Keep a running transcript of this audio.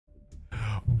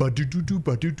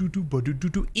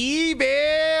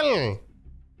Evil.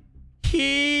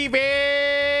 Evil.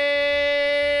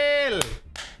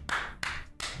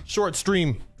 Short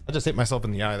stream. I just hit myself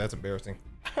in the eye. That's embarrassing.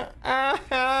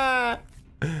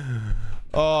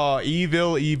 Oh,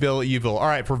 evil, evil, evil. All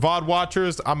right, for VOD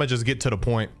watchers, I'm gonna just get to the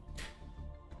point.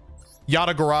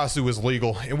 Yata Garasu is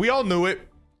legal, and we all knew it.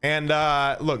 And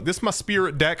look, this is my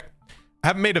spirit deck. I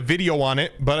haven't made a video on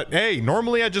it, but hey,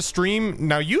 normally I just stream.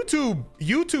 Now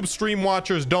YouTube stream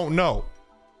watchers don't know,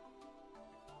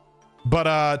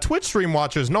 but Twitch stream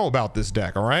watchers know about this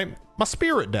deck. All right, my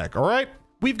spirit deck. All right,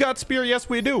 we've got spirit. Yes,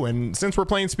 we do. And since we're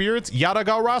playing spirits, Yata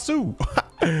Garasu.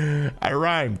 I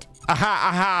rhymed. Aha,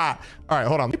 aha. All right,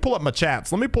 hold on. Let me pull up my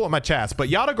chats. But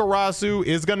Yata Garasu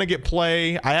is gonna get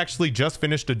play. I actually just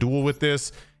finished a duel with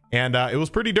this, and it was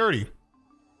pretty dirty.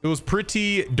 It was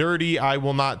pretty dirty. I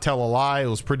will not tell a lie. It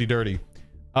was pretty dirty.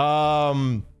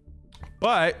 But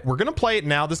we're gonna play it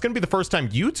now. This is gonna be the first time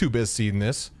YouTube has seen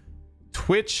this.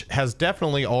 Twitch has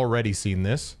definitely already seen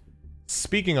this.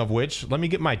 Speaking of which, let me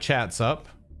get my chats up.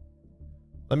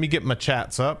 Boom,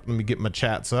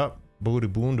 da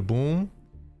boom, da boom.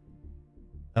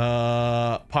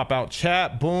 Pop out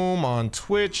chat. Boom on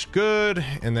Twitch. Good.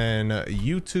 And then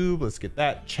YouTube. Let's get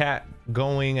that chat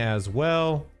going as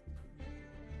well.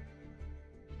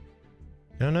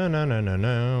 No.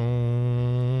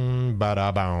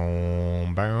 Bada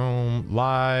boom, boom.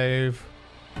 Live.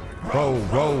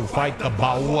 Row, fight the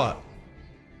ball.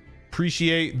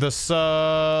 Appreciate the sub,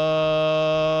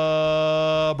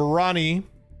 Ronnie.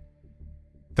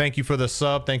 Thank you for the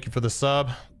sub.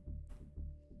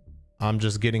 I'm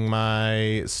just getting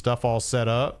my stuff all set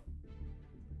up.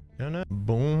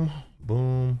 Boom,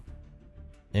 boom,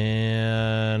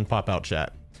 and pop out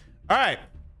chat. All right.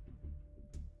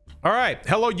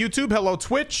 Hello YouTube, hello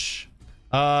Twitch.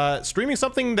 Streaming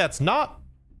something that's not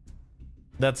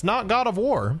God of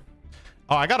War.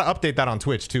 Oh, I gotta update that on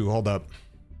Twitch too. Hold up.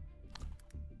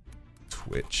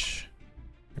 Twitch.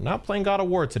 We're not playing God of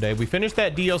War today. We finished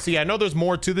that DLC. I know there's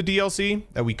more to the DLC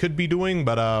that we could be doing,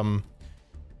 but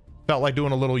felt like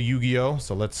doing a little Yu-Gi-Oh,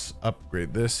 so let's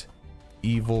upgrade this.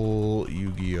 Evil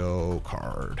Yu-Gi-Oh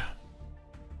card.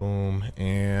 Boom,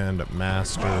 and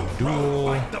Master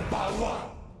Duel.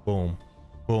 Boom,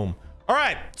 boom. All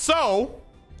right, so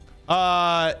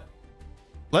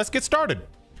let's get started.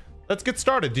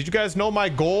 Did you guys know my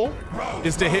goal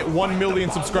is to hit 1 million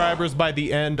subscribers by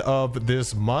the end of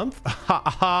this month?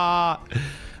 I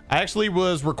actually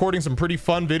was recording some pretty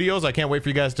fun videos. I can't wait for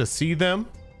you guys to see them.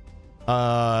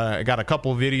 I got a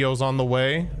couple videos on the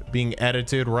way being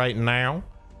edited right now.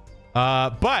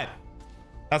 But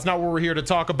that's not what we're here to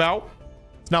talk about.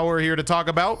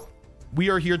 We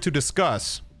are here to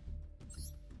discuss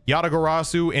Yata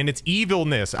Garasu and its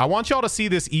evilness. I want y'all to see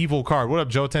this evil card. What up,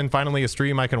 Joten? Finally a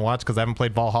stream I can watch because I haven't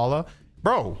played Valhalla.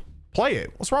 Bro, play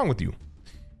it. What's wrong with you?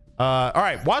 All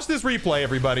right, watch this replay,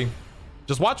 everybody.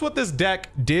 Just watch what this deck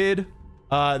did.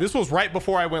 This was right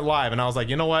before I went live, and I was like,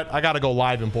 you know what? I got to go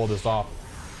live and pull this off.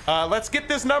 Let's get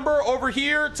this number over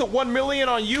here to 1 million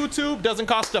on YouTube. Doesn't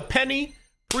cost a penny.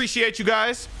 Appreciate you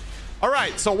guys. All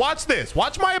right, so watch this.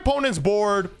 Watch my opponent's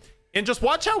board, and just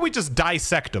watch how we just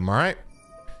dissect him, all right?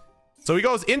 So he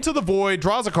goes into the void,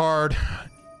 draws a card.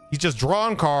 He's just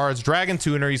drawing cards. Dragon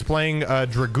Tuner. He's playing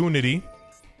Dragoonity.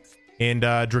 And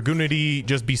Dragoonity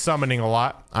just be summoning a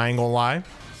lot. I ain't gonna lie.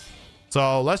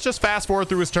 So let's just fast forward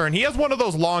through his turn. He has one of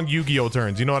those long Yu-Gi-Oh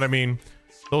turns. You know what I mean?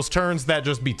 Those turns that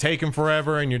just be taking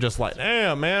forever. And you're just like,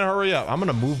 damn, man, hurry up. I'm going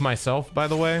to move myself, by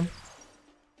the way.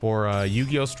 For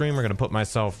Yu-Gi-Oh stream, we're going to put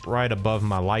myself right above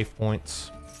my life points.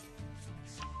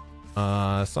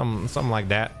 Something like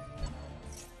that.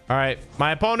 All right,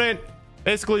 my opponent,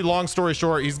 basically, long story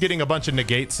short, he's getting a bunch of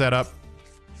negates set up.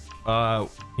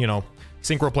 You know,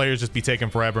 synchro players just be taking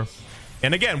forever.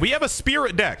 And again, we have a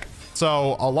spirit deck.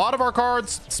 So a lot of our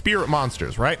cards, spirit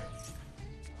monsters, right?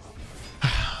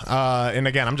 And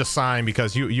again, I'm just sighing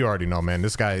because you already know, man,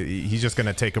 this guy, he's just going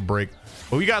to take a break.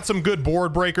 But we got some good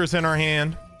board breakers in our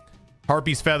hand.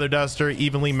 Harpy's Feather Duster,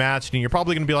 evenly matched. And you're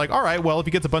probably going to be like, all right, well, if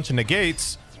he gets a bunch of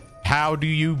negates, how do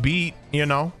you beat, you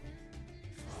know?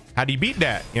 How do you beat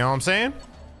that? You know what I'm saying?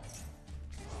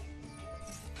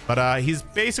 But he's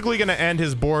basically going to end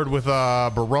his board with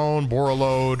Barone,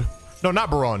 Borreload. No, not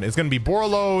Barone. It's going to be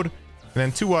Borreload, and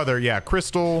then two other, yeah,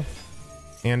 Crystal,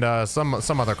 and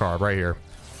some other card right here.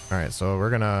 All right, so we're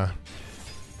going to,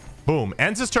 boom,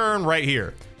 ends his turn right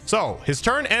here. So his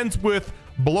turn ends with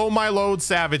Blow My Load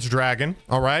Savage Dragon.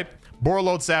 All right,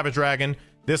 Borreload Savage Dragon.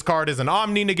 This card is an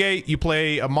Omni Negate. You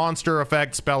play a monster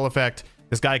effect, spell effect.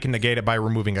 This guy can negate it by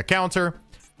removing a counter.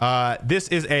 This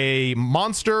is a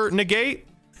monster negate.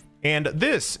 And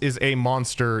this is a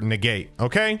monster negate,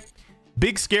 okay?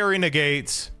 Big scary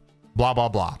negates, blah, blah,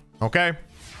 blah, okay?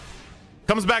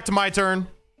 Comes back to my turn.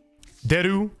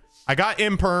 Deru. I got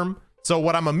Imperm. So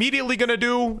what I'm immediately going to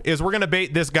do is we're going to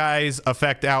bait this guy's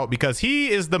effect out because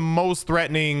he is the most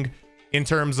threatening in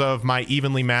terms of my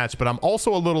evenly matched, but I'm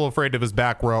also a little afraid of his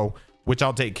back row, which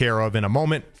I'll take care of in a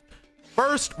moment.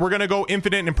 First, we're going to go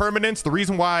Infinite Impermanence. The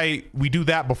reason why we do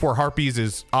that before Harpies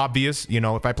is obvious. You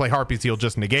know, if I play Harpies, he'll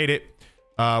just negate it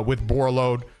with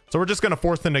Borreload. So we're just going to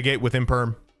force the negate with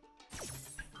Imperm.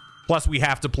 Plus, we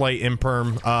have to play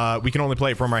Imperm. We can only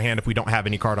play it from our hand if we don't have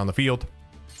any card on the field.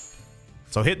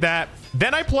 So hit that.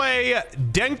 Then I play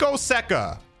Denko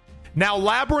Sekka. Now,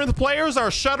 Labyrinth players are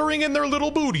shuddering in their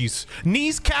little booties,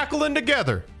 knees cackling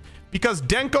together, because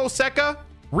Denko Sekka,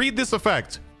 read this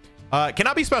effect.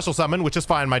 Cannot be special summoned, which is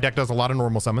fine. My deck does a lot of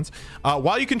normal summons.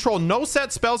 While you control no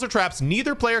set spells or traps,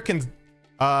 neither player can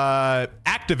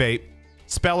activate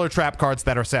spell or trap cards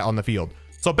that are set on the field.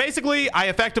 So basically, I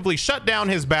effectively shut down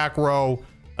his back row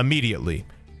immediately.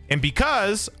 And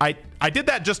because I did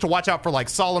that just to watch out for like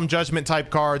Solemn Judgment type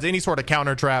cards, any sort of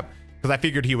counter trap, because I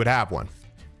figured he would have one.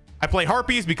 I play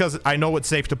Harpies because I know it's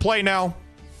safe to play now.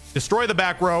 Destroy the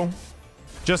back row,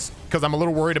 just because I'm a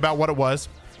little worried about what it was.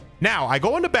 Now, I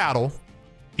go into battle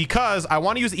because I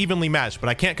want to use Evenly Matched, but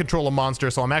I can't control a monster,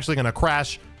 so I'm actually going to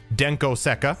crash Denko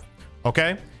Sekka,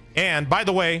 okay? And by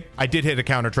the way, I did hit a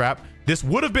counter trap. This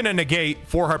would have been a negate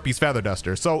for Harpies Feather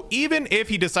Duster. So even if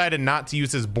he decided not to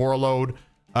use his Borreload,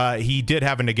 he did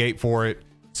have a negate for it.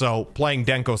 So playing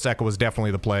Denko Sekka was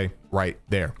definitely the play right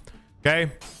there,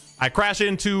 okay? I crash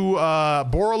into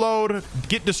Borreload,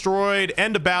 get destroyed,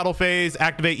 end of battle phase,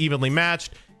 activate Evenly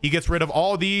Matched. He gets rid of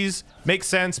all these. Makes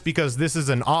sense because this is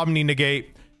an Omni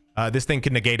negate. This thing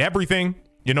can negate everything.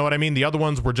 You know what I mean? The other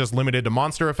ones were just limited to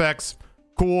monster effects.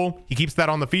 Cool. He keeps that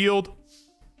on the field.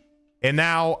 And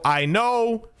now I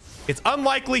know it's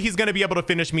unlikely he's going to be able to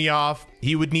finish me off.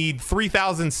 He would need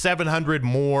 3,700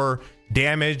 more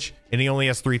damage, and he only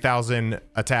has 3,000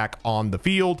 attack on the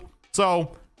field.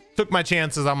 So took my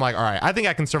chances. I'm like, all right, I think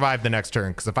I can survive the next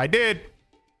turn, because if I did,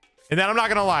 and then I'm not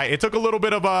gonna lie, it took a little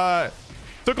bit of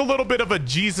a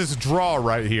Jesus draw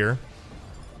right here.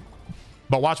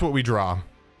 But watch what we draw.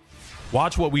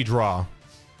 Watch what we draw.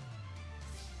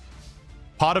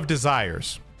 Pot of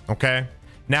Desires. Okay.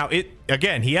 Now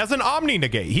again, he has an Omni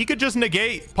negate. He could just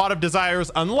negate Pot of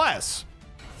Desires unless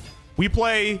we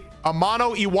play a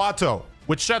Mono Iwato,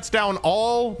 which shuts down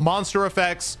all monster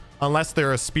effects unless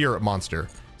they're a spirit monster.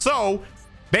 So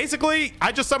basically,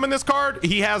 I just summon this card.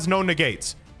 He has no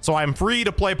negates. So I'm free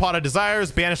to play Pot of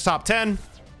Desires, banish top 10,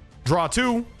 draw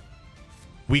 2.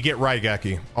 We get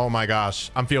Raigeki. Oh my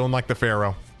gosh. I'm feeling like the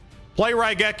Pharaoh. Play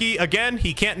Raigeki. Again,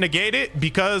 he can't negate it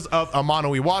because of a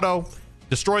Mono Iwato.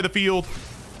 Destroy the field.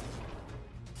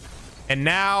 And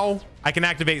now I can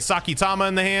activate Sakitama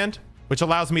in the hand, which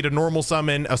allows me to normal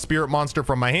summon a spirit monster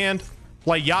from my hand.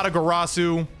 Play Yata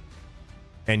Garasu.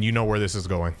 And you know where this is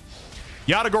going.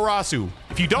 Yata Garasu.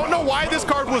 If you don't know why this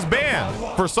card was banned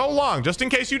for so long, just in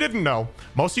case you didn't know,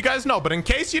 most of you guys know, but in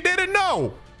case you didn't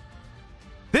know,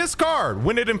 this card,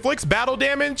 when it inflicts battle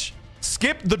damage,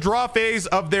 skip the draw phase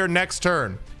of their next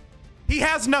turn. He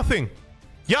has nothing.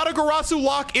 Yata Garasu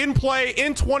lock in play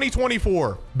in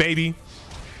 2024, baby.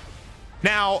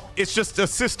 Now, it's just a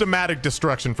systematic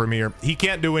destruction from here. He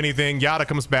can't do anything. Yata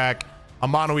comes back.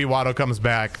 Amano Iwato comes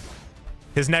back.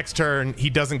 His next turn, he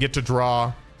doesn't get to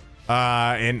draw.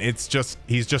 And it's just,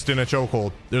 he's just in a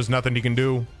chokehold. There's nothing he can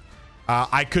do.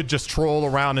 I could just troll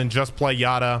around and just play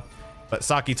Yata, but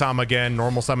Sakitama again,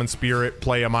 normal summon spirit,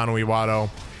 play Amano Iwato.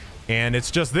 And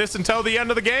it's just this until the end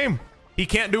of the game. He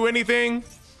can't do anything.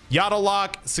 Yata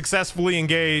lock successfully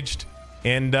engaged.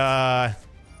 And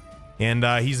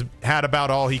he's had about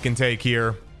all he can take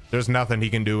here. There's nothing he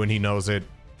can do, and he knows it.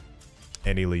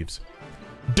 And he leaves.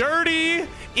 Dirty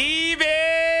Evil!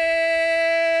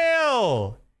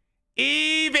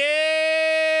 Evil!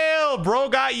 Bro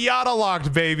got Yata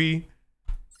locked, baby.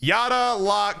 Yata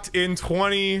locked in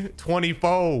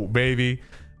 2024, baby.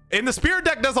 And the Spirit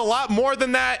deck does a lot more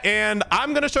than that, and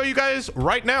I'm going to show you guys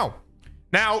right now.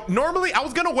 Now, normally, I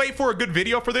was going to wait for a good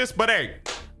video for this, but hey,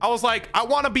 I was like, I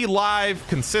want to be live,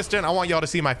 consistent. I want y'all to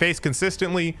see my face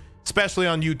consistently, especially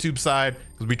on YouTube side,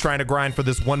 because we're trying to grind for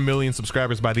this 1 million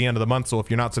subscribers by the end of the month. So if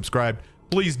you're not subscribed,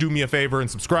 please do me a favor and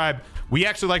subscribe. We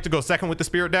actually like to go second with the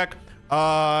Spirit deck.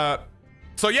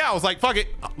 So yeah, I was like, fuck it.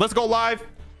 Let's go live.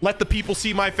 Let the people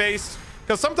see my face.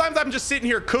 Because sometimes I'm just sitting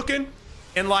here cooking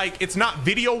and like, it's not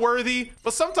video worthy,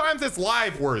 but sometimes it's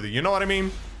live worthy. You know what I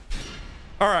mean?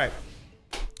 All right.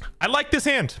 I like this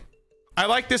hand. I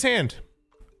like this hand.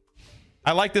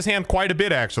 I like this hand quite a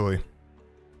bit, actually.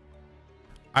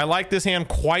 I like this hand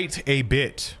quite a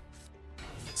bit.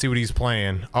 See what he's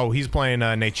playing. Oh, he's playing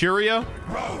Naturia.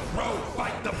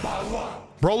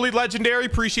 Broly Legendary,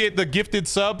 appreciate the gifted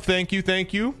sub. Thank you,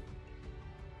 thank you.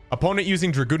 Opponent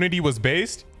using Dragoonity was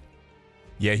based.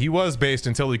 Yeah, he was based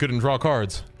until he couldn't draw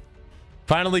cards.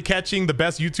 Finally catching the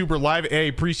best YouTuber live. Hey,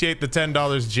 appreciate the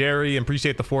 $10, Jerry, and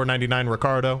appreciate the $4.99,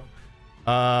 Ricardo.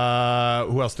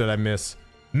 Who else did I miss?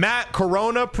 Matt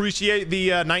Corona, appreciate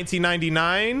the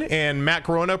 1999, and Matt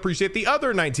Corona, appreciate the other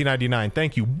 1999.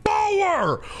 Thank you.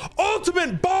 Bower!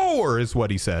 Ultimate Bower is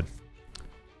what he said.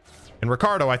 And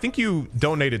Ricardo, I think you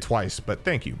donated twice, but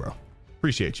thank you, bro.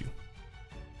 Appreciate you.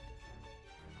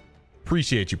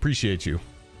 Appreciate you. Appreciate you.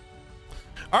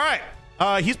 All right.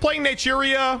 He's playing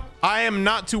Naturia. I am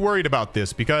not too worried about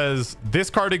this because this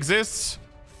card exists.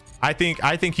 I think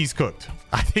he's cooked.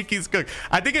 I think he's cooked.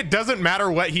 I think it doesn't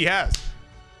matter what he has.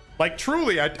 Like,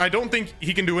 truly, I don't think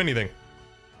he can do anything.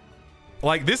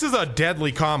 Like, this is a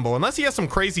deadly combo. Unless he has some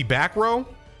crazy back row.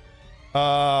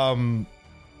 Oh,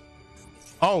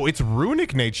 it's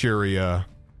Runic Naturia.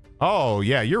 Oh,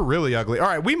 yeah, you're really ugly. All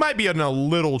right, we might be in a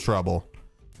little trouble.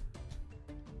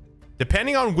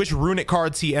 Depending on which Runic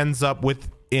cards he ends up with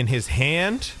in his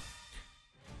hand.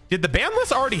 Did the ban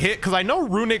list already hit? Because I know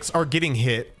Runics are getting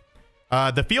hit.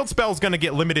 The field spell is going to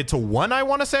get limited to 1, I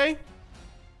want to say.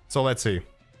 So let's see.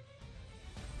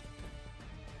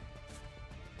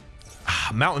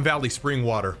 Mountain Valley Spring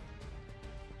Water.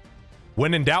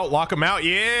 When in doubt, lock him out.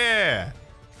 Yeah.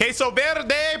 Queso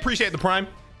Verde. Appreciate the prime.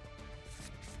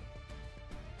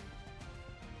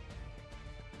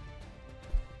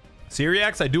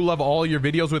 Syriax, I do love all your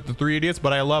videos with the 3 idiots,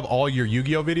 but I love all your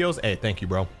Yu-Gi-Oh videos. Hey, thank you,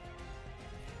 bro.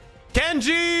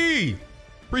 Kenji.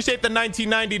 Appreciate the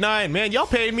 1999. Man, y'all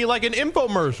paid me like an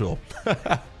infomercial.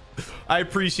 I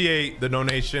appreciate the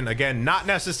donation. Again, not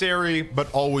necessary,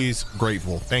 but always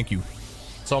grateful. Thank you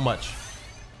so much.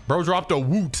 Bro dropped a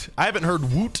woot. I haven't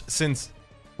heard woot since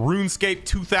RuneScape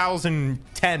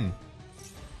 2010.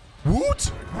 Woot?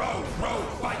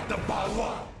 Fight the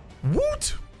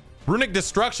woot? Runic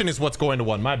Destruction is what's going to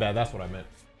 1. My bad. That's what I meant.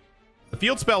 The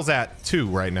field spell's at 2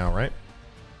 right now, right?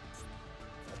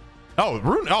 Oh,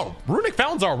 Runic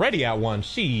Fountain's already at 1.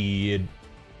 Shit.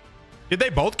 Did they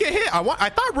both get hit? I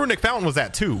thought Runic Fountain was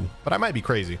at 2, but I might be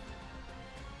crazy.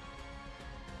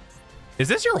 Is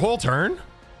this your whole turn?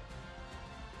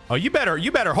 Oh, you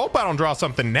better hope I don't draw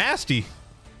something nasty.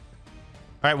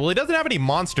 All right, well, he doesn't have any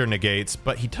monster negates,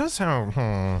 but he does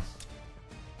have...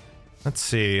 Let's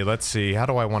see. How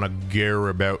do I want to gear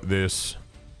about this?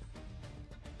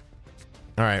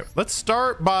 All right, let's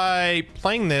start by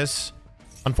playing this.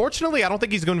 Unfortunately, I don't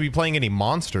think he's going to be playing any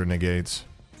monster negates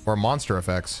or monster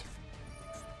effects.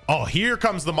 Oh, here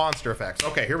comes the monster effects.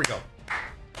 Okay, here we go.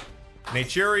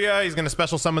 Naturia, he's going to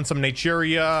special summon some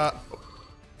Naturia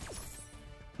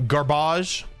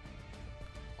garbage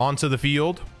onto the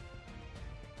field.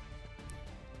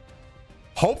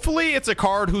 Hopefully it's a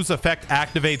card whose effect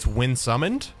activates when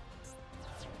summoned.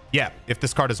 Yeah, if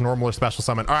this card is normal or special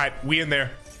summon. All right, we in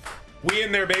there. We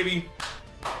in there, baby.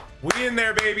 We in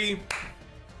there, baby.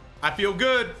 I feel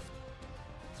good.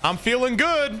 I'm feeling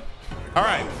good. All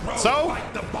right, so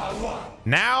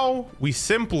now we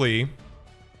simply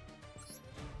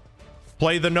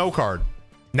play the no card.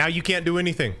 Now you can't do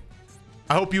anything.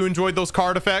 I hope you enjoyed those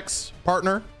card effects,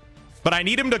 partner. But I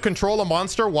need him to control a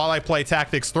monster while I play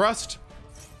Tactics Thrust.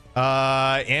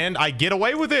 And I get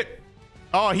away with it.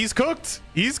 Oh, he's cooked.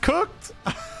 He's cooked.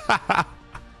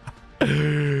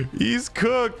 He's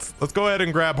cooked. Let's go ahead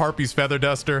and grab Harpy's Feather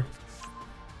Duster.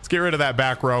 Let's get rid of that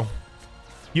back row.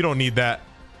 You don't need that.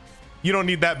 You don't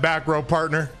need that back row,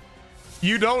 partner.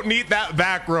 You don't need that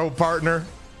back row, partner.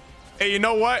 Hey, you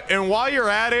know what? And while you're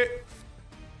at it,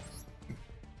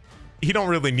 he don't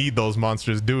really need those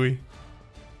monsters, do he?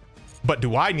 But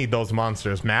do I need those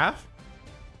monsters? Math?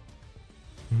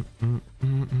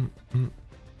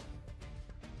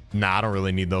 Nah, I don't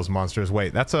really need those monsters.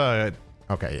 Wait, that's a...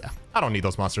 Okay, yeah. I don't need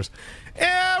those monsters.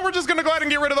 Yeah, we're just gonna go ahead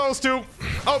and get rid of those two.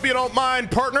 Hope you don't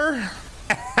mind, partner.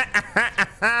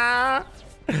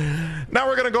 Now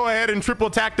we're gonna go ahead and triple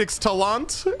Tactics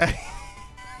Talent.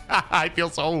 I feel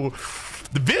so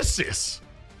vicious.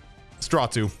 Let's draw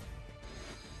 2.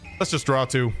 Let's just draw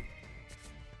 2.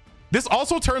 This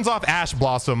also turns off Ash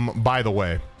Blossom, by the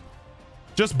way.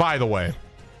 Just by the way.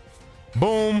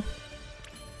 Boom.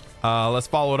 Let's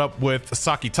follow it up with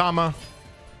Sakitama.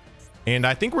 And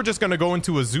I think we're just going to go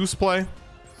into a Zeus play.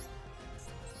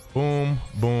 Boom,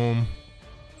 boom.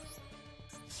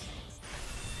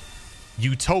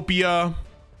 Utopia.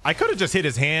 I could have just hit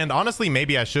his hand. Honestly,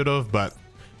 maybe I should have, but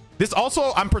This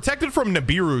also, I'm protected from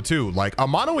Nibiru too. Like,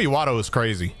 Amano Iwata is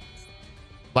crazy.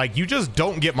 Like, you just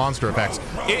don't get monster effects.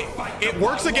 It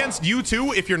works against you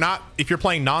too if you're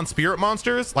playing non-spirit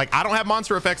monsters. Like, I don't have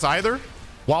monster effects either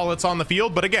while it's on the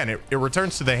field, but again, it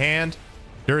returns to the hand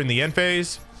during the end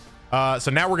phase.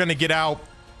 So now we're gonna get out.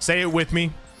 Say it with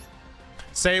me.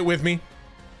 Say it with me.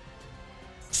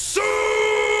 Zeus!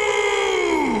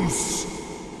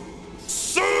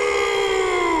 Zeus!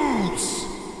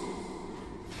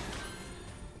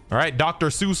 All right, Dr.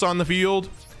 Seuss on the field.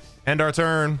 End our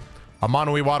turn.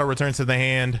 Amano Iwata returns to the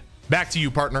hand. Back to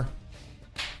you, partner.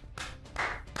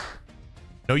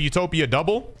 No Utopia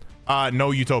double?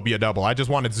 No Utopia double. I just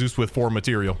wanted Zeus with 4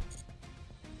 material.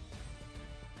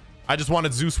 I just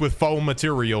wanted Zeus with foam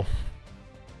material.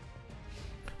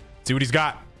 See what he's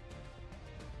got.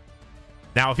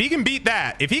 Now, if he can beat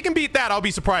that, I'll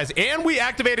be surprised. And we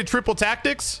activated triple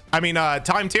tactics. I mean,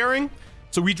 time tearing.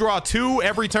 So we draw 2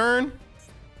 every turn.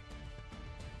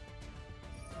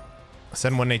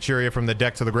 Send 1 Naturia from the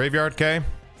deck to the graveyard. Okay.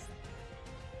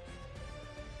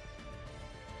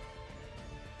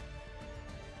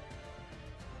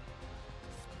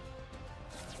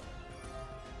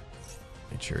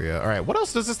 Naturia. All right. What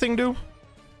else does this thing do?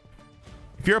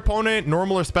 If your opponent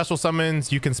normal or special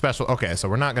summons, you can special. Okay, so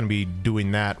we're not going to be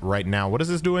doing that right now. What is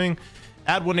this doing?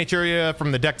 Add 1 Naturia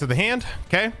from the deck to the hand.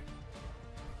 Okay.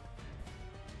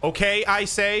 Okay, I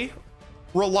say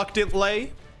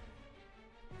reluctantly.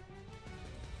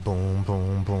 Boom,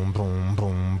 boom, boom, boom,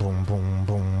 boom, boom, boom,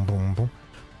 boom, boom, boom.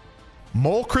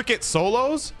 Mole Cricket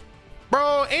solos?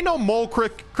 Bro, ain't no Mole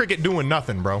Cricket doing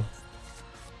nothing, bro.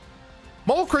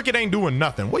 Mole Cricket ain't doing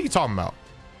nothing. What are you talking about?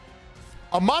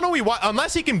 Amano Iwata,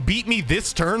 unless he can beat me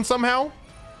this turn somehow.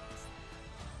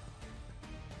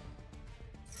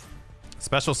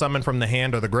 Special summon from the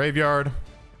hand or the graveyard.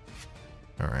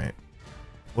 All right.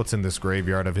 What's in this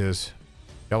graveyard of his?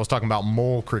 I was talking about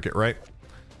Mole Cricket, right?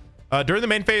 During the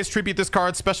main phase, tribute this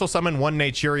card, special summon 1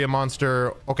 Naturia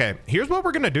monster. Okay, here's what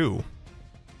we're gonna do.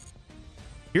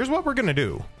 Here's what we're gonna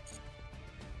do.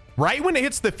 Right when it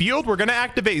hits the field, we're gonna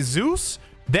activate Zeus.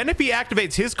 Then if he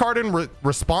activates his card in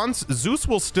response, Zeus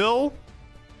will still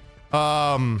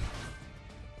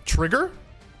trigger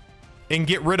and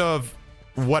get rid of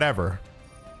whatever.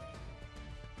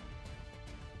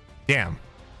 Damn.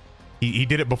 He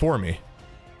did it before me.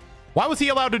 Why was he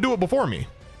allowed to do it before me?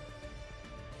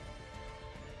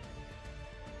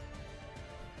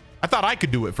 I thought I could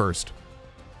do it first.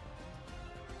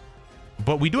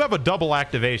 But we do have a double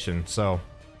activation, so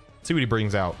let's see what he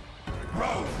brings out.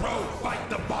 Row, row, fight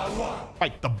the Bawa.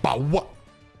 Fight the Bawa.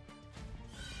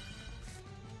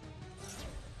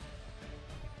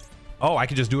 Oh, I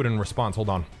could just do it in response. Hold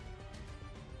on.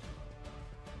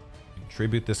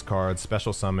 Tribute this card,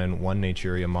 special summon 1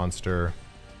 Naturia monster.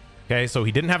 Okay, so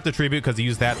he didn't have to tribute because he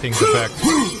used that thing's effect.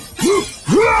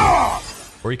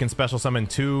 Or you can special summon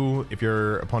 2 if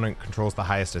your opponent controls the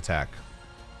highest attack.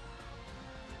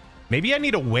 Maybe I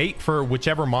need to wait for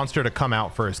whichever monster to come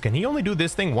out first. Can he only do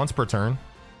this thing once per turn?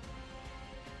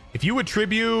 If you would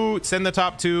tribute, send the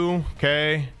top 2.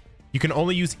 Okay. You can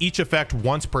only use each effect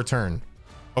once per turn.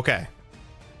 Okay.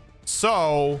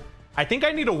 So I think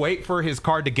I need to wait for his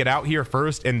card to get out here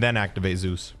first and then activate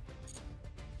Zeus.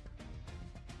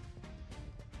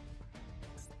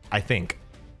 I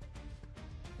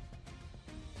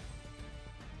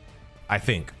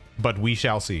think, but we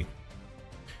shall see.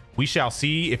 We shall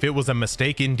see if it was a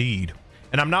mistake indeed.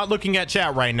 And I'm not looking at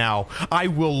chat right now. I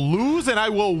will lose and I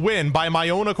will win by my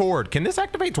own accord. Can this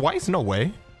activate twice? No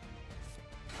way.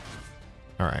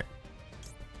 All right.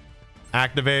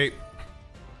 Activate.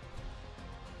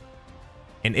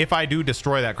 And if I do,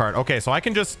 destroy that card. Okay, so I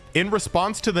can just, in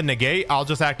response to the negate, I'll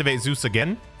just activate Zeus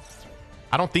again.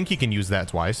 I don't think he can use that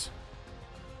twice.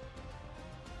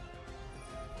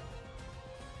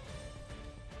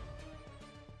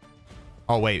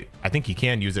 Oh, wait. I think he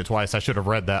can use it twice. I should have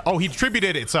read that. Oh, he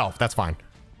tributed itself. That's fine.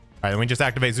 All right, let me just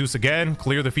activate Zeus again.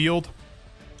 Clear the field.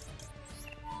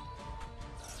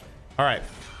 All right.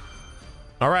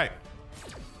 All right.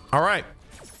 All right.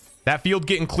 That field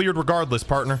getting cleared regardless,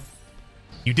 partner.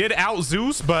 You did out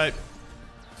Zeus, but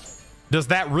does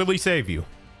that really save you?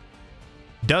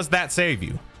 Does that save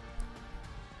you?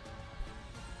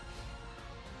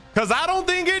 Because I don't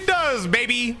think it does,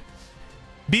 baby.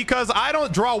 Because I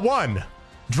don't draw 1.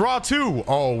 Draw 2.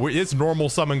 Oh, it's normal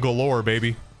summon galore,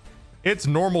 baby. It's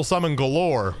normal summon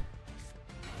galore.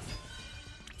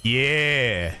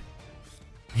 Yeah.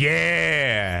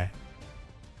 Yeah.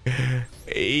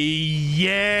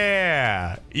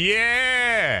 Yeah.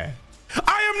 Yeah.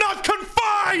 I am not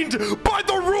confined by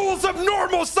the rules of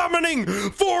normal summoning,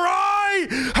 for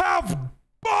I have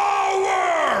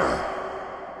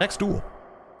Next duel.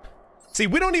 See,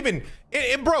 we don't even,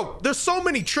 bro, there's so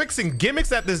many tricks and gimmicks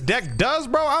that this deck does,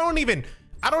 bro. I don't even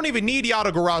need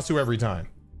Yata Garasu every time.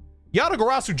 Yata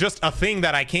Garasu just a thing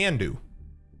that I can do.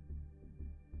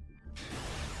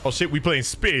 Oh shit, we playing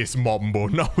Space Mambo.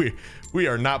 No, we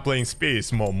are not playing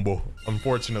Space Mambo,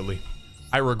 unfortunately.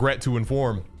 I regret to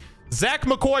inform. Zach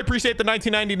McCoy, appreciate the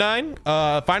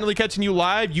 1999. Finally catching you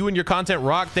live. You and your content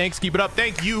rock. Thanks, keep it up.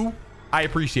 Thank you. I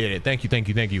appreciate it. Thank you, thank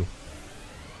you, thank you.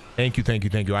 Thank you, thank you,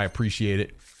 thank you. I appreciate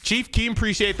it. Chief Keem,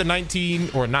 appreciate the 19,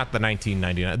 or not the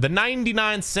 1999, the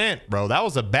 99 cent, bro. That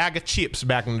was a bag of chips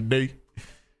back in the day.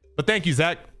 But thank you,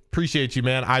 Zach. Appreciate you,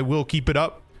 man. I will keep it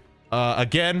up.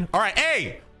 Again. All right,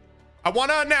 hey, I want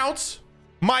to announce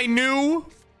one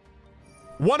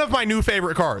of my new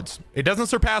favorite cards. It doesn't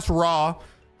surpass Ra.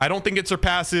 I don't think it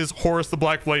surpasses Horus the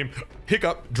Black Flame,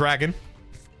 Hiccup Dragon.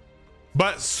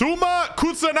 But Suma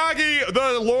Kusanagi,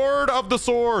 the Lord of the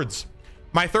Swords.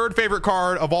 My third favorite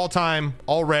card of all time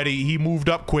already. He moved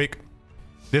up quick.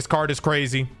 This card is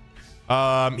crazy.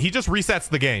 He just resets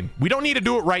the game. We don't need to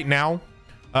do it right now,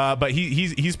 but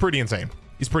he's pretty insane.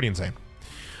 He's pretty insane.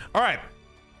 All right.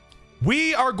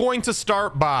 We are going to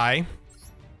start by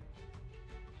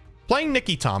playing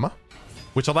Nikitama,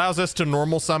 which allows us to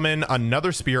normal summon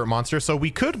another spirit monster. So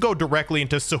we could go directly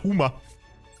into Sahuma,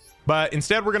 but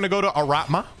instead we're going to go to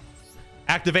Aratma.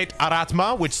 Activate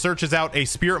Aratma, which searches out a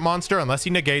spirit monster unless he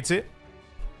negates it,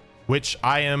 which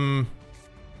I am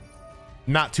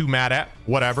not too mad at.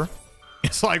 Whatever.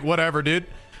 It's like, whatever, dude.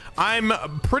 I'm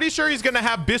pretty sure he's going to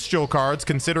have bestial cards,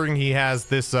 considering he has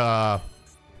this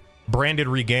branded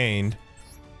regained.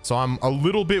 So I'm a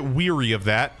little bit weary of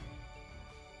that.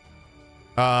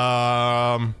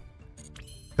 Because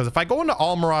if I go into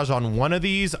All Mirage on one of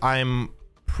these, I'm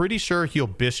pretty sure he'll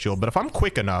bestial. But if I'm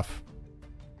quick enough,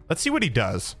 let's see what he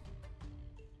does.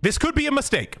 This could be a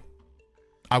mistake.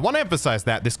 I want to emphasize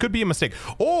that this could be a mistake.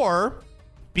 Or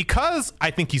because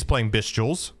I think he's playing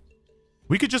bestials,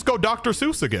 we could just go Dr.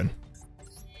 Seuss again.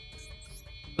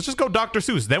 Let's just go Dr.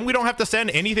 Seuss. Then we don't have to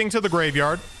send anything to the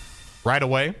graveyard right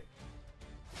away.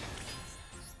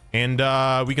 And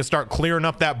we can start clearing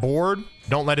up that board.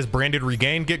 Don't let his branded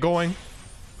regain get going.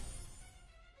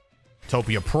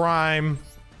 Topia Prime.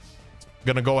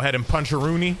 Gonna go ahead and punch a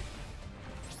Rooney.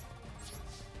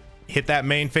 Hit that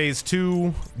main phase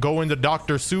 2. Go into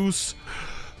Dr. Seuss.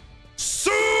 Seuss!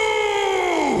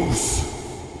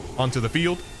 Onto the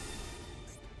field.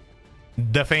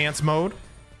 Defense mode.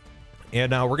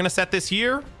 And we're going to set this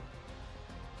here.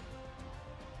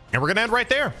 And we're going to end right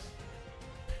there.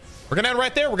 We're going to end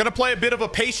right there. We're going to play a bit of a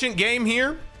patient game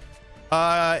here.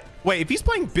 Wait, if he's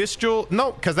playing bestial,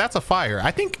 no, because that's a fire.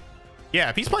 I think, yeah,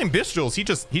 if he's playing bestials,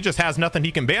 he just has nothing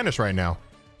he can banish right now.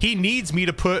 He needs me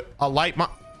to put a light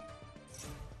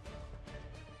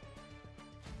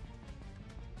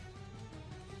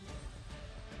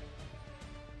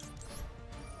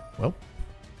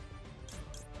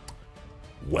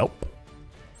Welp.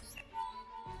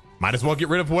 Might as well get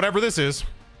rid of whatever this is.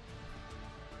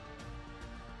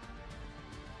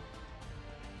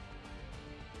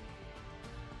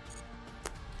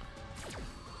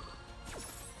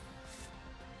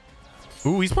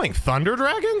 Ooh, he's playing Thunder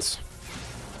Dragons?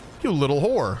 You little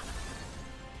whore.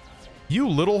 You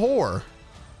little whore.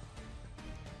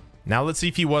 Now let's see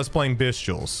if he was playing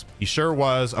bestials. He sure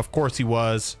was. Of course he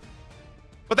was.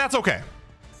 But that's okay.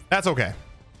 That's okay.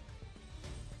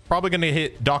 Probably going to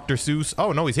hit Dr. Seuss.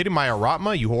 Oh, no, he's hitting my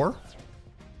Aratma, you whore.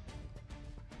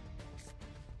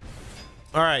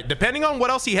 All right, depending on what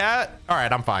else he had. All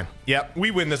right, I'm fine. Yep,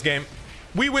 we win this game.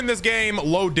 We win this game.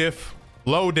 Low diff.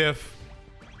 Low diff.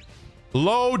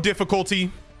 Low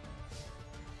difficulty.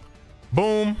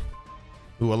 Boom.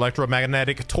 Ooh,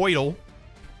 electromagnetic toidle.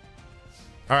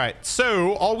 All right,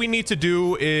 so all we need to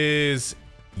do is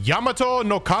Yamato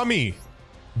no Kami.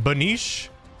 Banish.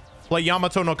 Play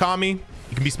Yamato no Kami.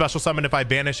 You can be special summoned if I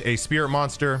banish a spirit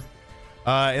monster.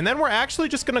 And then we're actually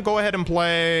just going to go ahead and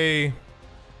play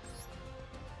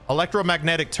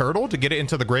Electromagnetic Turtle to get it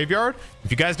into the graveyard.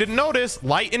 If you guys didn't notice,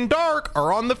 light and dark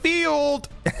are on the field.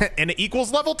 And it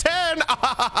equals level 10.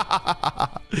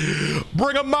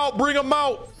 Bring them out. Bring them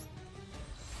out.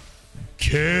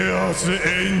 Chaos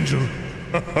Angel.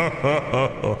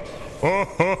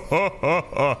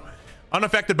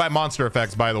 Unaffected by monster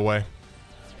effects, by the way.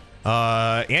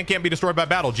 And can't be destroyed by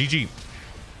battle. GG.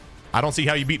 I don't see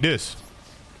how you beat this.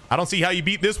 I don't see how you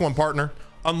beat this one, partner.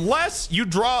 Unless you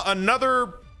draw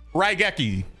another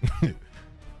Raigeki.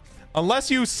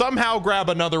 Unless you somehow grab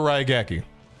another Raigeki.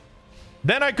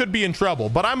 Then I could be in trouble.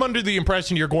 But I'm under the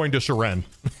impression you're going to Shiren.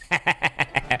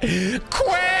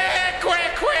 Quick,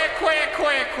 quick, quick, quick,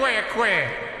 quick, quick, quick.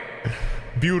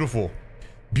 Beautiful.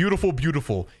 Beautiful,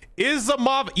 beautiful. Iza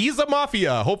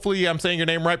Mafia. Hopefully I'm saying your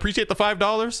name right. Appreciate the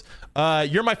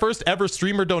 $5. You're my first ever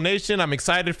streamer donation. I'm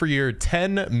excited for your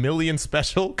 10 million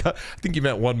special. I think you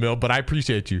meant 1 mil, but I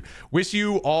appreciate you. Wish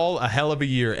you all a hell of a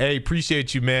year. Hey,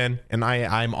 appreciate you, man. And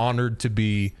I'm honored to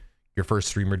be your first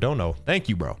streamer dono. Thank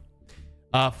you, bro.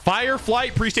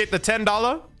 Fireflight, appreciate the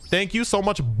 $10. Thank you so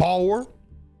much, baller.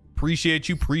 Appreciate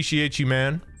you,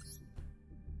 man.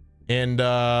 And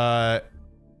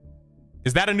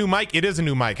is that a new mic? It is a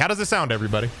new mic. How does it sound,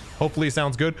 everybody? Hopefully it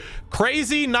sounds good.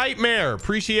 Crazy Nightmare,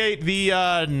 appreciate the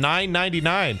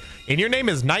 $9.99. And your name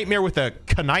is Nightmare with a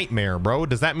Nightmare, bro.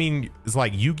 Does that mean it's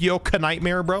like Yu-Gi-Oh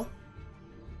Nightmare, bro?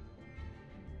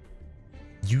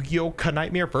 Yu-Gi-Oh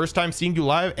Nightmare, first time seeing you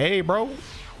live. Hey, bro.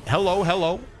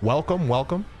 Hello.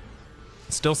 Welcome.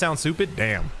 Still sounds stupid?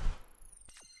 Damn.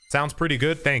 Sounds pretty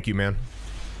good. Thank you, man.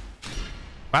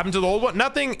 What happened to the old one?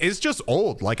 Nothing. It's just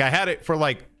old. Like, I had it for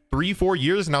like 3-4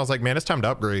 years and I was like, man, it's time to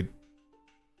upgrade.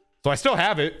 So I still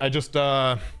have it. I just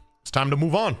it's time to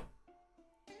move on.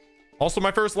 Also,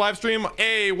 my first live stream.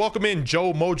 Hey, welcome in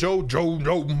Joe Mojo.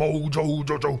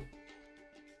 Joe.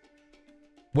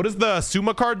 What does the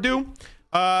Suma card do?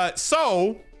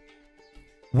 So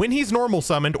when he's normal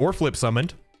summoned or flip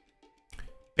summoned,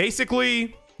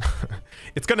 basically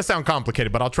it's gonna sound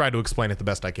complicated, but I'll try to explain it the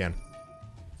best I can.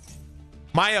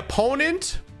 My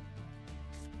opponent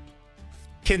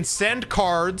can send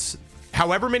cards,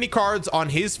 however many cards on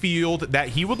his field that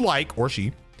he would like, or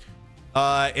she,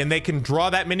 and they can draw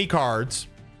that many cards.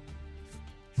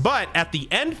 But at the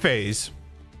end phase,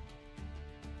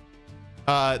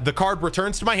 the card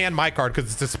returns to my hand, my card,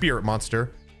 because it's a spirit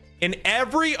monster. And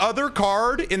every other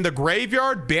card in the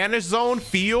graveyard, banish zone,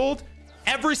 field,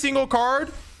 every single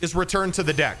card is returned to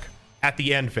the deck at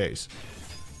the end phase.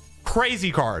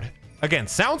 Crazy card. Again,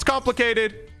 sounds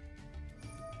complicated,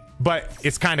 but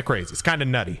it's kind of crazy. It's kind of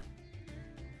nutty.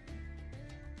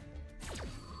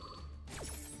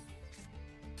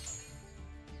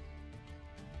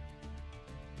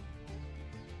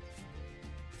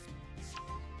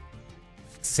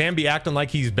 Sam be acting like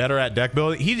he's better at deck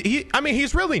building. I mean,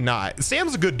 he's really not.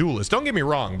 Sam's a good duelist. Don't get me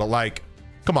wrong, but like,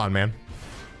 come on, man.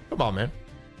 Come on, man.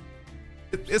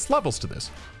 It's levels to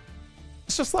this.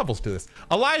 It's just levels to this.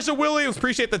 Elijah Williams,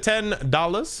 appreciate the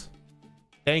 $10.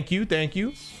 Thank you.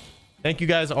 Thank you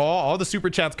guys all the super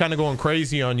chats kind of going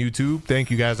crazy on YouTube. Thank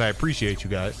you guys. I appreciate you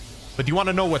guys. But do you want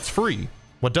to know what's free?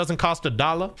 What doesn't cost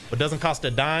 $1? What doesn't cost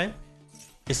a dime?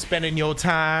 Is spending your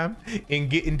time and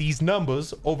getting these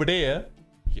numbers over there.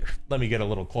 Here, let me get a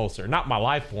little closer. Not my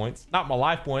life points. Not my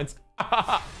life points.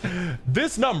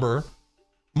 This number,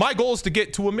 my goal is to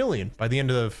get to 1 million by the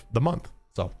end of the month.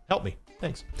 So help me.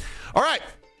 Thanks. All right.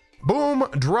 Boom.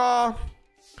 Draw.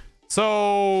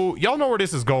 So y'all know where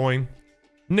this is going.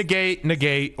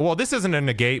 Negate. Well, this isn't a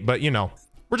negate, but you know,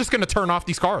 we're just going to turn off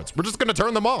these cards. We're just going to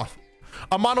turn them off.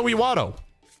 Amano Iwado.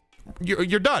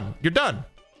 You're done. You're done.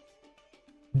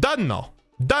 Done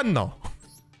though.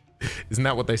 Isn't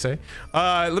that what they say?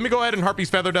 Let me go ahead and Harpy's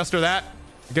Feather Duster that.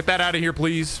 Get that out of here,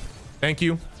 please. Thank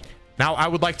you. Now, I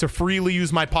would like to freely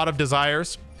use my Pot of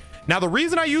Desires. Now, the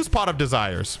reason I use Pot of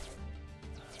Desires...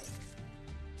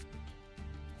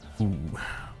 Ooh.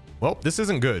 Well, this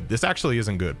isn't good. This actually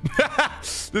isn't good.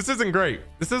 This isn't great.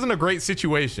 This isn't a great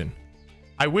situation.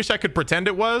 I wish I could pretend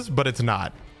it was, but it's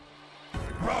not.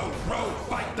 Row,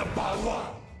 fight the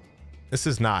ball. This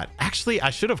is not. Actually, I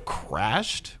should have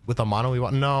crashed with Amano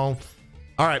Iwado. No.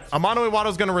 All right. Amano Iwado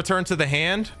is going to return to the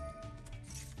hand.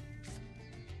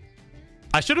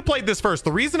 I should have played this first.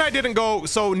 The reason I didn't go...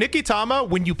 So, Nikitama,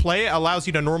 when you play it, allows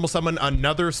you to normal summon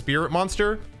another spirit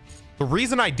monster. The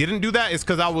reason I didn't do that is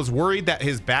because I was worried that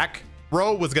his back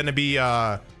row was going to be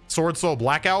Sword Soul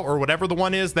Blackout or whatever the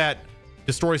one is that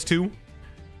destroys 2.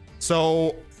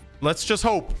 So, let's just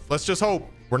hope. Let's just hope.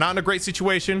 We're not in a great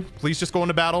situation. Please just go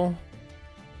into battle.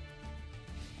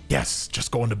 Yes,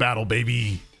 just go into battle,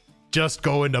 baby. Just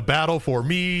go into battle for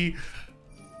me.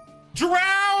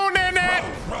 Drown in it!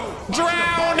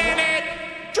 Drown in it!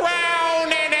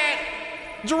 Drown in it!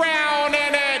 Drown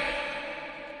in it!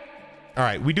 All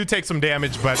right, we do take some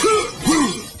damage, but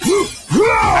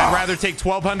I'd rather take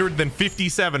 1,200 than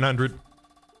 5,700.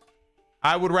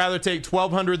 I would rather take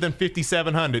 1,200 than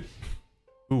 5,700.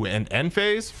 Ooh, and end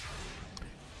phase?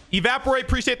 Evaporate,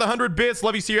 appreciate the 100 bits.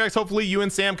 Love you, CRX. Hopefully you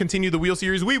and Sam continue the wheel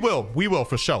series. We will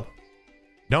for sure.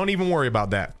 Don't even worry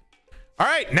about that. All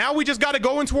right, now we just got to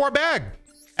go into our bag.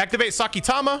 Activate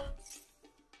Sakitama.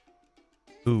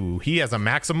 Ooh, he has a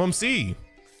maximum C.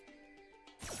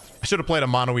 I should have played a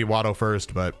Mono Iwado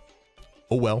first, but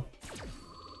oh well.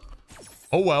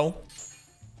 Oh well. All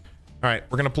right,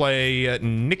 we're going to play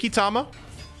Nikitama.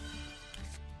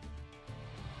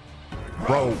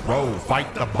 Row,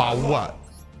 fight the Bawa. All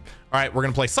right, we're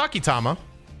gonna play Sakitama.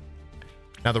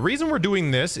 Now the reason we're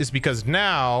doing this is because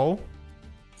now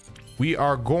we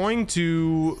are going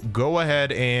to go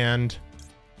ahead and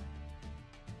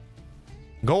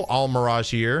go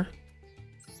Almirage here.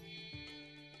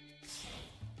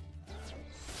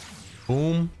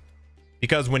 Boom.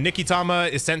 Because when Nikitama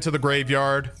is sent to the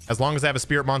graveyard, as long as I have a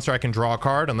spirit monster, I can draw a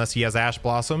card unless he has Ash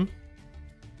Blossom.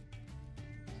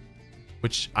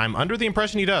 Which I'm under the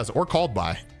impression he does, or called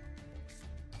by.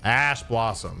 Ash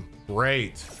Blossom.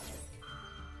 Great.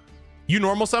 You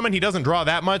normal summon, he doesn't draw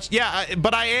that much. Yeah,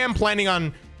 but I am planning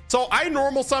on... So I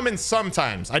normal summon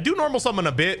sometimes. I do normal summon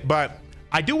a bit, but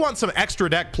I do want some extra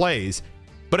deck plays.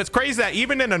 But it's crazy that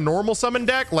even in a normal summon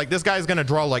deck, like this guy's gonna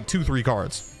draw like 2-3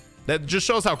 cards. That just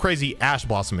shows how crazy Ash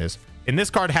Blossom is. And this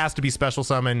card has to be special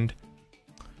summoned.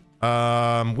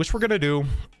 Which we're gonna do.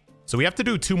 So we have to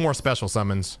do 2 more special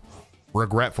summons.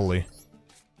 Regretfully.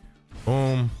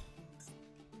 Boom.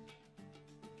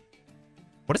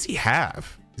 What does he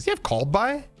have? Does he have called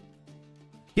by?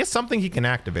 He has something he can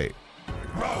activate.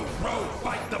 Row,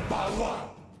 fight the Bawa.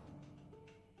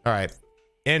 All right.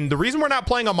 And the reason we're not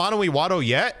playing a Mono Iwado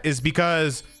yet is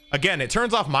because, again, it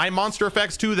turns off my monster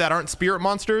effects too that aren't spirit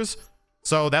monsters.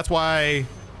 So that's why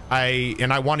I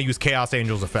want to use Chaos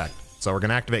Angel's effect. So we're going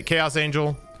to activate Chaos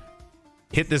Angel.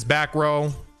 Hit this back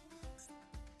row.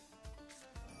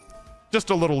 Just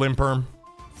a little imperm.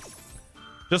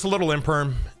 Just a little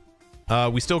imperm.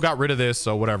 We still got rid of this,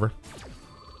 so whatever.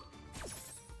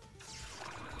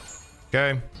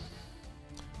 Okay.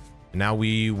 Now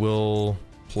we will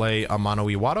play a Mono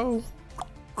Iwado.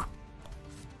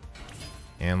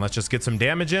 And let's just get some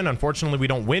damage in. Unfortunately, we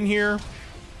don't win here.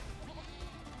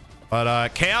 But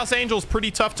Chaos Angel's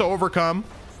pretty tough to overcome.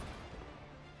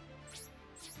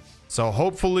 So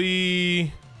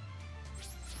hopefully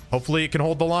it can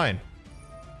hold the line.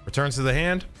 Returns to the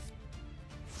hand.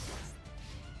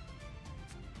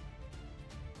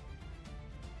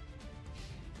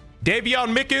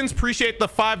 Davion Mickens, appreciate the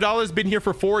 $5. Been here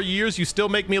for 4 years. You still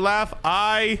make me laugh.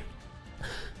 I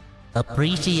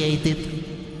appreciate it.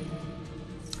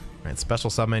 All right,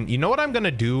 special summon. You know what I'm gonna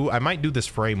do? I might do this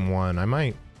frame 1. I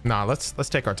might. Nah, let's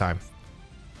take our time.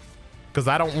 Because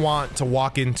I don't want to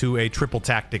walk into a triple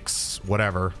tactics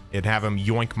whatever and have him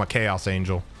yoink my Chaos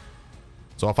Angel.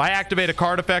 So if I activate a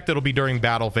card effect, it'll be during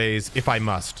battle phase if I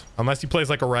must. Unless he plays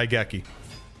like a Raigeki.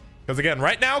 Because again,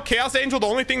 right now, Chaos Angel, the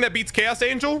only thing that beats Chaos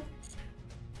Angel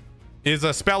is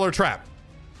a Spell or Trap.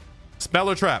 Spell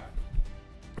or Trap.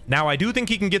 Now, I do think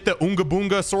he can get the Unga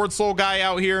Boonga Sword Soul guy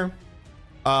out here.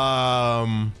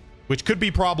 Which could be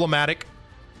problematic.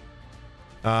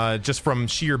 Just from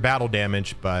sheer battle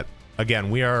damage. But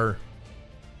again, we are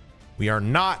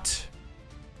not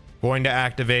going to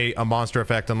activate a monster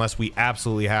effect unless we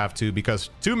absolutely have to,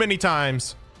 because too many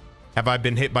times have I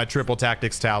been hit by triple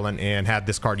tactics talent and had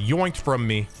this card yoinked from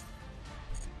me.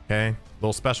 Okay,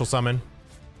 little special summon.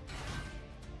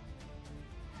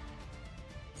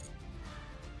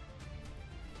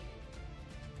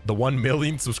 The 1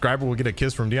 millionth subscriber will get a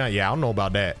kiss from Dion. Yeah, I don't know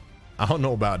about that. I don't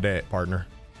know about that, partner.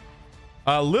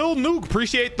 Lil Nuke,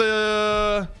 appreciate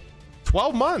the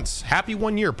 12 months. Happy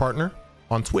 1 year, partner,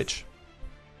 on Twitch.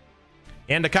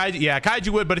 And a Kaiju. Yeah, Kaiju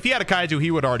would, but if he had a Kaiju,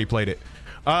 he would already played it.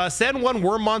 Send 1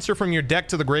 worm monster from your deck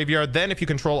to the graveyard. Then if you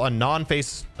control a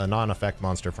non-effect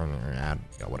monster from yeah,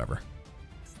 whatever.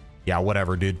 Yeah,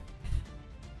 whatever, dude.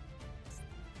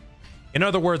 In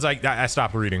other words, I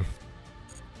stopped reading.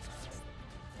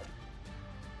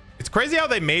 It's crazy how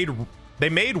they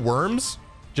made worms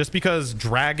just because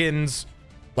dragons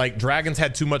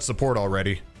had too much support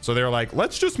already. So they're like,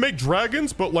 let's just make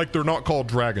dragons, but like they're not called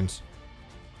dragons.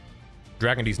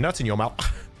 Dragging these nuts in your mouth.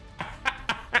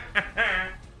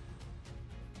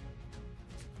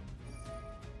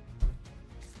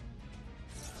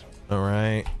 All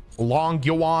right. Long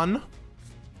Yuan.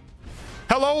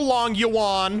 Hello, Long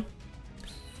Yuan.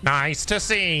 Nice to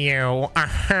see you. All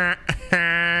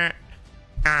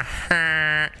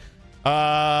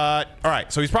right.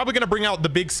 So he's probably going to bring out the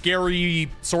big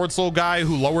scary Sword Soul guy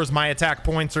who lowers my attack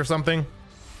points or something.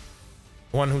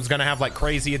 One who's going to have like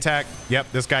crazy attack.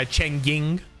 Yep. This guy Cheng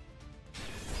Ying.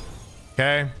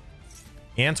 Okay.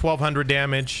 And 1200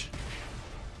 damage.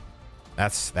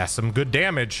 That's some good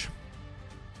damage.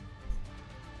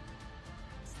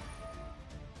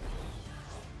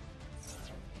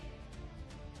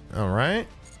 All right.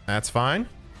 That's fine.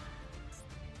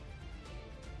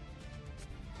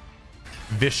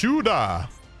 Vishuda.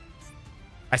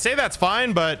 I say that's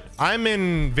fine, but I'm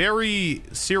in very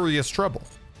serious trouble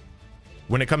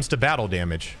when it comes to battle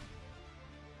damage.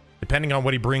 Depending on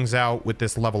what he brings out with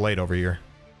this level 8 over here.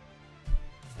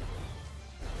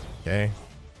 Okay.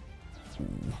 Ooh,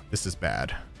 this is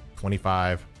bad.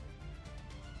 25.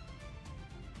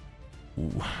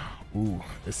 Ooh,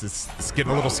 this is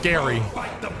getting a little scary.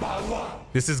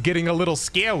 This is getting a little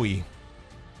scary.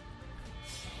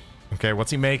 Okay,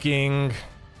 what's he making?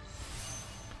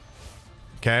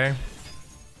 Okay.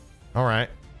 All right.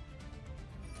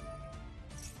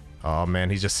 Oh man,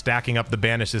 he's just stacking up the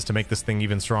banishes to make this thing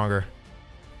even stronger.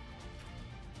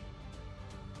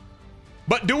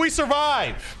 But do we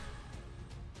survive?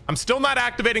 I'm still not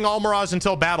activating All Mirage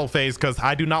until battle phase because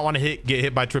I do not want to get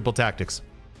hit by triple tactics.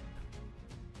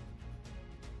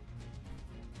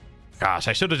 Gosh,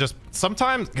 I should have just...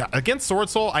 Sometimes, against Sword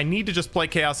Soul, I need to just play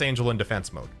Chaos Angel in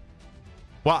defense mode.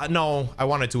 Well, no, I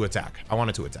wanted to attack.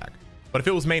 But if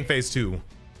it was main phase 2,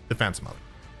 defense mode.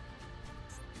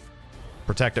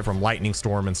 Protect it from Lightning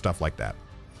Storm and stuff like that.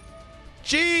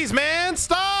 Jeez, man,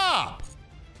 stop!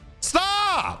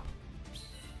 Stop!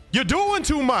 You're doing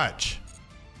too much!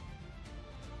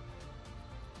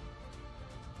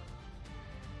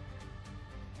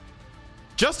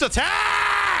 Just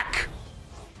attack!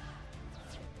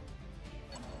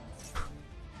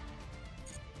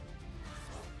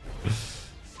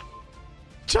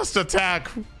 Just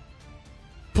attack.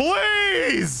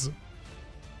 Please!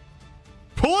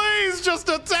 Please just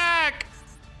attack!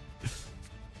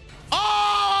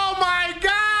 Oh my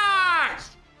gosh!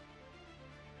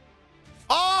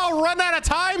 Oh, run out of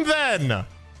time then!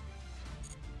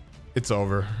 It's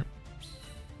over.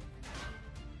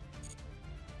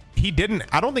 He didn't,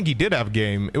 I don't think he did have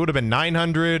game. It would have been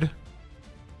 900.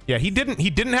 Yeah, he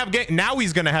didn't have game. Now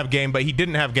he's gonna have game, but he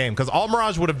didn't have game because All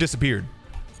Mirage would have disappeared.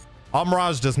 All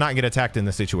Mirage does not get attacked in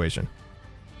this situation.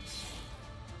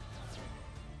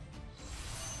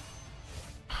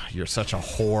 You're such a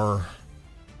whore.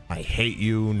 I hate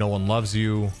you. No one loves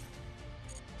you.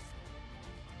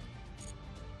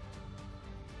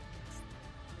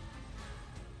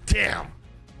 Damn.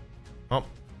 Oh,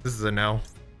 this is a no.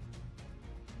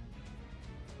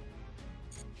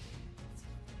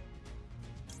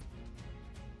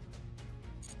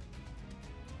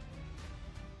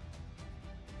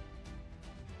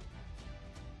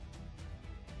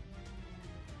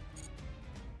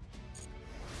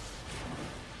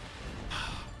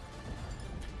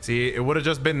 See, it would have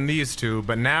just been these two,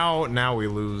 but now we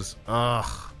lose.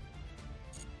 Ugh.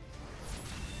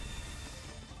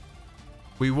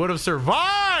 We would have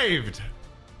survived.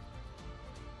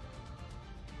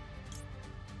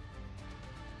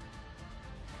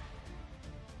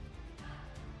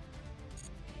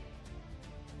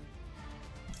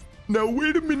 Now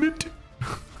wait a minute.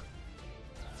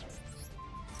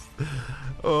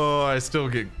 Oh, I still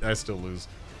lose.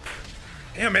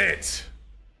 Damn it.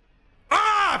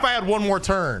 If I had one more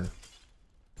turn.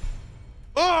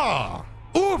 Oh,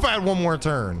 ooh, if I had one more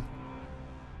turn.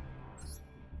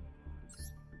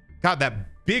 God,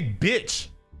 that big bitch.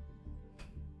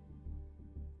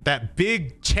 That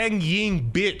big Cheng Ying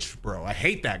bitch, bro. I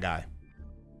hate that guy.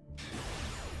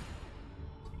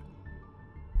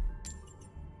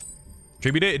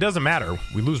 Tribute it doesn't matter.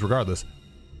 We lose regardless.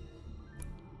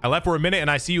 I left for a minute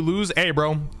and I see you lose. Hey,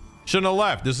 bro. Shouldn't have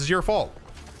left. This is your fault.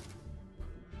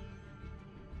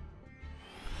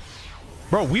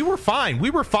 Bro, we were fine. We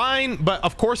were fine, but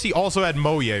of course he also had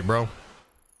Moye, bro.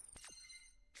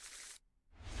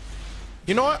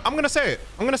 You know what? I'm gonna say it.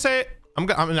 I'm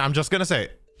just gonna say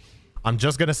it. I'm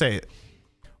just gonna say it.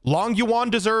 Long Yuan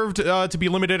deserved to be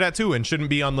limited at 2 and shouldn't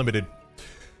be unlimited.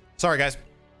 Sorry, guys.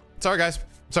 Sorry, guys.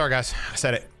 Sorry, guys. I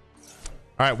said it.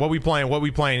 All right, what we playing? What we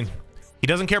playing? He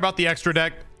doesn't care about the extra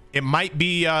deck. It might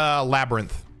be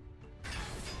Labyrinth.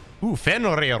 Ooh,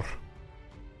 Fenrir.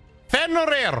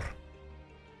 Fenrir.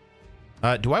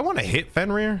 Do I want to hit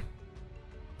Fenrir?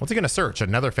 What's he gonna search?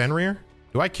 Another Fenrir?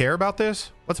 Do I care about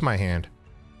this? What's my hand?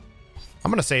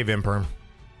 I'm gonna save Imperm.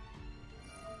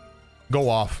 Go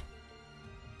off.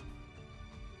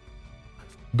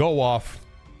 Go off.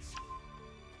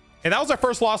 Hey, that was our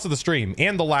first loss of the stream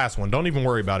and the last one. Don't even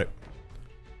worry about it.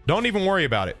 Don't even worry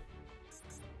about it.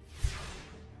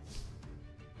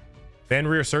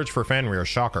 Fenrir, search for Fenrir.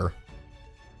 Shocker.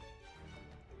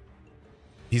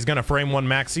 He's gonna frame one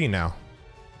Maxi now.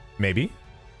 Maybe.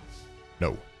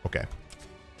 No. Okay.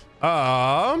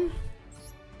 All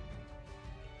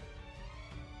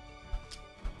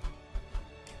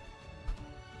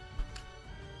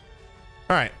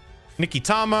right.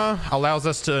 Nikitama allows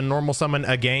us to normal summon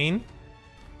again.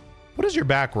 What is your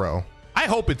back row? I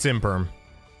hope it's Imperm.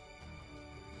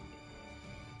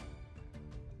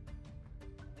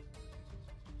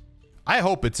 I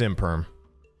hope it's Imperm.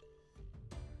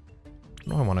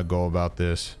 How do I want to go about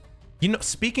this? You know,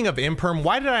 speaking of Imperm,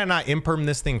 why did I not Imperm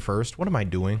this thing first? What am I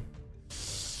doing?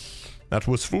 That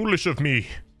was foolish of me.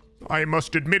 I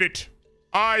must admit it.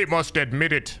 I must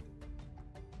admit it.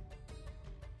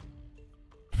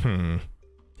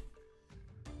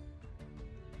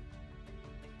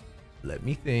 Let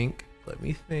me think. Let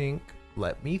me think.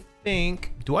 Let me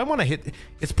think. Do I want to hit?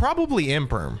 It's probably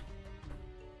Imperm.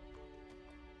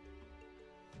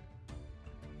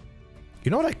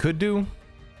 You know what I could do?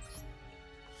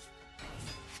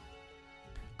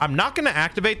 I'm not going to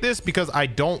activate this because I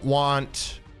don't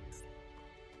want...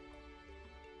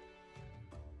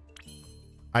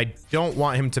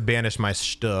 him to banish my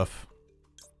stuff.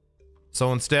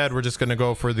 So instead, we're just going to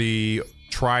go for the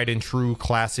tried and true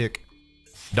classic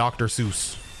Dr.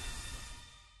 Seuss.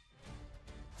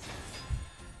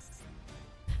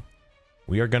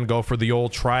 We are going to go for the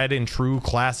old tried and true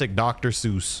classic Dr.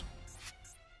 Seuss.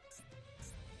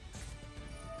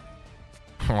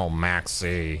 Oh,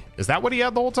 Maxi. Is that what he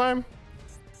had the whole time?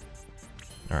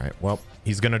 All right. Well,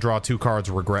 he's going to draw 2 cards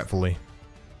regretfully.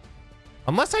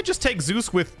 Unless I just take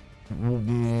Zeus with...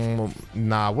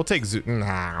 Nah, we'll take Zeus.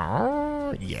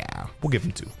 Nah, yeah. We'll give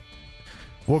him 2.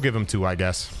 We'll give him 2, I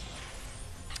guess.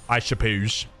 I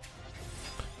suppose.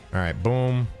 All right,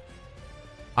 boom.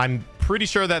 I'm pretty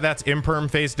sure that that's Imperm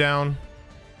face down.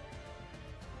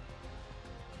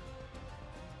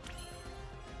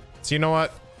 So you know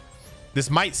what? This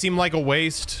might seem like a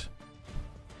waste,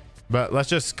 but let's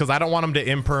just, because I don't want him to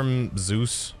Imperm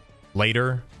Zeus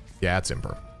later. Yeah, it's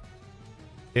Imperm.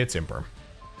 It's Imperm.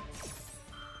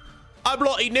 I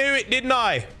bloody knew it, didn't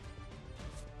I?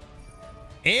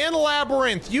 And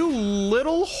Labyrinth, you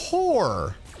little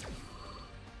whore.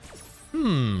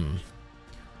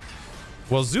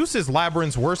 Well, Zeus is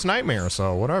Labyrinth's worst nightmare,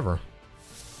 so whatever.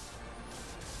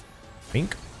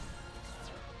 Pink.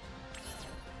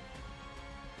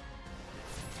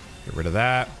 Get rid of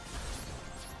that.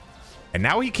 And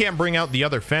now he can't bring out the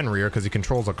other Fenrir because he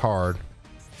controls a card.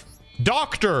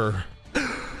 Doctor!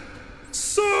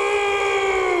 Zeus!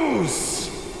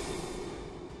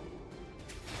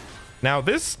 Now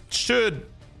this should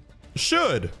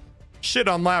shit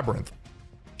on Labyrinth.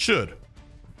 Should.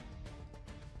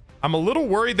 I'm a little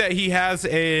worried that he has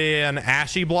an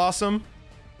Ashy Blossom.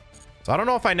 So I don't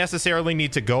know if I necessarily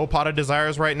need to go Pot of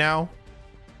Desires right now.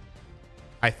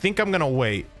 I think I'm going to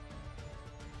wait.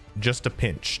 Just a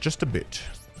pinch. Just a bit.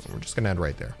 We're just going to end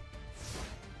right there.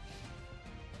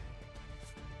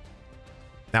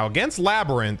 Now against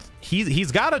Labyrinth,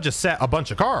 he's got to just set a bunch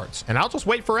of cards. And I'll just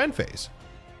wait for end phase.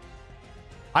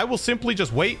 I will simply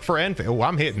just wait for end phase. Oh,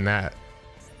 I'm hitting that.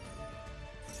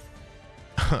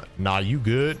 Nah, you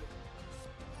good.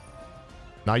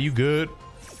 Nah, you good.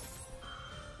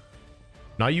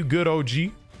 Nah, you good, OG.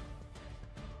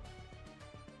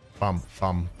 Bum,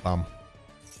 bum, bum.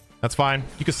 That's fine.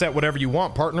 You can set whatever you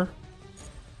want, partner.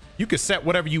 You can set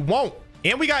whatever you want.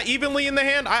 And we got evenly in the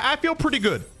hand. I feel pretty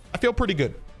good. I feel pretty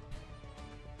good.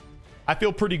 I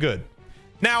feel pretty good.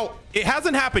 Now, it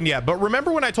hasn't happened yet, but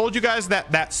remember when I told you guys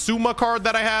that Suma card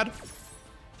that I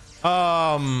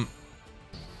had?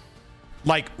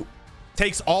 Like,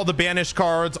 takes all the banished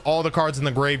cards, all the cards in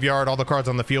the graveyard, all the cards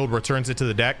on the field, returns it to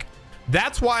the deck.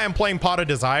 That's why I'm playing Pot of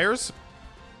Desires.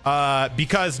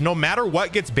 Because no matter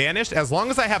what gets banished, as long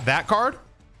as I have that card,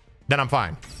 then I'm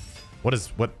fine. What?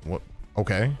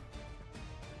 Okay.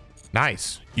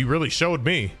 Nice. You really showed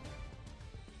me.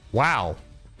 Wow.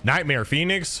 Nightmare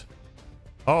Phoenix?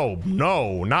 Oh,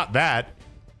 no, not that.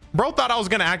 Bro thought I was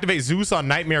going to activate Zeus on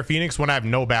Nightmare Phoenix when I have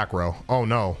no back row. Oh,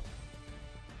 no.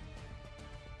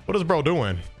 What is bro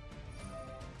doing?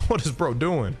 What is bro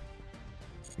doing?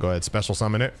 Go ahead, special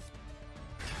summon it.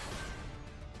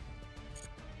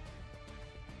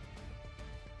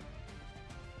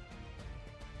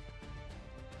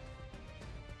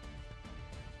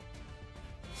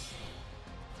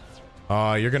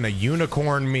 You're gonna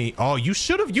unicorn me. Oh, you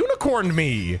should have unicorned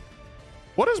me.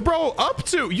 What is bro up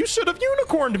to? You should have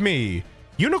unicorned me.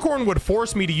 Unicorn would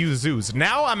force me to use Zeus.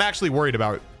 Now I'm actually worried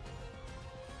about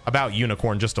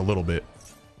unicorn just a little bit.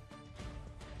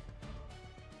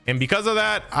 And because of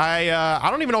that, I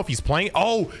don't even know if he's playing.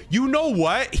 Oh, you know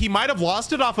what? He might have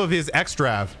lost it off of his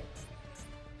Extrav.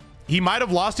 He might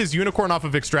have lost his unicorn off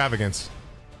of Extravagance.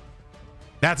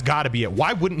 That's got to be it.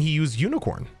 Why wouldn't he use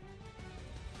unicorn?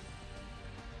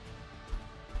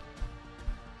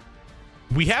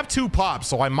 We have 2 pops,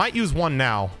 so I might use 1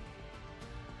 now.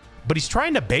 But he's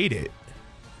trying to bait it.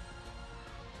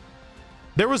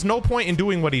 There was no point in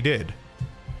doing what he did.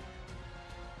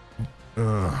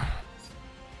 Ugh.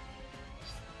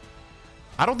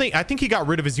 I think he got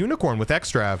rid of his unicorn with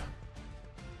Extrav.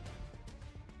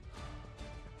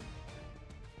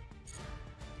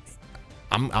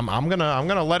 I'm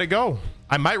gonna let it go.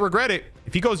 I might regret it.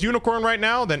 If he goes unicorn right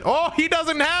now, then oh, he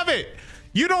doesn't have it.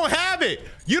 You don't have it.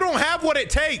 You don't have what it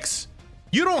takes.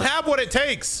 You don't have what it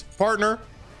takes, partner.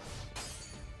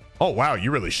 Oh, wow.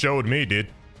 You really showed me, dude.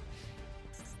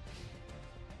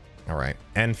 All right.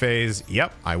 End phase.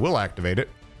 Yep. I will activate it.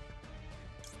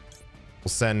 We'll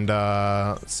send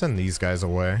these guys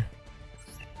away.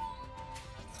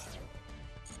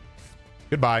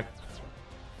 Goodbye.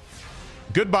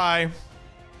 Goodbye.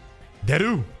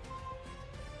 Deru.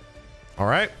 All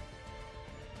right.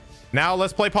 Now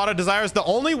let's play Pot of Desires. The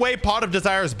only way Pot of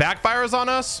Desires backfires on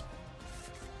us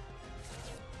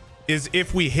is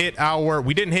if we hit our...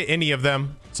 We didn't hit any of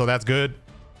them, so that's good.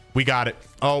 We got it.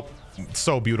 Oh,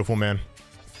 so beautiful, man.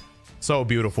 So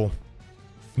beautiful.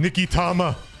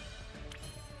 Nikitama.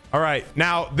 All right.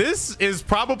 Now, this is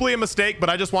probably a mistake,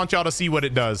 but I just want y'all to see what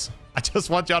it does. I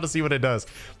just want y'all to see what it does.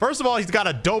 First of all, he's got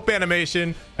a dope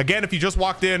animation. Again, if you just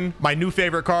walked in, my new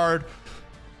favorite card.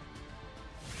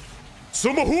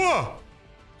 Sumahua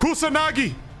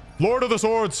Kusanagi, Lord of the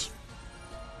Swords.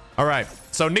 All right.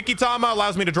 So Nikitama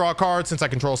allows me to draw a card since I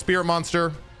control Spirit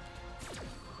Monster.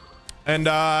 And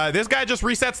this guy just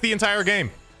resets the entire game.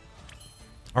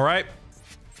 All right.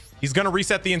 He's going to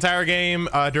reset the entire game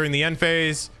during the end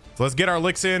phase. So let's get our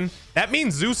licks in. That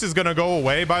means Zeus is going to go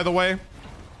away, by the way.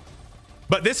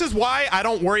 But this is why I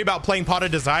don't worry about playing Pot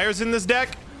of Desires in this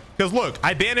deck. Because look,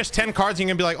 I banished 10 cards and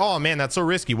you're going to be like, oh man, that's so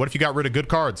risky. What if you got rid of good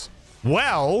cards?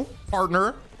 Well,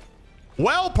 partner.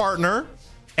 Well, partner.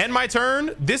 End my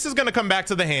turn. This is going to come back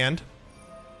to the hand.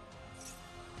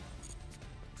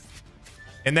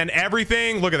 And then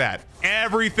everything, look at that.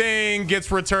 Everything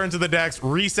gets returned to the decks,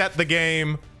 reset the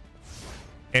game,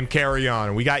 and carry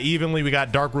on. We got Evenly. We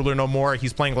got Dark Ruler no more.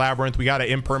 He's playing Labyrinth. We got an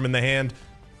Imperm in the hand.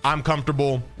 I'm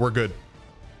comfortable. We're good.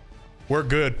 We're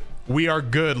good. We are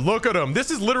good. Look at him. This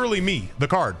is literally me, the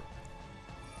card.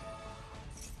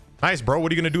 Nice, bro.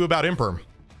 What are you going to do about Imperm?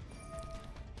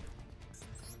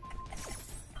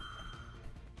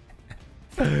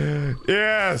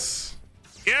 Yes.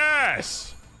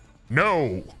 Yes.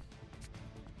 No.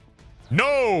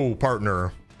 No,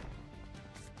 partner.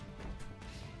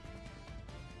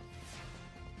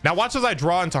 Now watch as I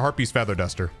draw into Harpy's Feather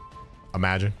Duster.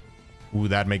 Imagine. Ooh,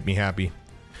 that'd make me happy.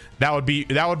 That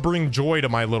would bring joy to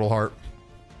my little heart.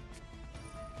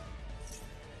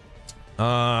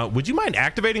 Would you mind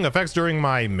activating effects during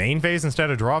my main phase instead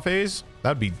of draw phase?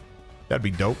 That'd be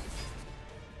dope.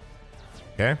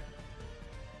 Okay.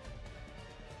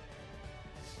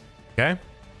 Okay.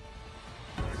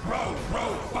 Row,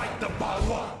 row, fight the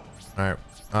Bawa. All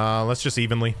right. Let's just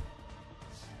Evenly.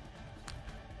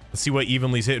 Let's see what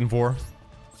Evenly's hitting for.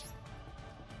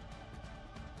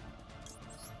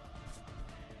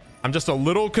 I'm just a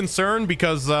little concerned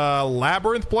because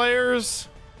Labyrinth players,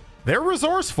 they're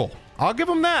resourceful. I'll give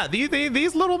them that.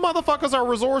 These little motherfuckers are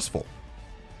resourceful.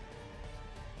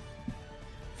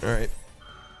 All right.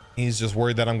 He's just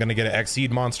worried that I'm going to get an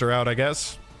Exceed monster out, I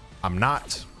guess. I'm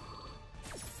not.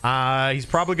 He's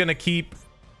probably going to keep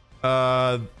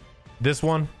this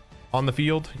one on the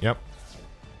field. Yep.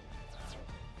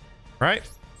 Right.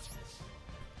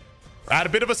 At a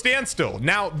bit of a standstill.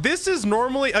 Now, this is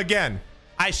normally, again,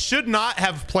 I should not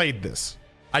have played this.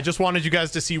 I just wanted you guys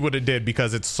to see what it did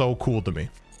because it's so cool to me.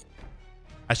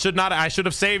 I should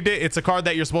have saved it. It's a card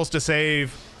that you're supposed to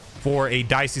save for a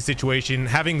dicey situation.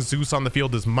 Having Zeus on the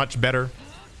field is much better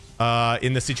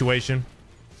in this situation.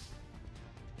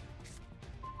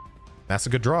 That's a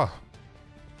good draw.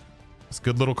 That's a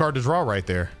good little card to draw right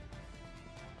there.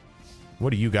 What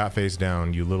do you got face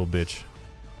down, you little bitch?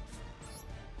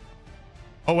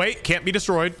 Oh, wait. Can't be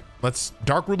destroyed. Let's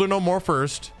Dark Ruler no more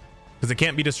first because it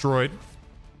can't be destroyed.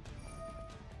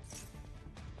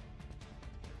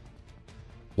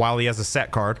 While he has a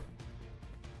set card.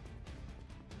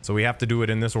 So we have to do it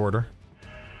in this order.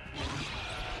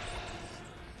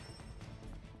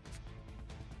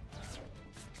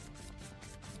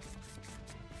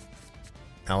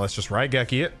 Now let's just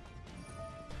Raigeki it.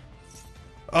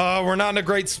 We're not in a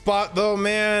great spot though,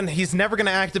 man. He's never going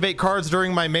to activate cards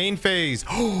during my main phase.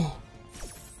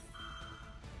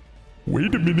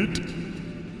 Wait a minute.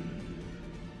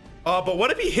 But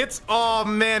what if he hits? Oh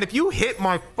man, if you hit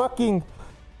my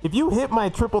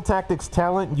triple tactics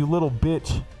talent, you little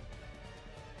bitch.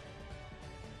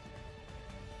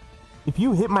 If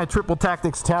you hit my triple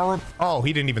tactics talent. Oh,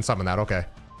 he didn't even summon that. Okay.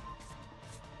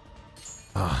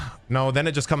 No, then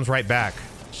it just comes right back.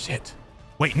 Shit.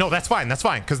 Wait, no, that's fine. That's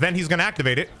fine. Because then he's going to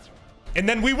activate it. And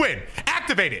then we win.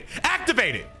 Activate it.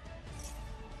 Activate it.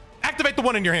 Activate the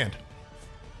one in your hand.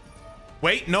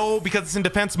 Wait, no, because it's in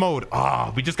defense mode.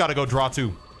 We just got to go draw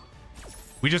two.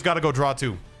 We just got to go draw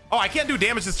two. Oh, I can't do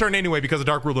damage this turn anyway because of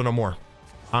Dark Ruler no more.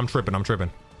 I'm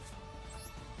tripping.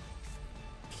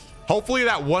 Hopefully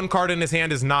that one card in his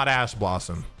hand is not Ash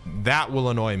Blossom. That will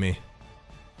annoy me.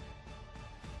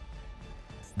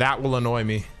 That will annoy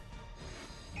me.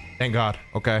 Thank God.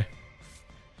 Okay.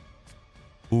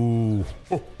 Ooh.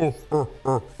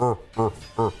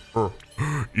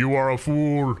 You are a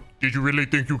fool. Did you really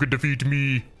think you could defeat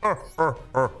me? Come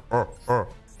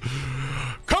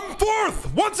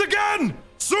forth once again,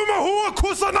 Sumahua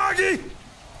Kusanagi,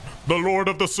 The Lord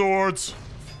of the Swords.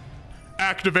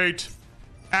 activate.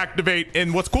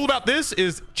 And what's cool about this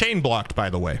is chain blocked, by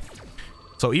the way.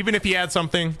 So even if he had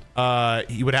something,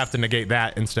 he would have to negate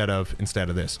that instead of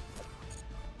this.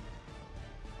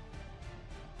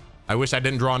 I wish I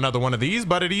didn't draw another one of these,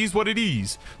 but it is what it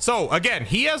is. So again,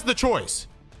 he has the choice.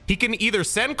 He can either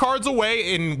send cards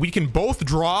away and we can both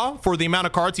draw for the amount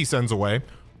of cards he sends away,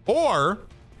 or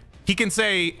he can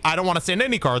say, I don't want to send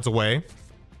any cards away,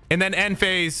 and then end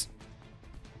phase.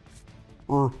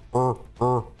 All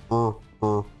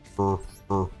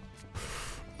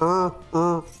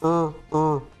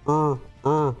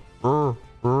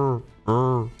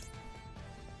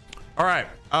right,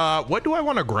 what do I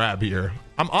want to grab here?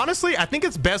 I think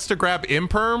it's best to grab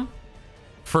Imperm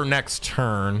for next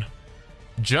turn,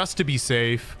 just to be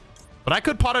safe. But I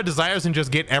could Pot of Desires and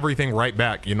just get everything right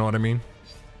back, you know what I mean?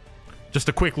 Just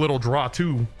a quick little draw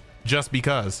too, just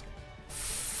because.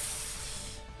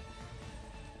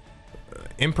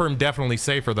 Imperm definitely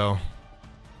safer though.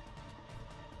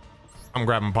 I'm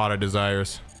grabbing Pot of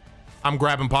Desires. I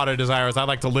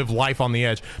like to live life on the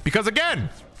edge. Because again,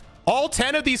 all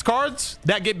 10 of these cards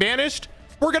that get banished,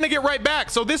 we're gonna get right back.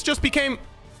 So this just became...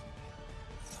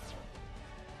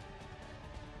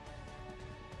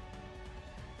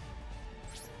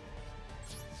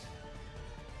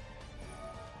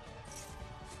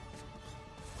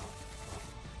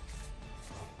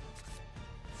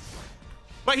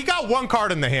 But he got one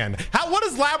card in the hand. What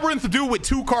does Labyrinth do with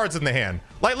 2 cards in the hand?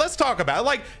 Like, let's talk about it.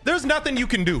 Like, there's nothing you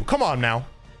can do. Come on now.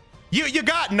 You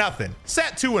got nothing.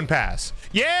 Set 2 and pass.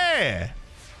 Yeah.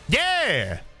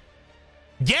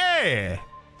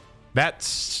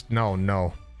 That's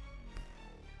no.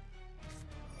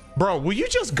 Bro, will you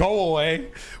just go away?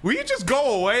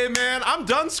 Man? I'm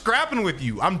done scrapping with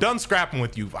you.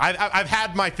 I've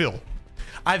had my fill.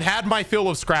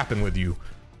 Of scrapping with you.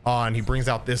 And he brings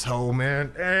out this hoe,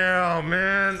 man. Damn,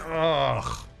 man.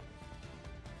 Ugh.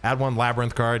 Add 1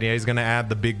 Labyrinth card. Yeah, he's gonna add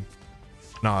the big...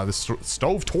 Nah, this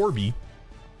Stove Torby.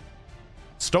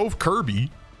 Stove Kirby.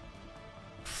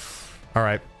 All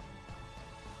right.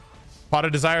 Pot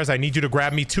of Desires, I need you to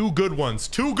grab me 2 good ones.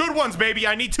 2 good ones, baby.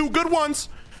 I need 2 good ones.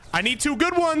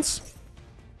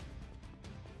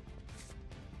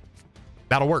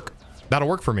 That'll work. That'll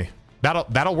work for me.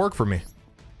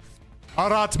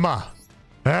 Aratma.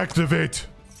 Activate.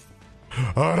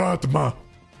 Aratma.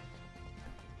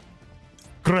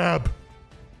 Grab.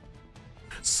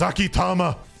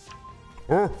 Sakitama.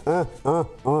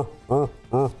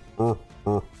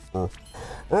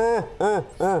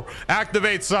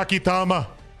 Activate Sakitama.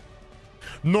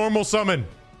 Normal summon.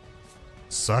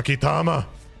 Sakitama.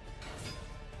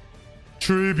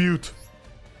 Tribute.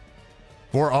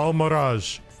 For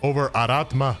Almiraj over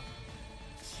Aratma.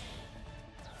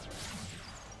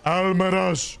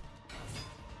 Almiraj.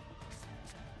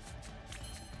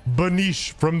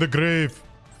 Banish from the grave.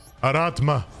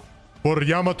 Aratma. For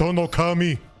Yamato no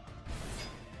Kami.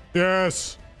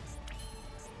 Yes.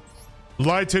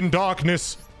 Light and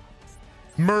darkness.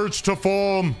 Merge to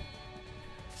form.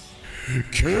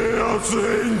 Chaos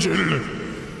Angel.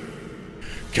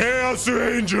 Chaos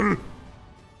Angel.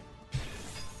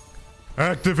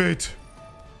 Activate.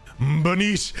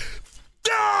 Banish.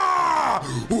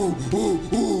 Ah!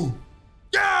 Ooh.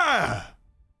 Yeah!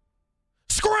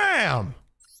 Scram!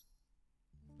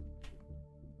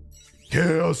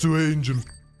 Chaos Angel.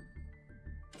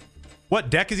 What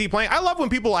deck is he playing? I love when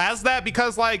people ask that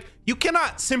because, like, you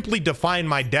cannot simply define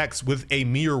my decks with a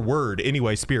mere word.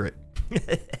 Anyway, Spirit.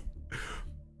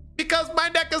 Because my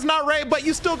deck is not right, but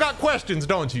you still got questions,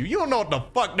 don't you? You don't know what the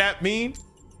fuck that means.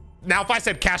 Now, if I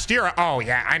said Kashtira, oh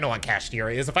yeah, I know what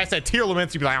Kashtira is. If I said Tier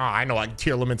Limits, you'd be like, oh, I know what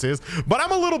Tier Limits is. But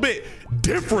I'm a little bit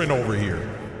different over here.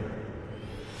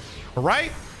 All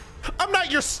right? I'm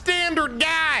not your standard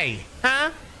guy, huh?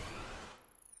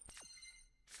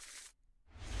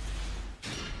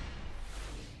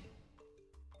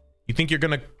 You think you're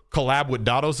gonna collab with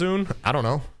Dotto soon? I don't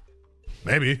know.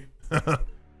 Maybe. I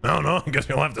don't know. I guess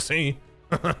you'll have to see.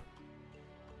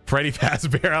 Freddy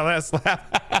Fazbear, I'll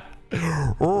slap.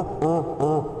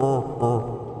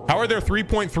 How are there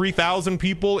 3.3 thousand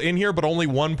people in here, but only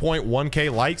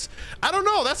 1.1K likes? I don't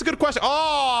know. That's a good question.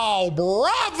 Oh,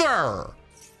 brother.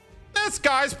 This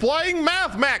guy's playing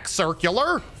MathMax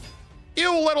Circular.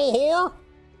 You little whore. All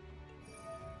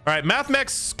right,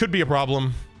 MathMax could be a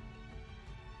problem.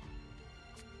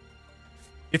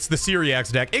 It's the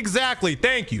Syriax deck. Exactly.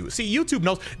 Thank you. See, YouTube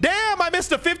knows. Damn, I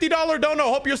missed a $50 dono.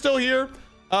 Hope you're still here.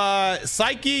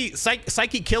 Psyche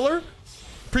Killer.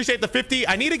 Appreciate the 50.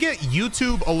 I need to get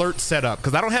YouTube alerts set up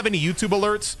because I don't have any YouTube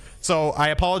alerts. So I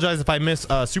apologize if I miss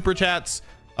super chats.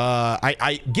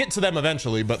 I get to them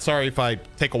eventually, but sorry if I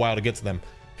take a while to get to them.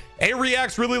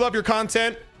 A-Reacts, really love your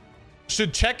content.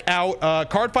 Should check out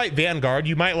Cardfight Vanguard.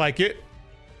 You might like it.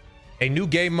 A new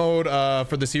game mode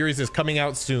for the series is coming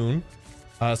out soon.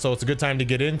 So it's a good time to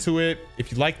get into it.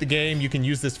 If you like the game, you can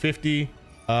use this 50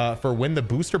 for when the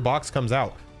booster box comes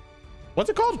out. What's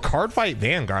it called? Cardfight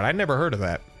Vanguard. I never heard of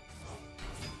that.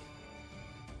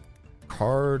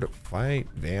 Cardfight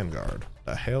Vanguard.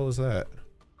 The hell is that?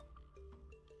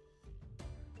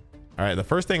 All right, the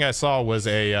first thing I saw was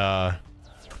a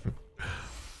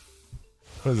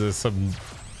what is this?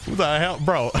 Who the hell,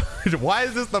 bro? Why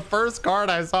is this the first card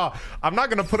I saw? I'm not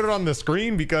gonna put it on the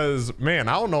screen because, man,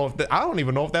 I don't know if I don't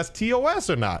even know if that's TOS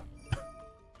or not.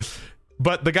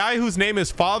 But the guy whose name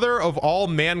is Father of All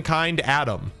Mankind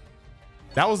Adam.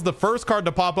 That was the first card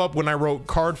to pop up when I wrote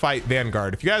Cardfight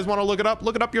Vanguard. If you guys want to look it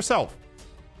up yourself.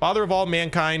 Father of All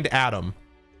Mankind Adam.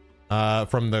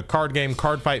 From the card game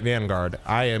Cardfight Vanguard.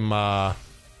 I am all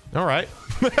right.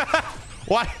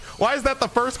 Why is that the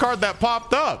first card that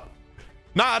popped up?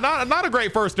 Not a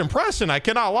great first impression. I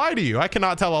cannot lie to you. I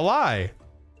cannot tell a lie.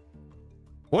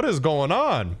 What is going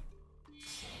on?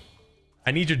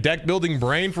 I need your deck building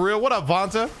brain for real. What up,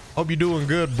 Vanta? Hope you're doing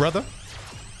good, brother.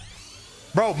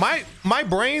 Bro, my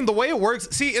brain, the way it works,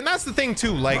 see, and that's the thing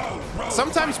too. Like,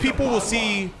 sometimes people will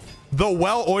see the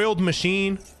well-oiled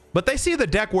machine, but they see the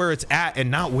deck where it's at and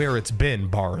not where it's been.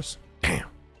 Bars. Damn.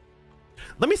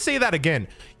 Let me say that again.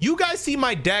 You guys see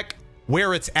my deck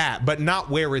where it's at, but not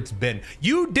where it's been.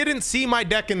 You didn't see my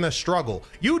deck in the struggle.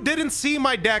 You didn't see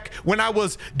my deck when I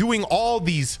was doing all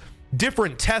these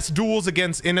different test duels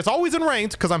against, and it's always in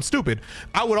ranked because I'm stupid.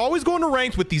 I would always go into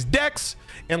ranked with these decks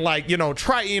and, like, you know,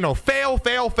 try, you know, fail,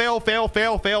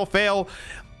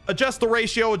 adjust the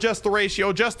ratio,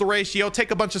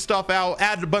 take a bunch of stuff out,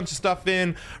 add a bunch of stuff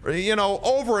in, you know,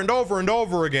 over and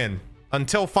over again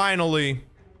until finally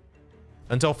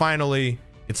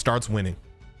it starts winning.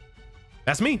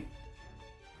 That's me.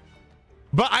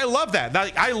 But I love that.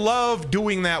 I love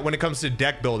doing that when it comes to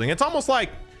deck building. It's almost like,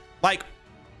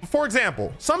 for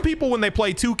example, some people when they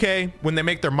play 2K, when they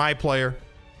make their my player,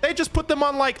 they just put them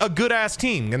on like a good ass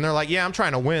team and they're like, yeah, I'm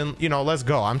trying to win, you know, let's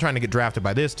go. I'm trying to get drafted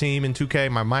by this team in 2K,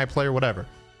 my player, whatever.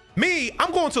 Me,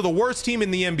 I'm going to the worst team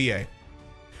in the NBA.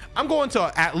 I'm going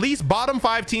to at least bottom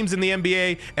 5 teams in the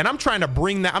NBA, and I'm trying to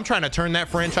bring that, I'm trying to turn that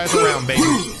franchise around, baby.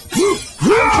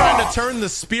 I'm trying to turn the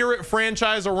Spirit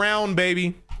franchise around,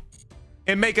 baby,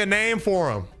 and make a name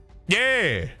for them.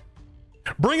 Yeah.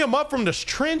 Bring them up from the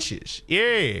trenches.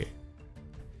 Yeah.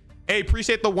 Hey,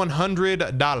 appreciate the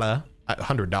 $100.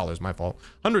 $100, my fault.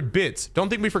 100 bits. Don't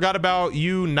think we forgot about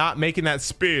you not making that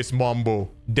Space Mambo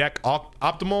deck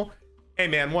optimal. Hey,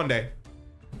 man, one day.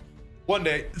 One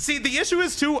day. See, the issue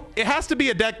is too, it has to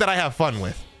be a deck that I have fun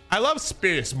with. I love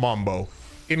Space Mambo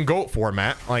in GOAT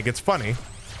format. Like, it's funny.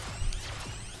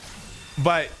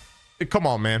 But come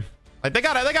on, man. Like, they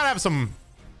gotta have some.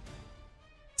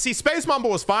 See, Space Mambo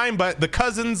was fine, but the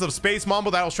cousins of Space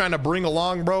Mambo that I was trying to bring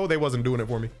along, bro, they wasn't doing it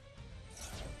for me.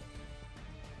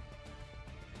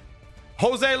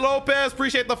 Jose Lopez,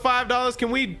 appreciate the $5.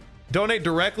 Can we donate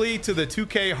directly to the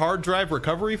 2K hard drive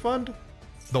recovery fund?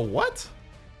 The what?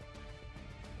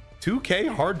 2K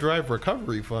hard drive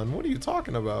recovery fund? What are you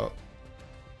talking about?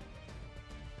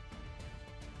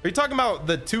 Are you talking about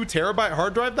the 2 terabyte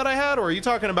hard drive that I had, or are you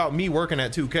talking about me working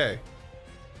at 2K?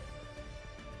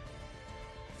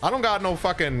 I don't got no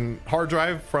fucking hard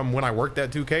drive from when I worked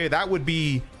at 2K. That would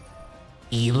be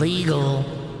illegal.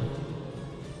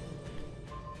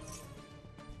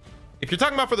 If you're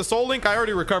talking about for the Soul Link, I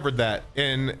already recovered that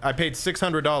and I paid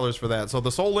 $600 for that. So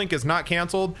the Soul Link is not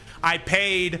canceled. I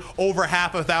paid over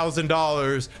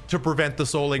 $5,000 to prevent the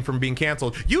Soul Link from being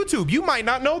canceled. YouTube, you might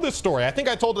not know this story. I think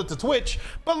I told it to Twitch,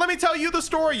 but let me tell you the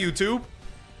story, YouTube.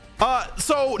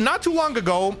 So not too long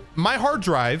ago, my hard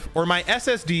drive, or my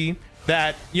SSD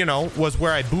that, you know, was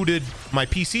where I booted my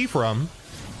PC from,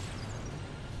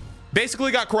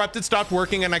 basically got corrupted, stopped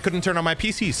working, and I couldn't turn on my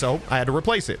PC, so I had to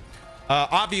replace it.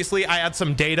 Obviously, I had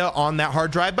some data on that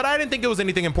hard drive, but I didn't think it was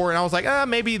anything important. I was like,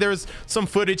 maybe there's some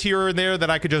footage here or there that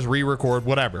I could just re-record,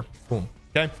 whatever. Boom.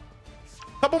 Okay.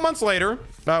 Couple months later,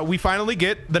 we finally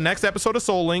get the next episode of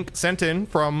Soul Link sent in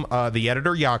from the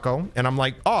editor Yako, and I'm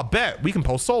like, oh, bet we can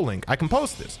post Soul Link. I can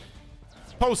post this.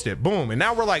 Post it, boom. And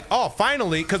now we're like, oh,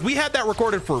 finally, because we had that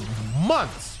recorded for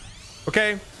months.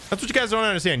 Okay, that's what you guys don't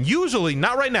understand. Usually,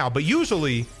 not right now, but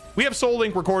usually we have Soul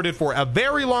Link recorded for a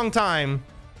very long time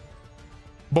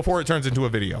before it turns into a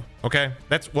video. Okay,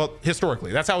 that's, well,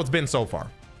 historically, that's how it's been so far.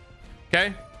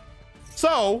 Okay,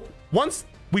 so once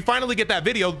we finally get that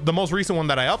video, the most recent one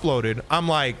that I uploaded, I'm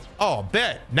like, oh,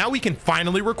 bet now we can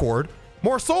finally record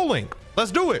more Soul Link.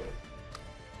 Let's do it.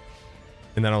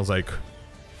 And then I was like,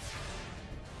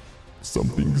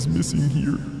 Something's missing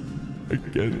here. I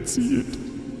can't see it.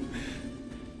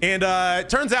 and it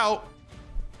turns out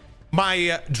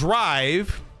my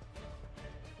drive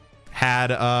had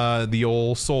the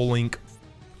old Soul Link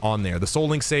on there. The Soul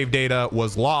Link save data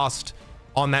was lost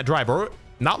on that drive, or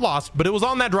not lost, but it was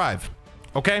on that drive.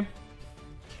 Okay,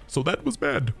 so that was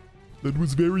bad. That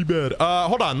was very bad.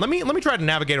 Hold on, let me try to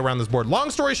navigate around this board. Long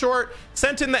story short,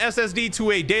 sent in the SSD to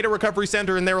a data recovery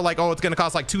center, and they were like, oh, it's gonna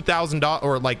cost like $2,000,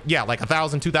 or like, yeah, like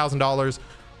 $2,000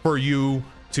 for you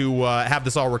to have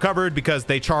this all recovered, because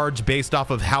they charge based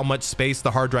off of how much space the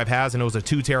hard drive has, and it was a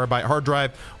 2 terabyte hard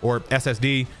drive or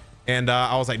SSD. And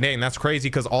I was like, dang, that's crazy,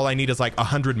 because all I need is like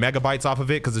 100 megabytes off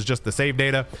of it, because it's just the save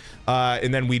data.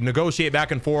 And then we negotiate back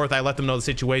and forth. I let them know the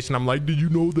situation. I'm like, do you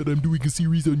know that I'm doing a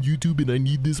series on YouTube and I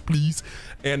need this, please?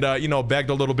 And you know, begged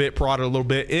a little bit, prodded a little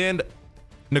bit, and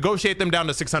negotiate them down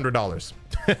to $600.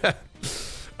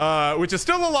 Which is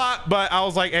still a lot, but I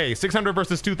was like, hey, 600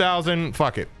 versus 2,000,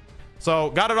 fuck it. So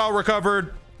got it all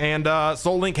recovered, and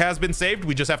Soul Link has been saved.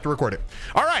 We just have to record it.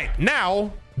 All right,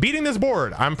 now beating this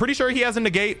board. I'm pretty sure he has a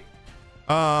negate.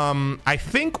 I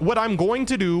think what I'm going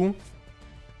to do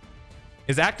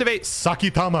is activate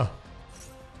Sakitama.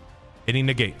 Any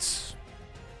negates.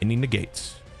 Any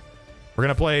negates. We're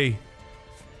gonna play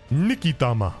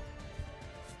Nikitama.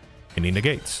 Any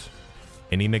negates.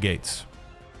 Any negates.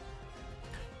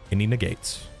 Any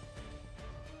negates.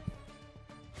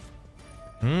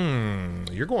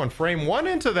 You're going frame 1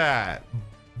 into that.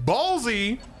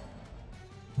 Ballsy.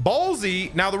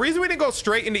 Ballsy. Now, the reason we didn't go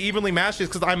straight into evenly matched is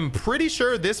because I'm pretty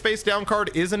sure this face down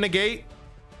card is a negate.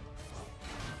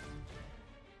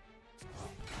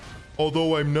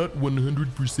 Although I'm not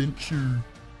 100% sure.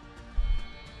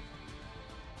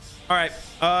 All right.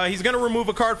 He's going to remove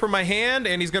a card from my hand,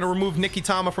 and he's going to remove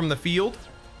Nikitama from the field.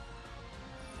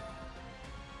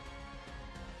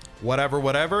 Whatever,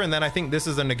 whatever. And then I think this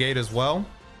is a negate as well.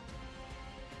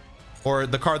 Or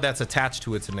the card that's attached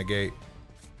to it's a negate.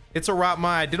 It's a Ratma.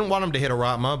 I didn't want him to hit a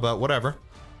Ratma, but whatever.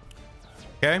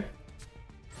 Okay.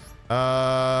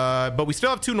 But we still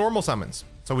have 2 normal summons.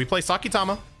 So we play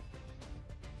Sakitama.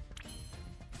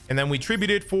 And then we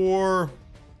tribute it for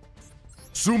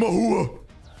Sumahua.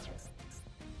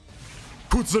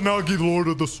 Kusanagi, Lord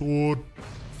of the Sword.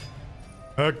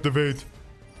 activate.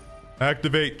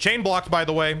 Activate. Chain blocked, by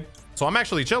the way. So I'm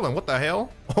actually chilling. What the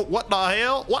hell? What the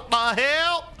hell? What the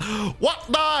hell? What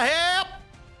the hell?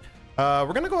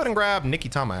 We're gonna go ahead and grab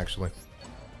Nikitama, actually.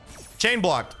 Chain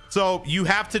blocked. So you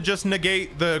have to just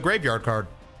negate the graveyard card.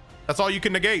 That's all you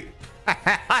can negate.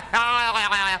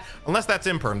 Unless that's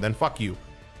imperm, then fuck you.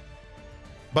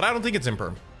 But I don't think it's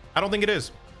imperm. I don't think it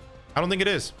is. I don't think it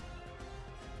is.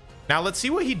 Now let's see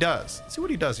what he does. Let's see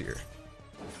what he does here.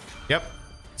 Yep.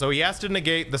 So he has to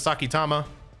negate the Sakitama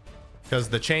because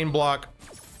the chain block.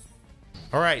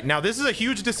 All right. Now this is a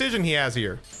huge decision he has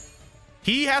here.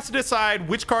 He has to decide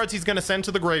which cards he's going to send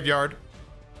to the graveyard.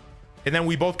 And then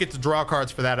we both get to draw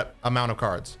cards for that amount of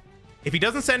cards. If he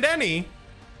doesn't send any,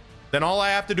 then all I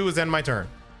have to do is end my turn.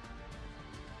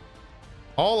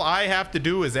 All I have to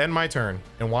do is end my turn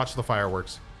and watch the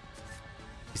fireworks.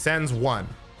 He sends 1.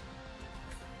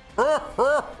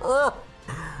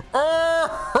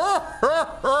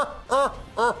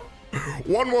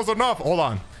 One was enough. Hold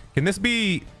on. Can this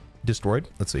be destroyed?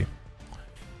 Let's see.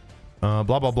 Blah,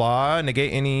 blah, blah.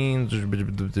 Negate any.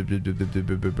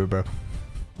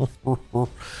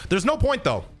 There's no point,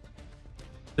 though.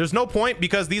 There's no point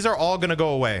because these are all going to go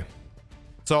away.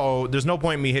 So there's no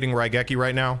point in me hitting Raigeki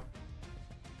right now.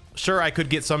 Sure, I could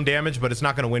get some damage, but it's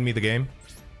not going to win me the game.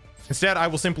 Instead, I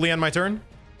will simply end my turn.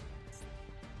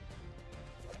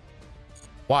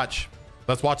 Watch.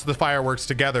 Let's watch the fireworks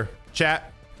together.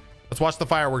 Chat. Let's watch the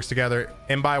fireworks together.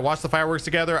 And by watch the fireworks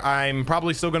together, I'm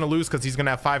probably still going to lose because he's going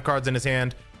to have 5 cards in his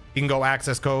hand. He can go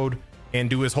access code and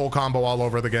do his whole combo all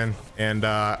over again. And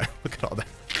look at all that.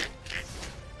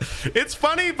 It's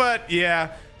funny, but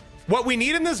yeah. What we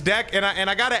need in this deck, and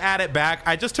I got to add it back.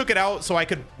 I just took it out so I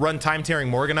could run Time Tearing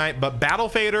Morganite, but Battle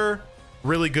Fader,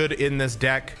 really good in this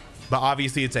deck. but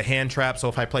obviously it's a hand trap. So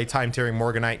if I play Time Tearing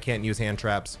Morganite, can't use hand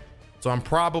traps. So I'm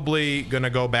probably gonna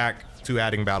go back to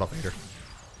adding Battle Fader.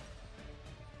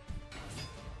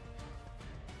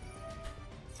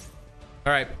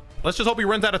 All right, let's just hope he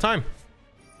runs out of time.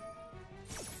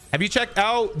 Have you checked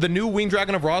out the new Winged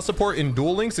Dragon of Ra support in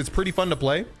Duel Links? It's pretty fun to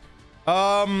play.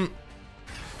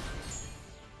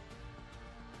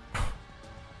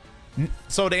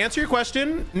 So to answer your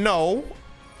question, no.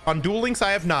 On Duel Links,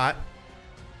 I have not.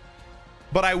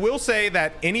 But I will say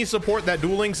that any support that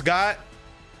Duel Links got,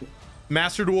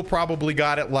 Master Duel probably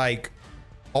got it like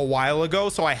a while ago.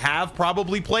 So I have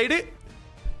probably played it.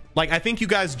 Like, I think you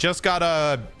guys just got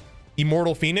a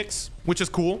Immortal Phoenix, which is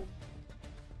cool.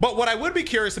 But what I would be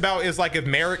curious about is like if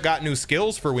Merrick got new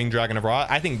skills for Winged Dragon of Ra.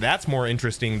 I think that's more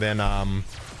interesting than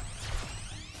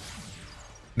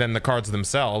the cards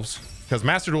themselves, because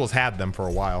Master Duel's had them for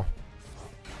a while.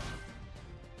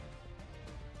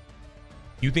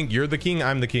 You think you're the king?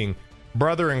 I'm the king.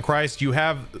 Brother in Christ, you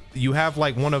have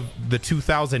like one of the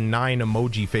 2009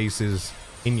 emoji faces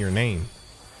in your name.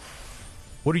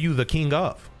 What are you the king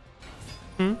of?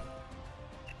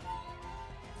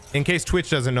 In case Twitch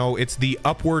doesn't know, it's the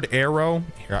upward arrow.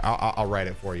 Here, I'll write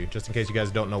it for you, just in case you guys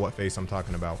don't know what face I'm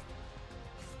talking about.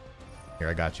 Here,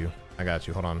 I got you. I got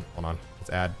you. Hold on. Hold on. Let's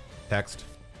add text.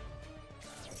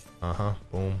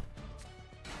 Boom.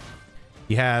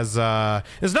 He has,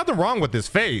 there's nothing wrong with this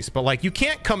face, but like, you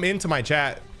can't come into my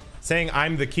chat saying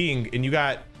I'm the king and you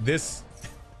got this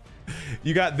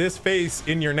face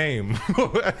in your name.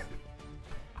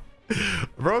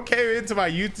 Bro came into my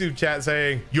YouTube chat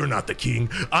saying, "You're not the king,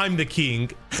 I'm the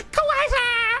king."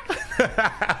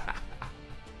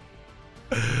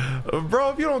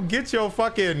 Bro, if you don't get your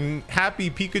fucking happy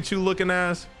Pikachu looking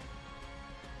ass.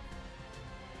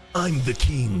 I'm the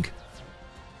king.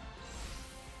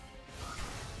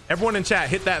 Everyone in chat,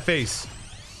 hit that face.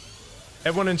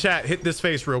 Everyone in chat, hit this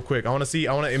face real quick. I want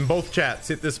to in both chats,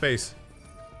 hit this face.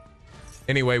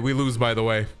 Anyway, we lose, by the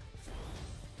way.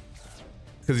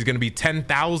 Because he's going to be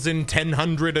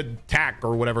 10,100 attack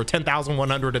or whatever.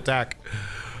 10,100 attack.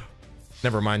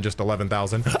 Never mind, just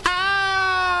 11,000.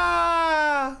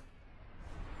 Ah!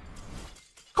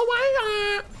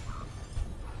 Kawaii!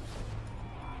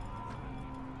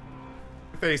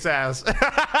 Face ass.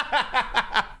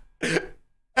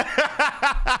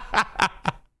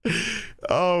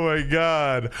 Oh my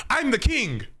god. I'm the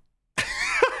king.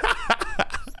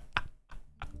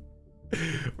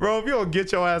 Bro, if you don't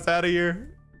get your ass out of here.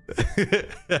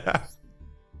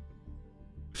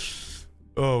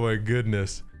 Oh my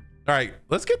goodness. All right,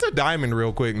 let's get to diamond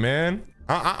real quick, man.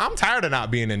 I'm tired of not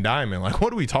being in diamond. Like,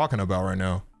 what are we talking about right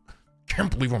now?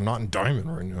 Can't believe I'm not in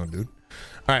diamond right now, dude.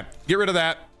 All right, get rid of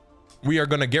that. We are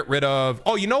gonna get rid of,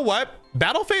 oh, you know what?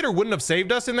 Battle Fader wouldn't have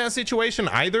saved us in that situation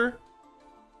either.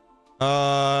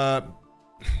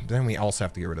 Then we also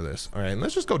have to get rid of this. All right,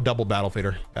 let's just go double Battle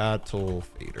Fader. Battle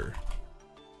Fader.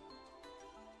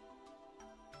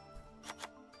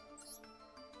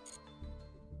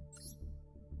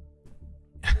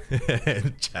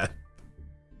 Chat.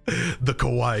 The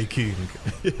Kawaii King.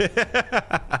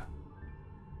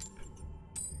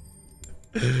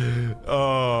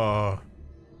 Oh.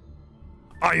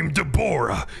 I am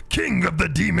Deborah, king of the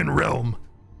demon realm.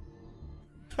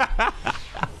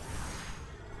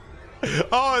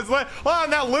 Oh, it's like, hold on,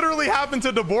 that literally happened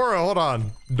to Deborah. Hold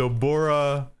on.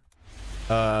 Deborah,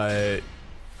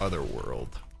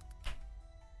 Otherworld.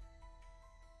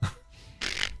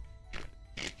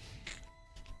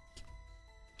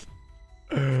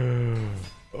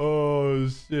 Oh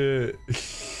shit.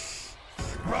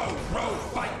 Row, row,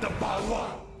 fight the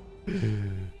power.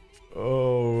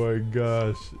 Oh my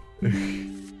gosh.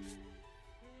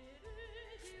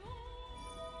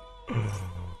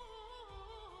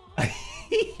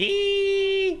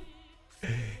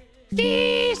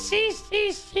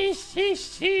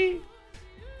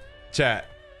 Chat.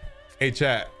 Hey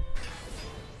chat.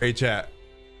 Hey chat.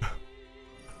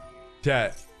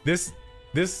 Chat. This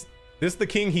the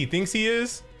king he thinks he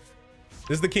is?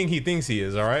 This is the king he thinks he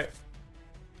is, all right?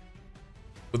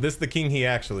 But this the king he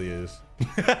actually is.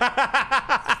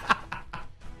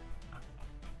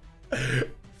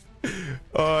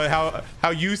 How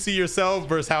you see yourself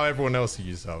versus how everyone else sees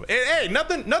yourself. Hey,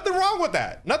 nothing wrong with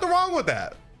that. Nothing wrong with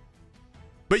that.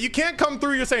 But you can't come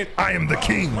through. You're saying I am the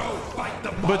king,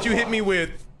 but you hit me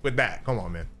with that. Come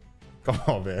on, man. Come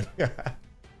on, man.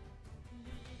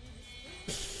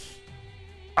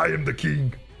 I am the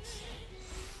king.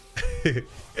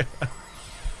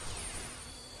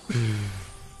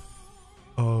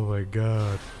 Oh my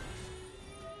god.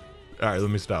 All right, let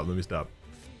me stop.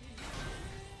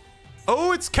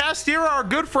 Oh, it's Castira, our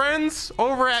good friends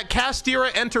over at Castira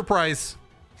Enterprise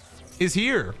is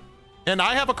here. And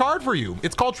I have a card for you.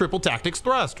 It's called Triple Tactics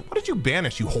Thrust. What did you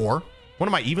banish, you whore? One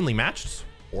of my evenly matched?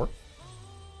 Whore?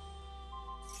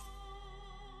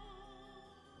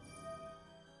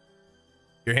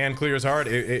 Your hand clears hard.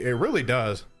 It really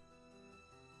does.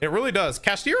 It really does.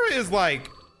 Castira is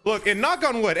like, look, and knock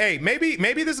on wood, hey, maybe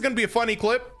this is gonna be a funny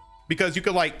clip because you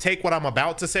could like take what I'm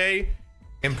about to say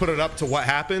and put it up to what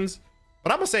happens.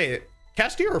 But I'm gonna say it.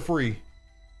 Castira free.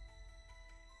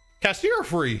 Castira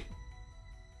free.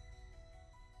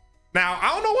 Now, I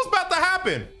don't know what's about to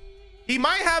happen. He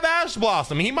might have Ash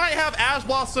Blossom. He might have Ash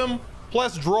Blossom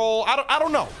plus Droll. I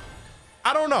don't know.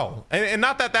 I don't know. And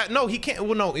not that no, he can't.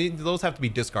 Well, no, those have to be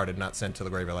discarded, not sent to the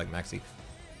graveyard like Maxi.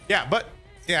 Yeah, but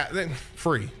yeah, then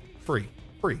free.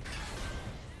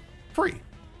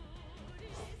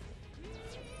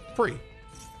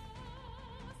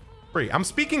 I'm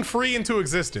speaking free into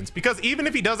existence because even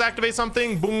if he does activate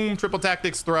something, boom, Triple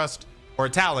Tactics Thrust or a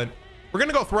talent, we're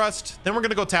gonna go Thrust, then we're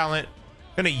gonna go talent,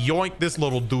 gonna yoink this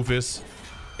little doofus,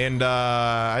 and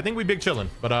I think we big chillin',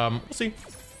 but we'll see.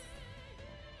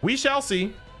 We shall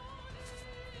see.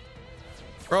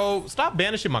 Bro, stop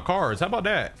banishing my cards. How about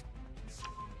that?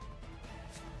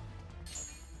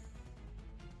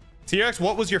 TRX,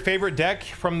 what was your favorite deck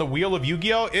from the Wheel of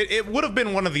Yu-Gi-Oh? It would have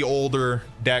been one of the older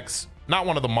decks, not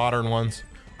one of the modern ones.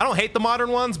 I don't hate the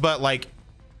modern ones, but like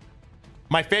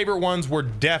my favorite ones were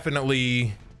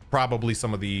definitely probably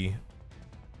some of the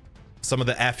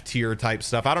F tier type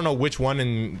stuff. I don't know which one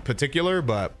in particular,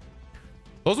 but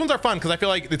those ones are fun because I feel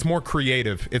like it's more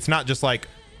creative. It's not just like,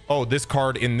 oh, this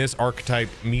card in this archetype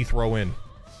me throw in.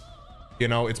 You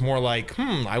know, it's more like,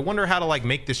 I wonder how to like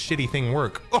make this shitty thing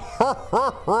work.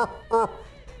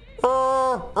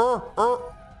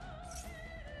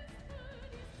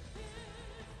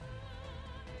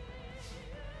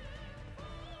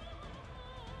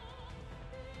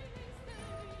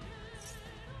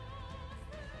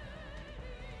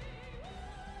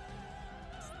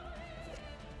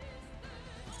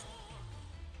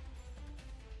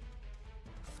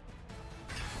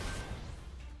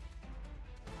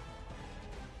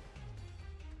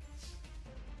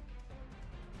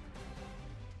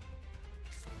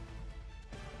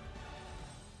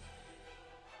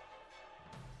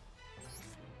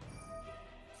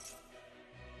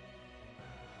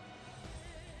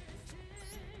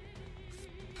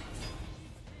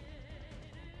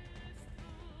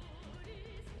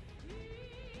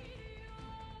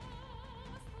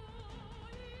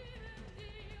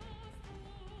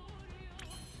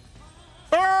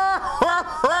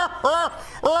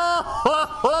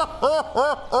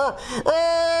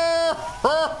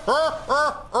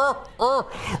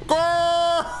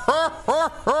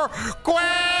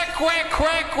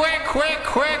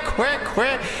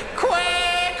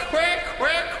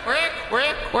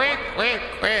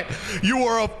 You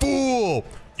are a fool!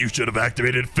 You should have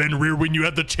activated Fenrir when you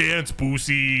had the chance,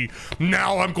 Boosie.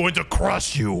 Now I'm going to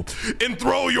crush you and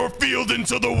throw your field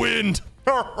into the wind.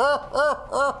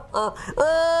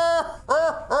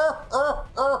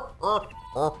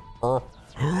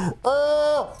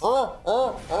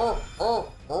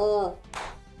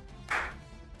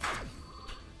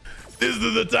 This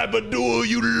is the type of duel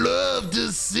you love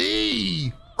to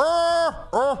see.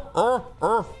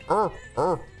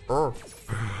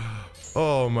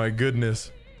 Oh my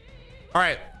goodness. All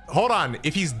right, hold on.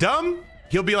 If he's dumb,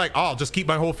 he'll be like, oh, I'll just keep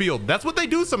my whole field. That's what they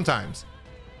do sometimes.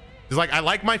 He's like, I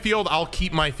like my field, I'll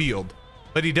keep my field.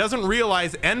 But he doesn't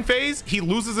realize end phase, he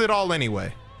loses it all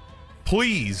anyway.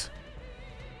 Please.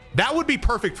 That would be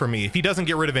perfect for me if he doesn't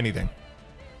get rid of anything.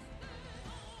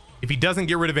 If he doesn't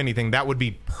get rid of anything, that would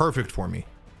be perfect for me.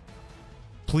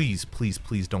 Please, please,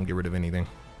 please don't get rid of anything.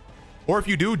 Or if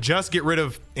you do, just get rid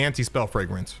of anti-spell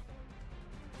fragrance.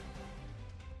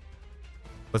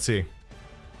 Let's see.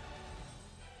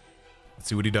 Let's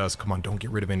see what he does. Come on, don't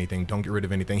get rid of anything. Don't get rid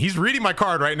of anything. He's reading my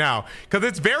card right now because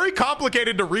it's very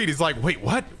complicated to read. He's like, wait,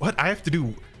 what? What? I have to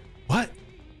do what?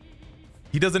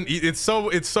 He doesn't, it's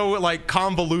so like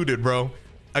convoluted, bro.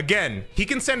 Again, he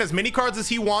can send as many cards as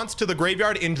he wants to the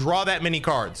graveyard and draw that many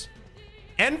cards.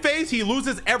 End phase, he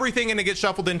loses everything and it gets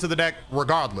shuffled into the deck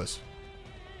regardless.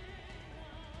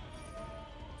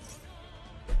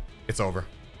 It's over.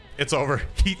 It's over.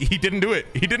 He didn't do it.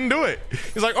 He didn't do it.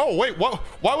 He's like, oh, wait, what?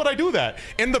 Why would I do that?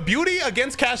 And the beauty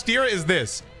against Castira is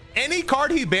this. Any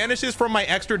card he banishes from my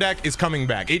extra deck is coming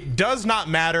back. It does not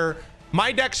matter.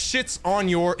 My deck shits on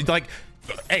your, like,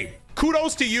 hey,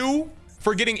 kudos to you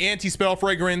for getting anti-spell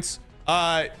fragrance.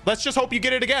 Let's just hope you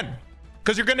get it again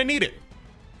because you're going to need it.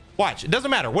 Watch. It doesn't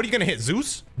matter. What are you gonna hit?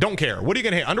 Zeus? Don't care. What are you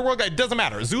gonna hit? Underworld guy? It doesn't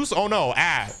matter. Zeus? Oh no.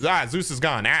 Zeus is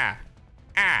gone.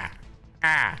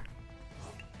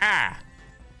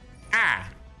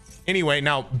 Anyway,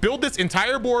 now build this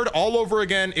entire board all over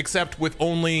again, except with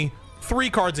only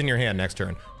 3 cards in your hand next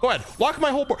turn. Go ahead, lock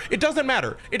my whole board. It doesn't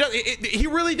matter. He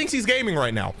really thinks he's gaming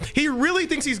right now. He really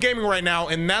thinks he's gaming right now,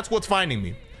 and that's what's finding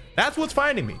me. That's what's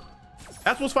finding me.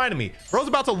 That's what's finding me. Bro's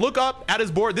about to look up at his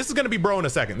board. This is gonna be bro in a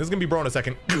second. This is gonna be bro in a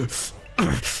second.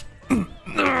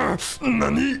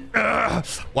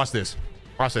 Watch this.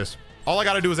 Watch this. All I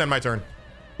gotta do is end my turn.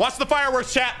 Watch the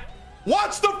fireworks, chat.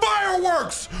 Watch the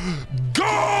fireworks. Go!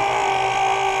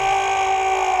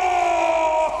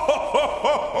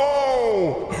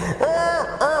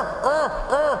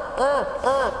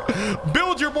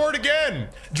 Build your board again.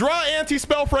 Draw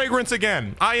anti-spell fragrance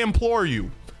again. I implore you.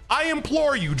 I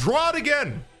implore you. Draw it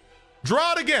again.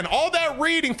 Draw it again. All that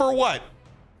reading for what?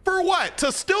 For what?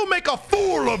 To still make a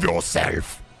fool of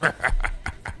yourself.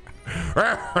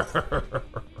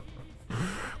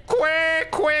 Quick.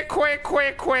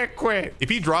 If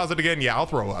he draws it again, yeah, I'll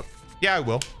throw up. Yeah, I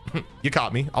will. You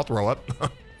caught me. I'll throw up.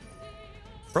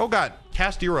 Bro got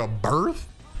Castira Birth?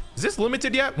 Is this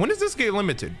limited yet? When does this get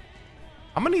limited?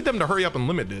 I'm gonna need them to hurry up and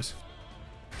limit this.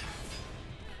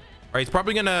 All right, he's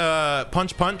probably gonna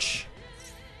punch.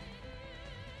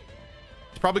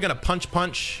 He's probably gonna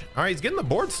punch. All right, he's getting the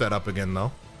board set up again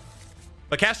though.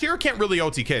 But Castira can't really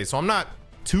OTK, so I'm not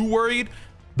too worried.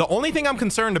 The only thing I'm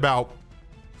concerned about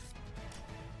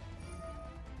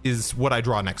is what I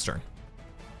draw next turn.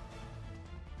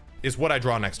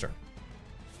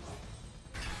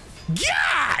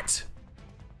 Get!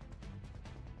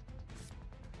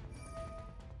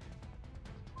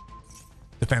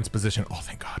 Defense position. Oh,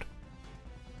 thank God.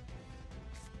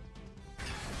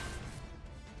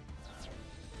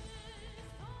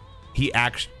 He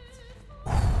actually...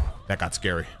 That got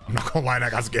scary. I'm not gonna lie,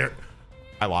 that got scary.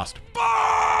 I lost.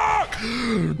 Fuck!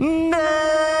 No!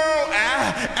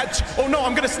 Oh no,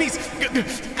 I'm gonna sneeze. And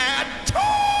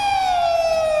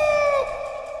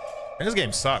this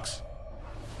game sucks.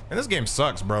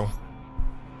 Bro.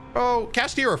 Oh,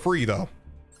 Castira free though.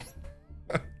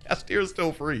 Castira's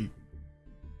still free.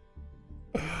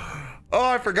 Oh,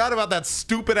 I forgot about that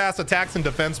stupid ass attacks and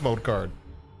defense mode card.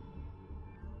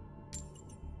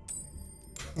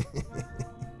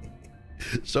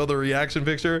 Show the reaction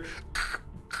picture.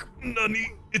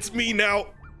 Nani, it's me now.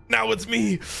 Now it's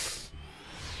me.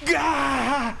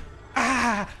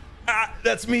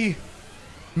 That's me.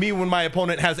 Me when my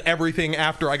opponent has everything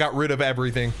after I got rid of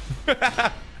everything.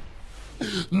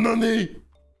 Nani.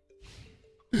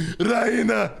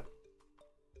 Raina.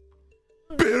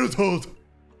 Bertold.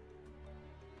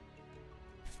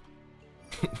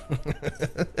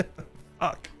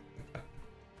 Fuck.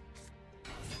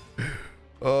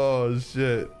 Oh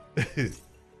shit.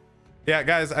 Yeah,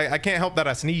 guys, I can't help that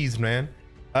I sneezed, man.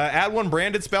 Add 1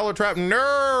 branded spell or trap.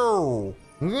 No,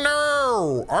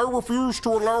 I refuse to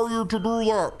allow you to do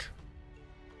that.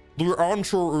 The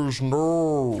answer is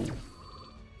no.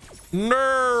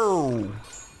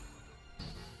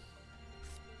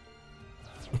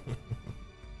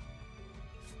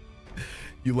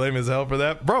 You lame as hell for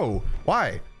that, bro.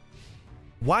 Why,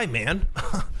 man?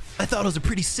 I thought it was a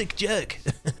pretty sick joke.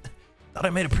 Thought I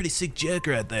made a pretty sick joke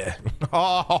right there.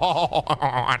 Oh,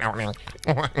 I don't know.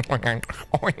 I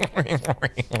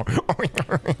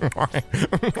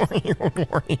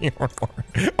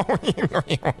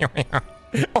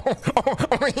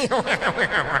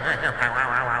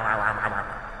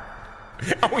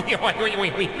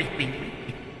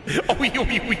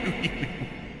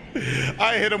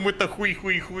hit him with the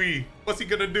hui. What's he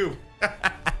gonna do?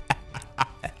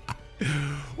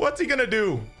 What's he gonna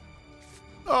do?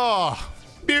 Oh,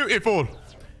 beautiful.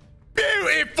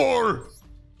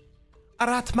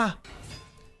 Aratma.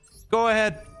 Go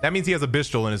ahead. That means he has a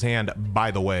Bistol in his hand, by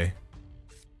the way.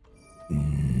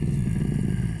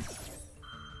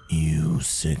 You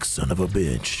sick son of a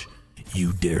bitch.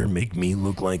 You dare make me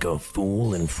look like a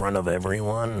fool in front of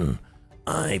everyone?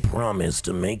 I promise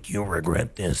to make you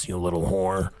regret this, you little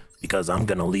whore, because I'm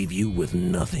gonna leave you with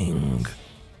nothing.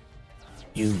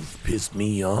 You've pissed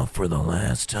me off for the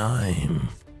last time.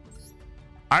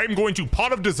 I'm going to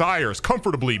Pot of Desires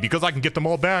comfortably because I can get them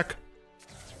all back.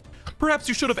 Perhaps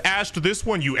you should have ashed this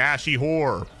one, you ashy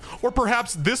whore. Or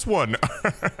perhaps this one,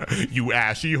 you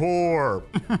ashy whore.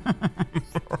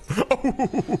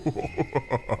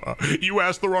 You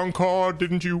asked the wrong card,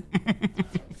 didn't you?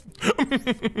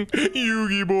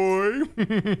 Yugi boy.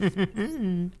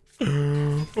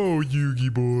 Oh, Yugi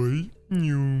boy.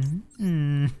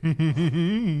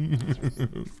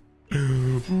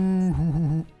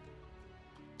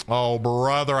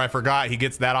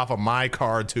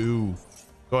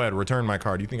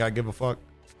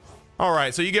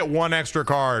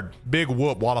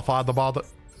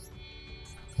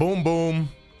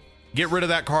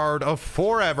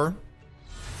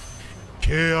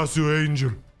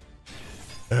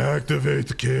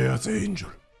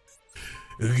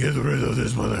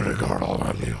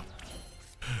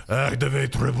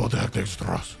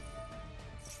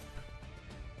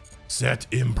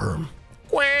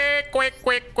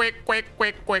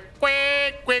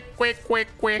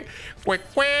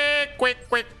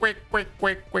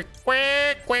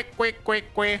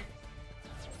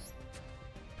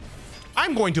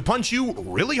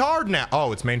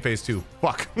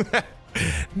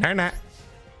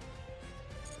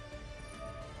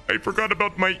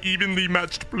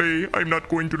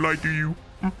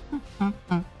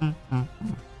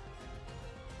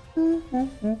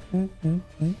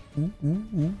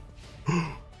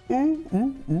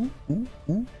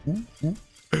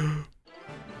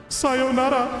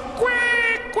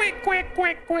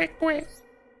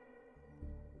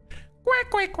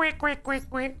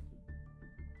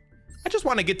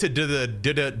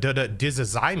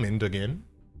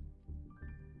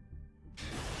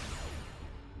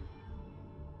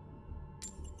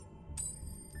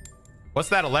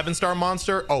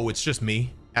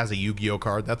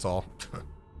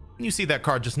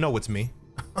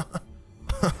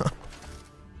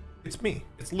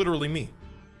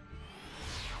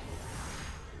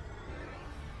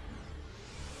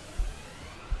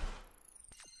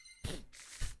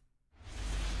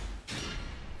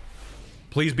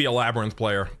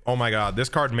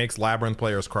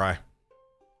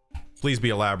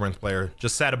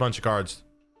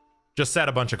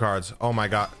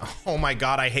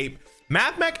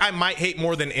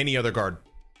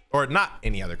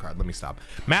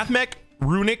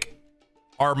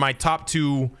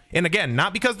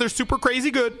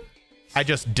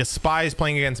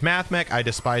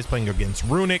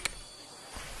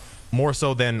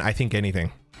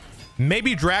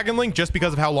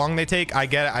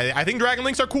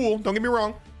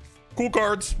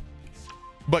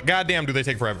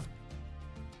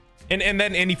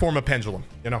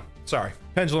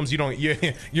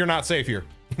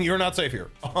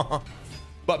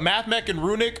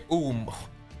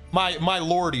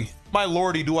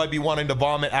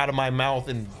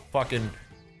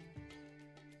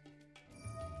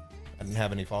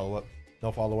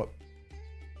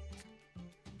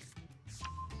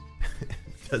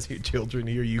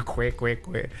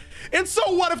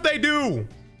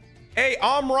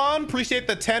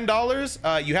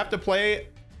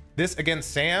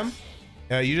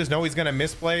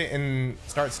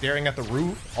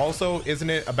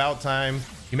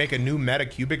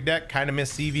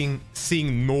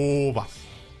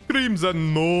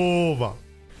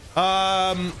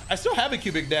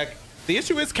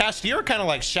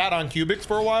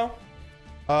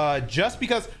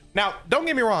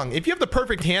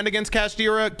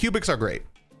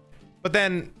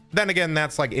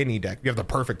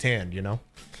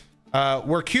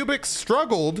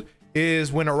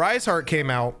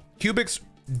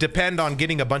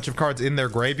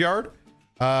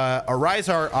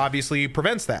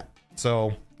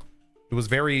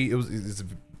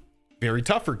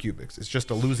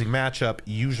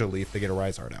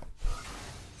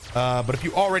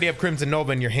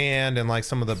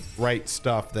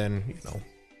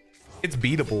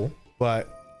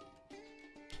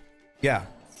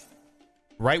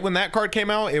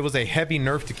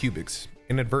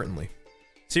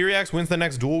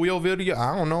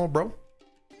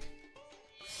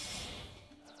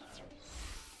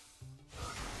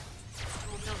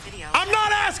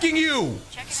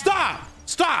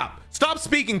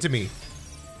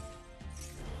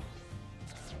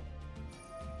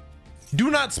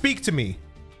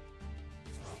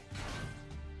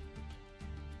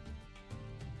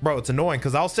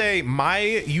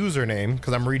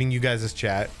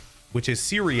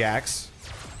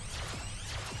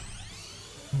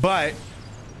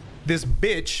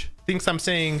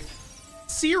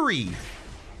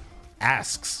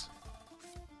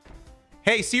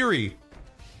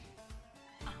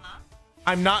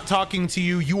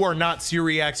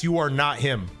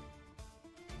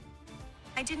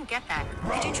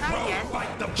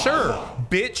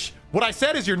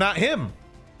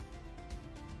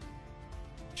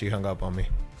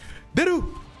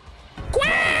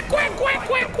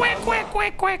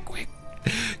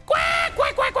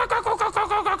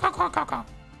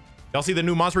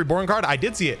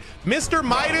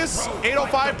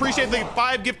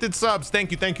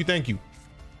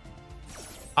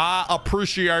 I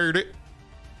appreciate it.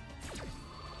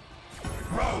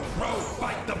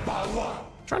 Bite the ball.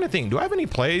 Trying to think, do I have any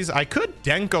plays? I could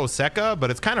Denko Sekka,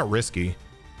 but it's kind of risky.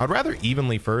 I'd rather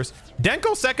evenly first.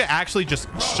 Denko Sekka actually just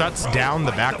shuts down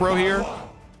the back row here,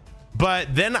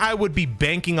 but then I would be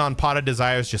banking on Pot of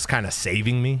Desires just kind of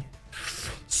saving me.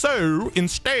 So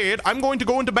instead, I'm going to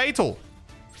go into Beetle,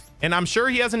 and I'm sure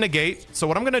he has a negate. So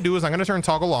what I'm going to do is I'm going to turn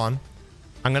Toggle on.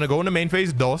 I'm going to go into main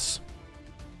phase DOS.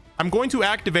 I'm going to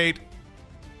activate.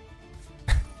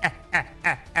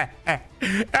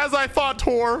 As I thought,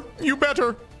 Tor. You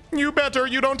better. You better.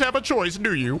 You don't have a choice,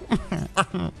 do you?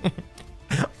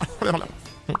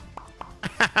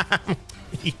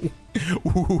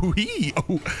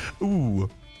 Ooh.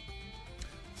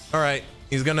 All right.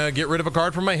 He's going to get rid of a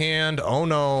card from my hand. Oh,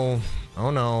 no.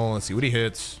 Oh, no. Let's see what he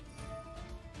hits.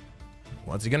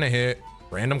 What's he going to hit?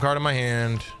 Random card in my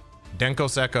hand. Denko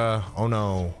Sekka. Oh,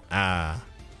 no. Ah.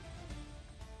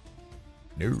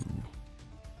 No.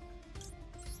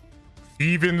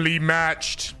 Evenly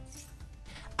matched.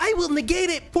 I will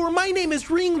negate it, for my name is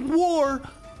Ring Roar.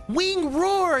 Wing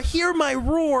Roar, hear my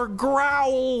roar,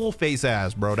 growl. Face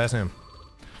ass, bro. That's him.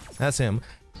 That's him.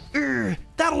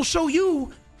 That'll show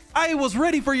you. I was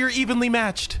ready for your evenly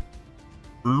matched.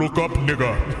 Look up,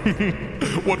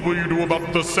 nigga. What will you do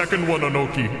about the second one,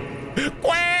 Anoki?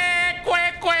 Quack,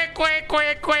 quack, quack, quack,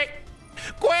 quack, quack.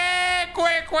 Quack,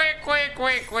 quack, quack, quack,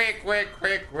 quack, quack, quack,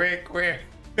 quack, quack, quack.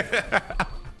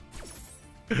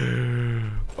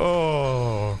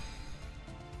 Oh.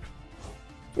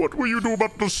 What will you do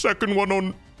about the second one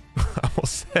on... I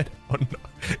almost said on...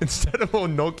 Instead of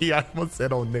Onoki, I almost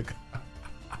said on nigga.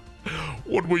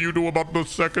 What will you do about the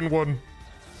second one?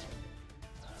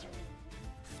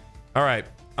 All right.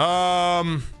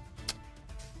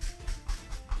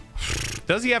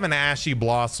 Does he have an Ashy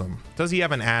Blossom? Does he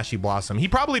have an Ashy Blossom? He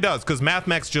probably does, because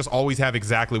Mathmex just always have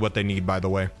exactly what they need, by the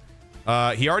way.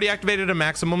 He already activated a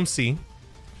maximum C.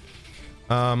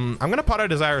 I'm going to Pot of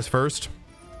Desires first.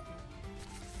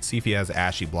 See if he has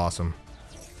Ashy Blossom.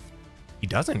 He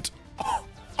doesn't.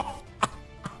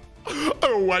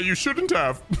 Oh, why you shouldn't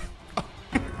have.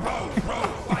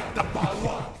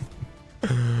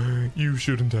 You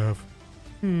shouldn't have.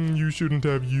 You shouldn't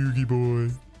have, Yugi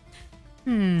boy.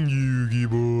 Yugi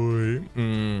boy.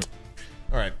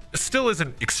 All right. Still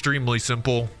isn't extremely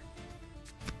simple.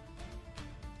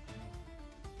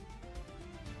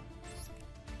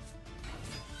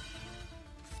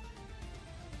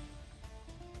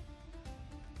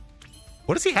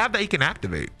 What does he have that he can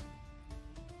activate?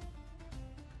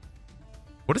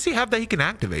 What does he have that he can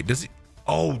activate? Does he...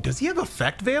 Oh, does he have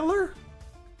Effect Veiler?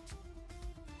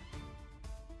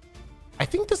 I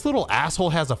think this little asshole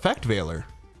has Effect Veiler.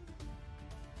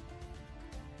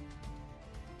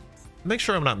 Make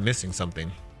sure I'm not missing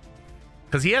something.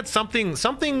 Because he had something...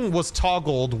 Something was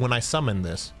toggled when I summoned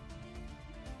this.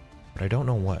 But I don't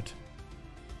know what.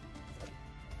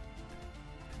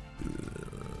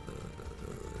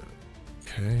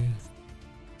 Okay.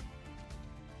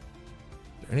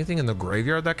 Is there anything in the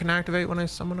graveyard that can activate when I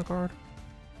summon a card?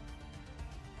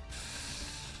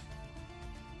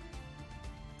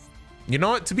 You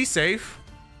know what? To be safe,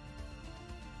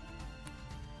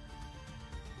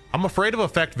 I'm afraid of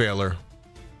Effect Veiler.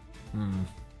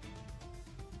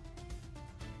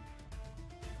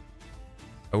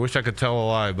 I wish I could tell a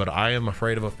lie, but I am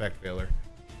afraid of Effect Veiler.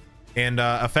 And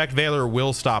Effect Veiler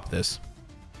will stop this,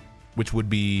 which would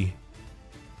be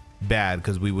bad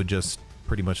because we would just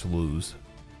pretty much lose.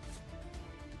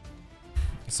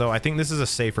 So I think this is a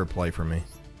safer play for me.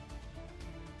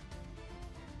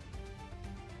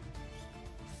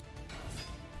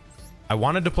 I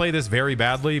wanted to play this very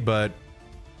badly, but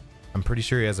I'm pretty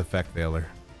sure he has Effect Veiler.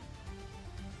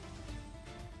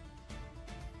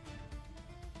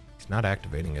 He's not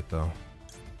activating it though.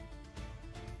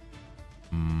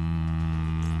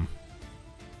 Now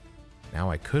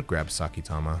I could grab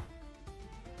Sakitama.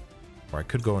 Or I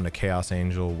could go into Chaos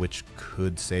Angel, which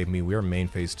could save me. We're main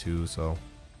phase 2, so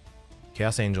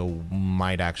Chaos Angel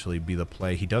might actually be the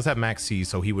play. He does have Max C,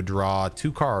 so he would draw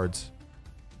 2 cards.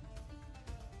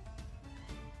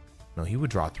 No, he would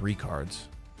draw 3 cards.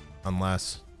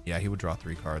 Unless, yeah, he would draw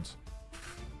 3 cards.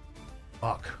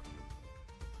 Fuck.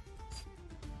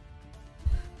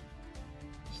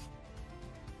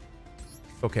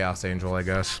 Go Chaos Angel, I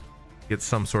guess. Get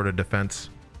some sort of defense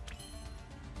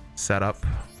set up.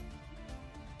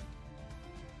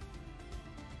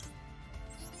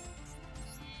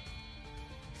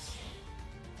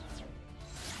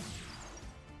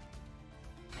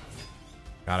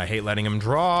 God, I hate letting him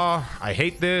draw. I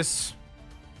hate this.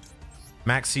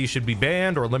 Max C should be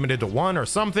banned or limited to 1 or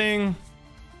something.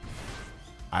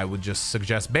 I would just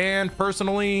suggest banned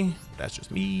personally. That's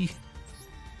just me.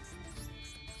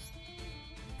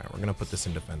 All right, we're gonna put this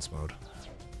in defense mode.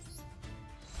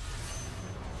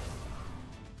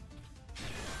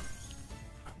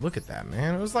 Look at that,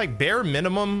 man. It was like bare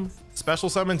minimum special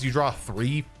summons. You draw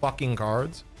 3 fucking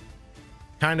cards.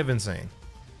 Kind of insane.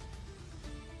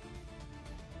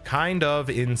 Kind of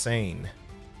insane.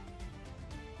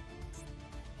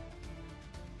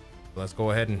 Let's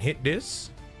go ahead and hit this.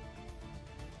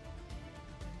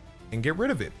 And get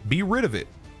rid of it. Be rid of it.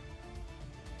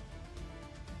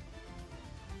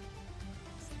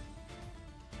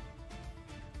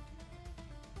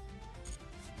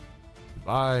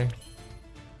 Bye.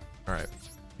 All right,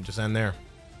 you just end there.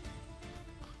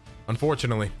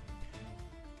 Unfortunately,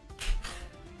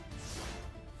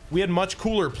 we had much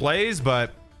cooler plays,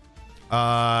 but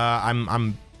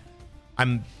I'm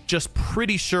just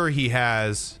pretty sure he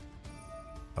has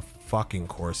a fucking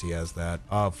course. He has that.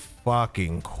 A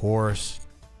fucking course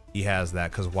he has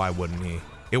that. Because why wouldn't he?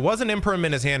 It wasn't Imperm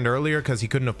in his hand earlier because he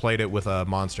couldn't have played it with a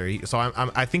monster. So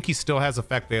I think he still has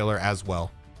Effect Veiler as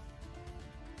well.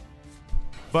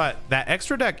 But that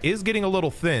extra deck is getting a little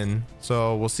thin,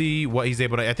 so we'll see what he's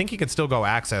able to. I think he can still go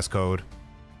access code.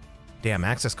 Damn,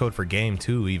 access code for game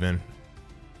 2 even.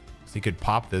 So he could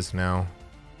pop this now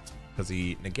because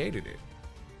he negated it.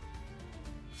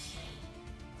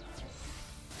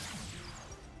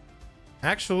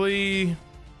 Actually,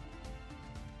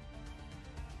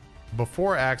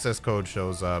 before access code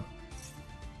shows up.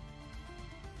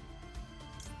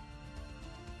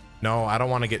 No, I don't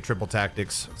want to get triple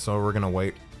tactics, so we're gonna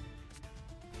wait.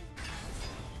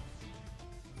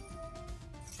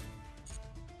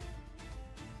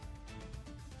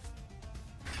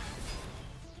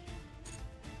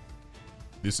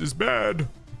 This is bad.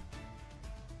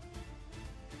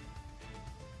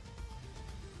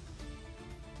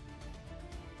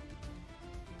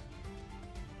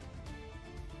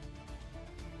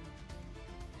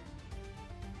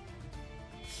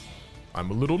 I'm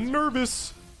a little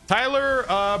nervous. Tyler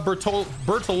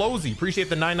Bertolozzi, appreciate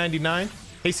the $9.99.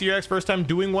 Hey CRX, first time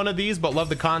doing one of these, but love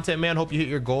the content, man. Hope you hit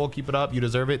your goal. Keep it up. You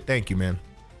deserve it. Thank you, man.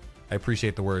 I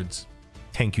appreciate the words.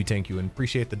 Thank you, and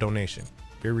appreciate the donation.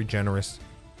 Very generous.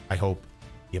 I hope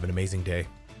you have an amazing day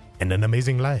and an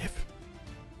amazing life.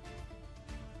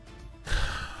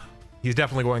 He's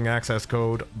definitely going access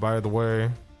code, by the way.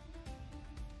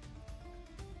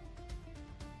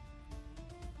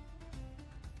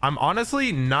 I'm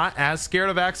honestly not as scared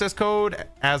of access code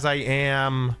as I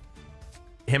am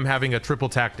him having a triple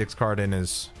tactics card in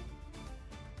his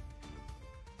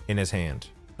hand.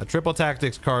 A triple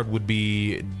tactics card would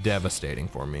be devastating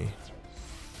for me.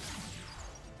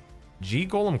 G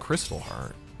Golem Crystal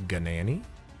Heart. Ganani.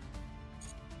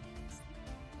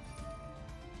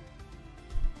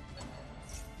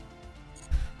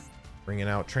 Bringing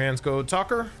out Transcode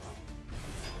Tucker.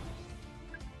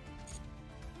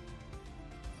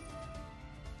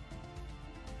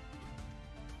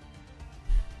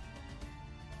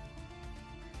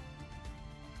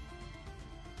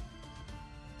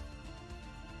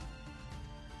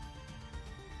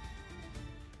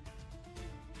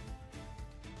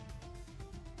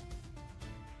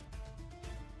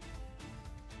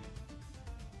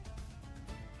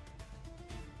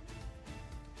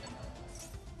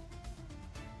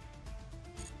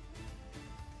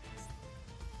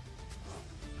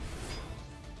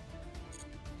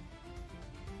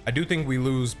 I do think we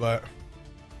lose, but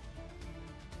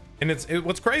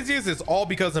what's crazy is it's all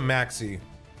because of Maxi.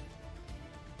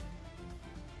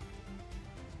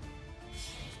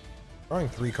 Drawing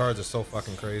 3 cards is so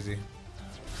fucking crazy.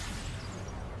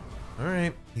 All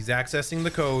right, he's accessing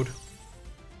the code.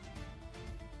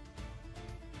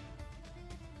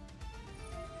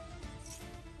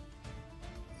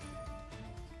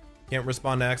 Can't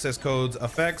respond to access codes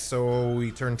effects, so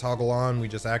we turn toggle on. We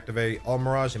just activate All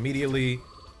Mirage immediately.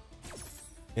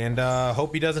 And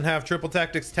hope he doesn't have triple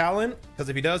tactics talent, because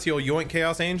if he does, he'll yoink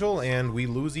Chaos Angel and we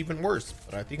lose even worse.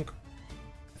 But I think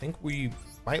we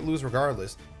might lose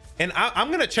regardless. And I'm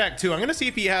gonna check too. I'm gonna see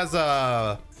if he has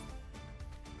oh,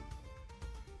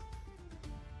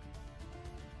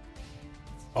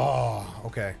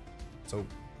 okay. So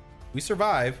we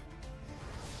survive.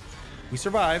 We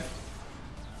survive.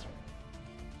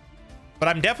 But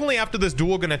I'm definitely after this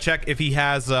duel gonna check if he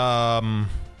has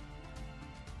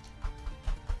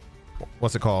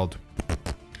what's it called?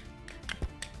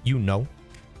 You know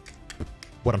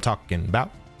what I'm talking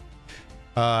about.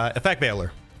 Effect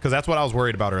Veiler, because that's what I was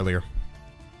worried about earlier.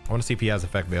 I want to see if he has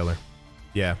Effect Veiler.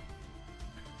 Yeah.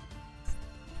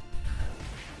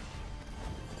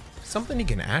 Something he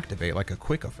can activate, like a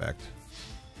quick effect.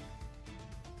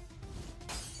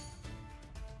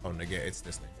 Oh, negate. It's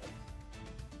this thing.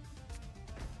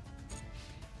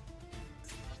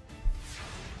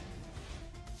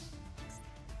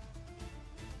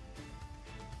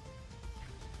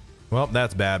 Well,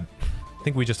 that's bad. I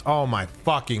think we just... Oh, my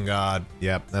fucking God.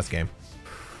 Yep, that's game.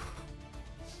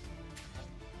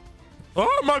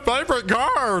 Oh, my favorite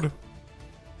card.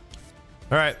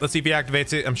 All right, let's see if he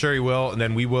activates it. I'm sure he will. And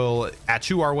then we will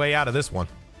achoo our way out of this one.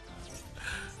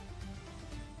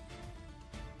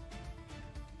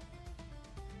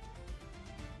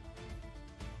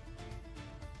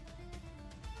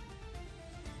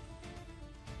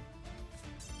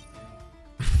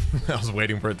 I was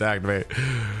waiting for it to activate.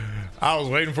 I was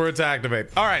waiting for it to activate.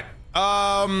 All right.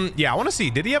 Yeah, I want to see.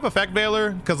 Did he have Effect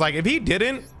Veiler? Because, like, if he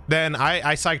didn't, then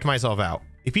I psyched myself out.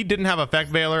 If he didn't have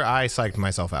Effect Veiler, I psyched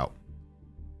myself out.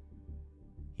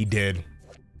 He did.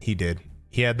 He did.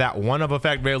 He had that one of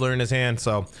Effect Veiler in his hand,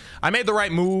 so I made the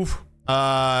right move.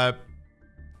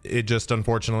 It just,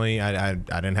 unfortunately, I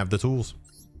didn't have the tools.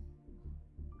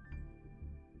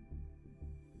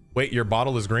 Wait, your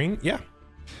bottle is green? Yeah.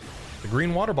 The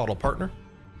green water bottle, partner.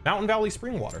 Mountain Valley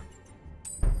Spring Water.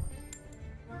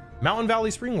 Mountain Valley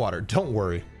Spring Water. Don't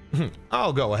worry.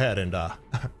 I'll go ahead and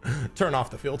turn off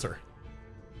the filter.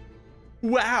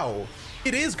 Wow,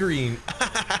 it is green.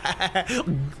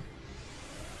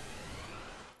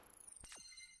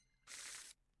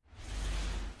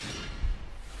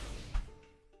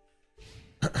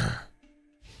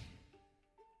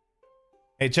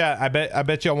 Hey chat, I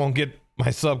bet y'all won't get my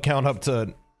sub count up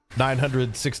to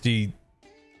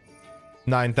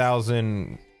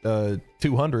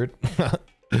 969,200.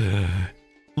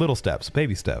 Little steps,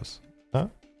 baby steps, huh?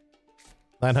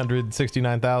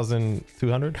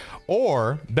 969,200,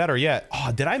 or better yet,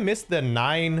 oh, did I miss the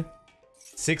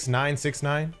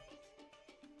 96969?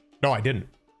 No, I didn't.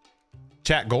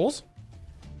 Chat goals.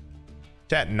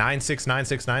 Chat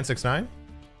 9696969.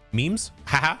 Memes.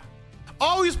 Haha.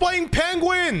 Oh, he's playing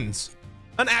penguins.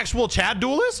 An actual Chad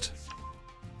duelist.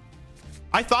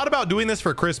 I thought about doing this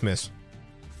for Christmas,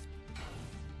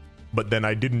 but then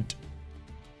I didn't.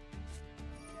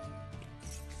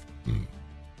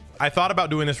 I thought about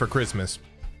doing this for Christmas,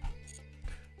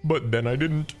 but then I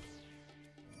didn't.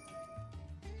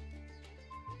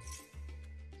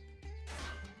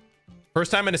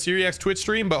 First time in a Series X Twitch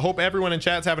stream, but hope everyone in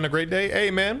chat's having a great day. Hey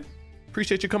man,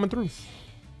 appreciate you coming through.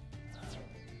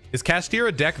 Is Castir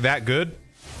a deck that good?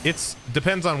 It's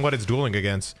depends on what it's dueling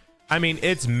against. I mean,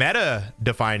 it's meta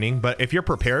defining, but if you're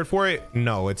prepared for it,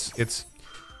 no, it's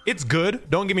good.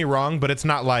 Don't get me wrong, but it's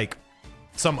not like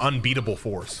some unbeatable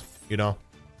force, you know?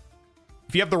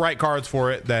 If you have the right cards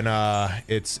for it, then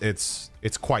it's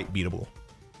quite beatable.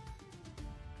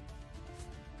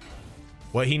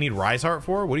 What he need Rise Heart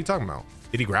for? What are you talking about?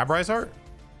 Did he grab Rise Heart?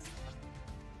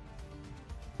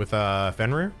 With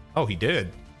Fenrir? Oh, he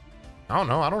did. I don't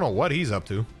know. I don't know what he's up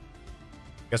to.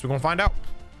 Guess we're gonna find out.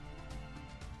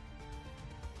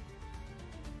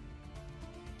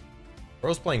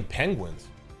 Bro's playing penguins.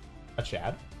 A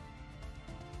Chad.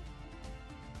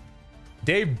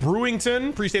 Dave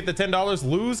Brewington, appreciate the $10.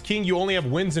 Lose King, you only have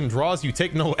wins and draws, you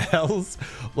take no L's.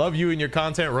 Love you and your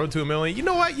content. Road to 1 million. You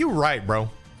know what? You're right, bro.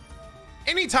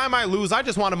 Anytime I lose, I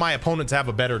just wanted my opponent to have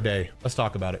a better day. Let's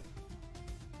talk about it.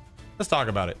 Let's talk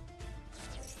about it.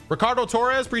 Ricardo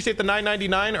Torres, appreciate the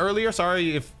 $9.99 earlier.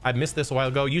 Sorry if I missed this a while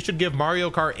ago. You should give Mario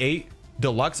Kart 8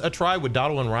 Deluxe a try with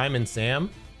Dottle and Rhyme and Sam.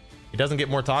 It doesn't get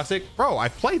more toxic. Bro,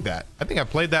 I've played that. I think I've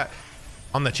played that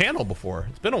on the channel before.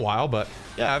 It's been a while, but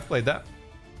yeah, I've played that.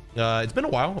 It's been a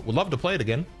while. Would love to play it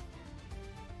again.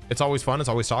 It's always fun. It's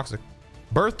always toxic.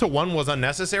 Birth to 1 was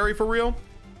unnecessary for real.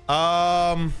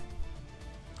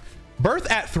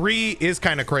 Birth at 3 is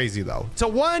kind of crazy though. To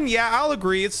 1, yeah, I'll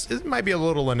agree. It might be a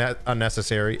little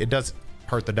unnecessary. It does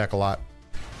hurt the deck a lot.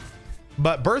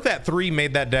 But Birth at 3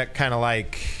 made that deck kind of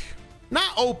like,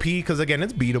 not OP, because again,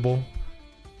 it's beatable.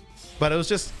 But it was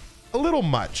just a little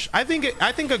much. I think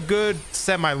a good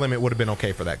semi-limit would have been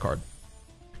okay for that card.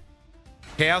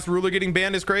 Chaos Ruler getting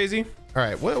banned is crazy. All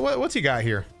right, what's he got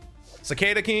here?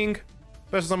 Cicada King.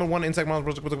 Special summon 1 insect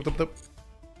monster.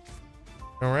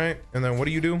 All right, and then what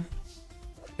do you do?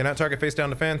 Cannot target face down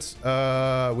defense.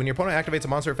 When your opponent activates a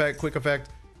monster effect, quick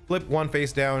effect, flip 1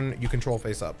 face down, you control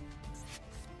face up.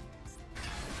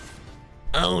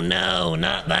 Oh no,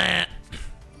 not that.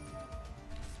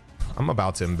 I'm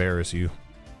about to embarrass you.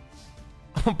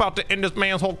 I'm about to end this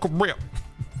man's whole career.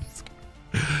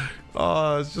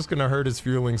 Oh, it's just gonna hurt his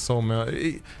feelings so much.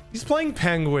 He's playing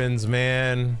penguins,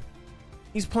 man.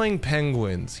 He's playing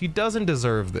penguins. He doesn't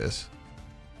deserve this.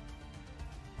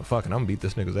 Well, fucking, I'm gonna beat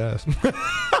this nigga's ass.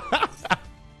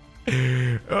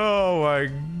 Oh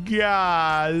my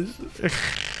gosh.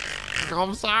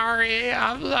 I'm sorry.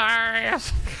 I'm sorry.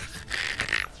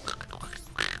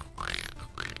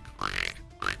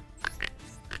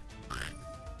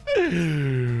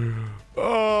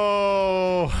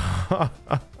 Oh,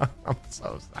 I'm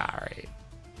so sorry.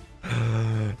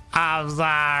 I'm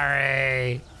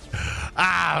sorry.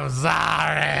 I'm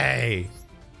sorry.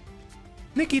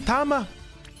 Nikki Tama.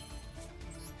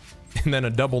 And then a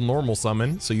double normal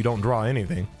summon so you don't draw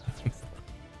anything.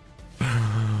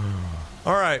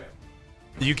 All right.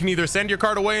 You can either send your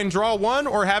card away and draw one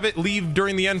or have it leave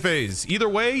during the end phase. Either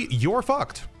way, you're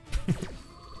fucked.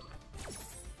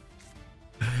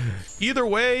 Either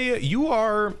way, you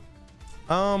are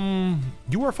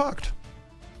fucked.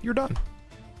 You're done.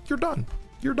 You're done.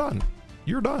 You're done.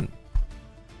 You're done.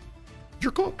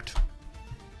 You're cooked.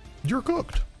 You're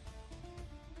cooked.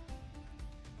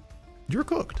 You're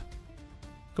cooked.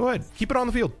 Go ahead. Keep it on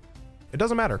the field. It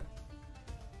doesn't matter.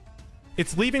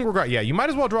 It's leaving regret. Yeah, you might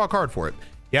as well draw a card for it.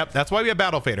 Yep, that's why we have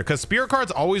Battle Fader, because Spirit cards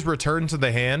always return to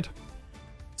the hand.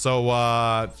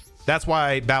 So that's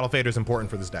why Battle Fader is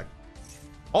important for this deck.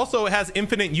 Also, it has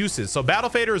infinite uses. So Battle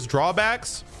Fader's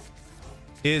drawbacks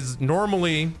is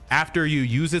normally after you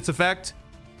use its effect,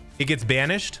 it gets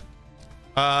banished.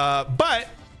 But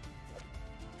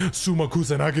Suma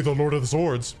Kusanagi, the Lord of the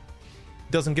Swords,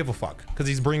 doesn't give a fuck because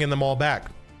he's bringing them all back.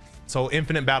 So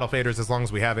infinite Battle Faders as long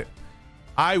as we have it.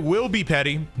 I will be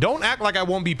petty. Don't act like I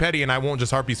won't be petty and I won't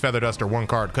just Harpy's Feather Duster one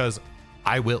card, because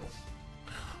I will.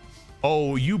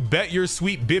 Oh, you bet your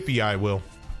sweet Bippy I will.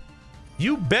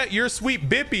 You bet your sweet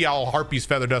Bippy I'll Harpy's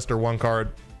Feather Duster one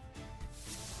card.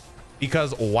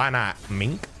 Because why not?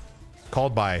 Mink?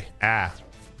 Called by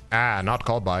not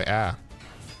called by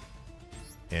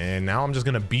And now I'm just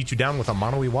gonna beat you down with a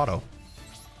Mono Iwado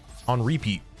on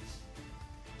repeat.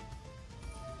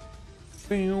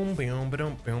 Boom, boom,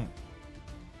 boom, boom.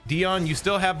 Dion, you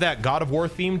still have that God of War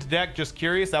themed deck? Just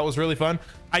curious. That was really fun.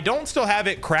 I don't still have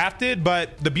it crafted,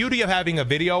 but the beauty of having a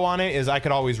video on it is I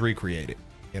could always recreate it,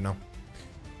 you know?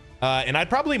 And I'd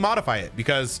probably modify it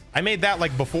because I made that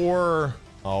like before.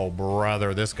 Oh,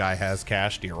 brother, this guy has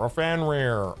cash deer. A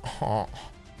Fenrir. Oh.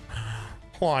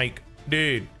 Like,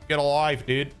 dude, get a life,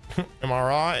 dude. Am I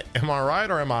right? Am I right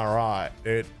or am I right,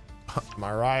 dude? Am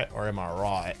I right or am I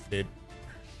right, dude?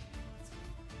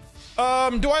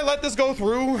 Do I let this go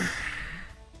through?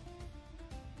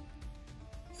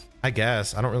 I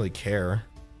guess. I don't really care.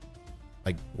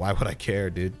 Like, why would I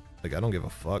care, dude? Like, I don't give a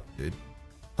fuck, dude.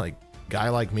 Like, guy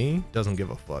like me doesn't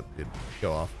give a fuck, dude.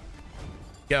 Go off.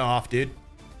 Get off, dude.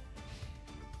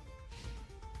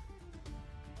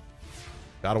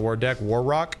 God of War deck, War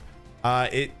Rock.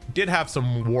 It did have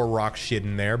some War Rock shit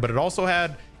in there, but it also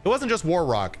had, it wasn't just War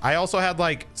Rock. I also had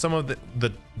like some of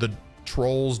the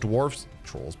trolls, dwarfs,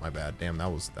 trolls, my bad. Damn, that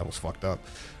was fucked up.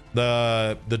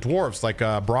 The dwarfs, like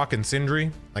Brock and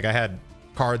Sindri. Like I had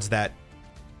cards that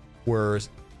were,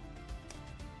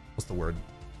 what's the word?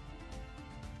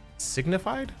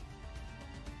 Signified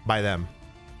by them.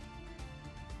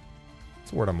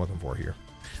 That's the word I'm looking for here.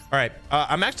 All right,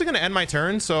 I'm actually going to end my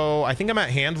turn, so I think I'm at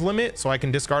hand limit, so I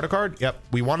can discard a card. Yep,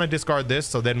 we want to discard this,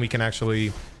 so then we can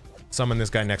actually summon this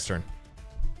guy next turn.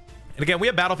 And again, we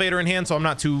have Battle Fader in hand, so I'm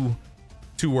not too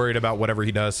worried about whatever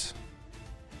he does.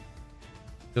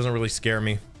 Doesn't really scare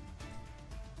me.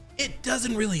 It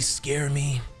doesn't really scare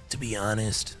me, to be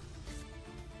honest.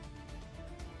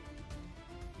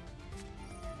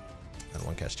 I don't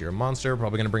want to cast your monster.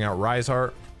 Probably going to bring out Rise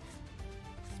Heart.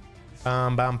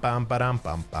 Bam, bam, bam, bam,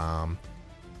 bam, bam.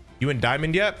 You in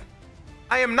Diamond yet?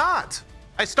 I am not.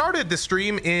 I started the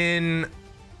stream in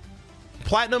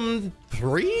Platinum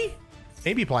 3?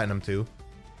 Maybe Platinum 2.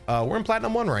 We're in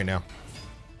Platinum 1 right now.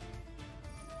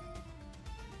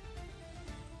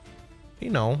 You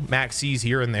know, Max C's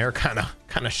here and there kind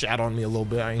of shat on me a little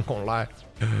bit. I ain't gonna lie.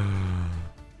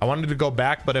 I wanted to go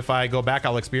back, but if I go back,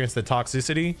 I'll experience the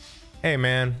toxicity. Hey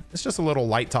man, it's just a little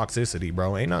light toxicity,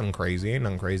 bro. Ain't nothing crazy. Ain't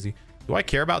nothing crazy. Do I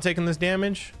care about taking this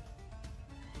damage?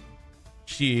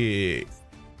 Shit.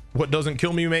 What doesn't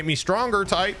kill me make me stronger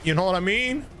type. You know what I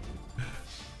mean?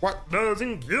 What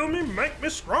doesn't kill me make me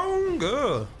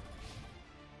stronger.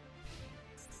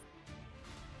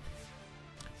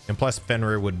 And plus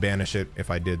Fenrir would banish it if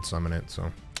I did summon it,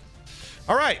 so.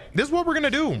 All right, this is what we're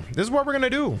gonna do. This is what we're gonna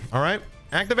do, all right?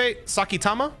 Activate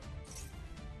Sakitama.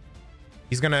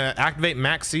 He's gonna activate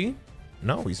Maxi.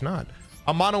 No, he's not.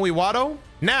 Amano Iwado.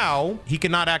 Now he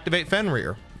cannot activate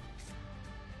Fenrir.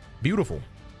 Beautiful,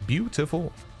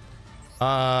 beautiful.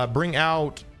 Bring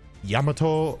out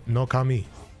Yamato no Kami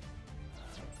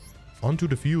onto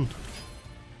the field.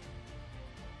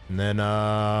 And then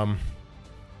I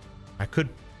could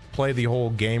play the whole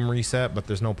game reset, but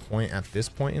there's no point at this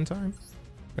point in time.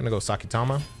 I'm gonna go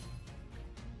Sakitama.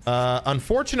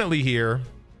 Unfortunately here,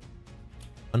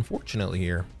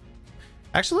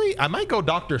 actually, I might go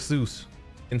Dr. Seuss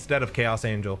instead of Chaos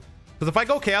Angel. Because if I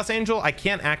go Chaos Angel, I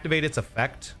can't activate its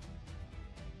effect.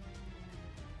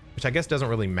 Which I guess doesn't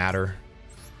really matter.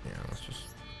 Yeah, let's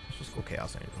just go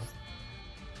Chaos Angel.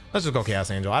 Let's just go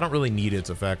Chaos Angel. I don't really need its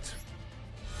effect.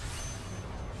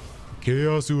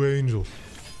 Chaos Angel.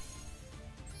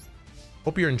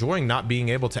 Hope you're enjoying not being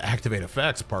able to activate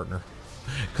effects, partner.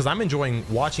 Because I'm enjoying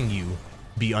watching you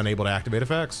be unable to activate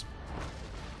effects.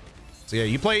 So yeah,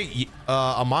 you play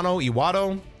Amano,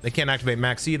 Iwado. They can't activate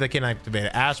Maxi. They can't activate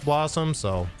Ash Blossom.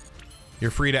 So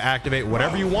you're free to activate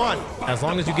whatever you want as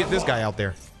long as you get this guy out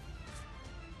there.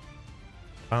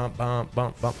 Bump, bump,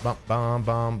 bump, bump, bump, bump,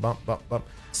 bump, bump, bump, bump.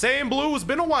 Same Blue, it's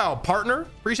been a while, partner.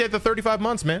 Appreciate the 35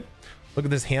 months, man. Look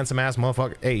at this handsome ass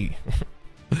motherfucker. Hey.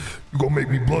 You gonna make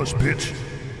me blush, bitch.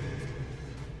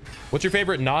 What's your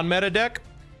favorite non-meta deck?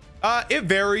 It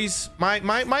varies.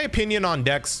 My opinion on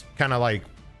decks kind of like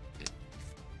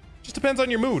just depends on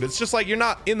your mood. It's just like you're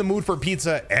not in the mood for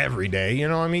pizza every day. You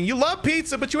know what I mean? You love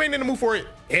pizza, but you ain't in the mood for it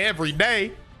every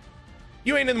day.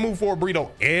 You ain't in the mood for a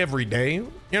burrito every day.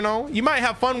 You know, you might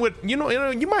have fun with, you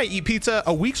might eat pizza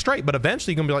a week straight, but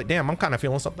eventually you're gonna be like, damn, I'm kind of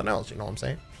feeling something else. You know what I'm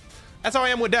saying? That's how I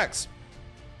am with decks.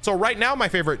 So right now, my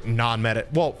favorite non-meta,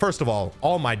 well, first of all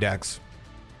my decks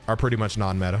are pretty much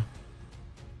non-meta.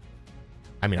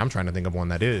 I mean, I'm trying to think of one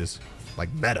that is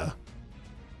like meta.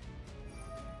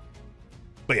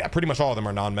 But yeah, pretty much all of them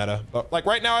are non-meta. But like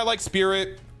right now, I like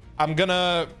Spirit. I'm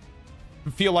gonna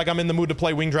feel like I'm in the mood to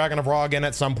play Winged Dragon of Ra again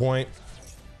at some point.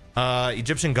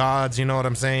 Egyptian Gods, you know what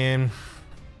I'm saying?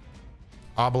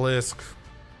 Obelisk.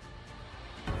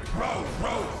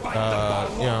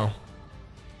 You know,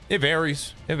 it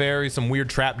varies. It varies. Some weird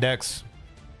trap decks.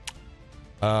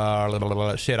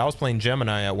 Shit, I was playing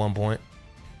Gemini at one point.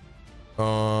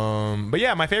 But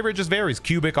yeah, my favorite just varies.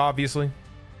 Cubic, obviously.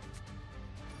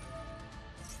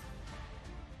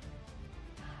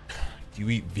 Do you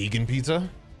eat vegan pizza?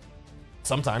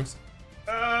 Sometimes.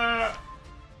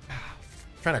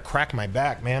 Trying to crack my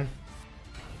back, man.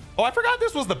 Oh, I forgot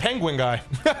this was the penguin guy.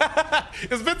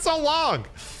 It's been so long.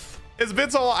 It's been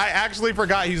so long. I actually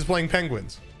forgot he was playing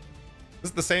penguins.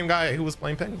 This is the same guy who was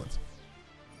playing penguins.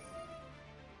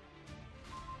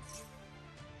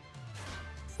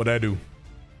 What'd I do?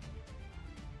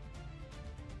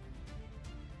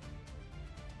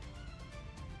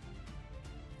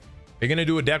 Are you gonna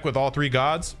do a deck with all three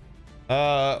gods?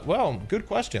 Well, good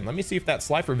question. Let me see if that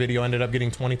Slifer video ended up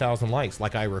getting 20,000 likes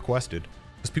like I requested.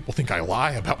 Because people think I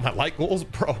lie about my like goals.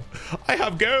 Bro, I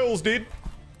have goals, dude.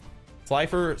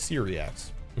 Slifer Syriacs.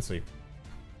 Let's see.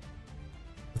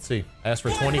 Let's see. I asked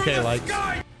for 20K likes.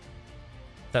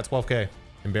 That's 12K.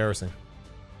 Embarrassing.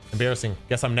 Embarrassing.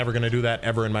 Guess I'm never gonna do that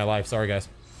ever in my life. Sorry, guys.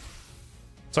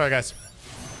 Sorry, guys.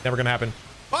 Never gonna happen.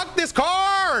 Fuck this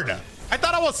card! I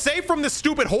thought I was safe from this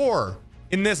stupid whore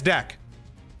in this deck.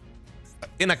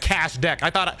 In a cash deck. I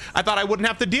thought I wouldn't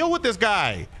have to deal with this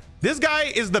guy. This guy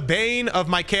is the bane of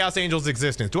my Chaos Angel's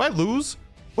existence. Do I lose?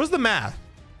 What is the math?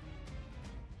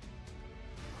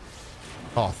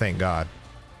 Oh, thank God.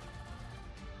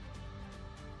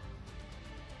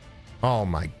 Oh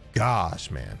my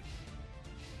gosh, man.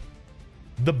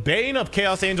 The bane of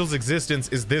Chaos Angel's existence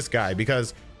is this guy,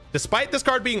 because despite this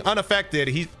card being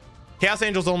unaffected, Chaos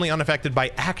Angel's only unaffected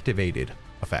by activated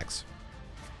effects.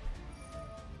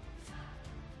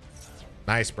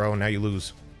 Nice, bro. Now you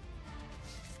lose.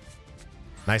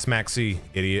 Nice Maxi,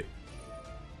 idiot.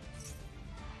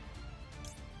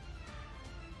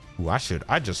 Ooh, I should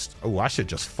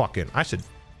just fucking,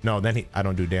 no, then I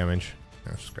don't do damage.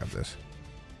 Let's just grab this.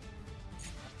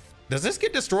 Does this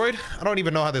get destroyed? I don't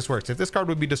even know how this works. If this card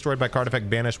would be destroyed by card effect,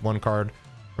 banish one card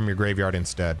from your graveyard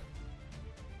instead.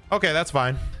 Okay, that's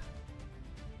fine.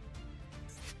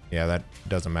 Yeah, that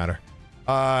doesn't matter.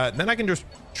 Then I can just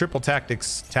triple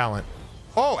tactics talent.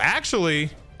 Oh, actually,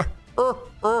 all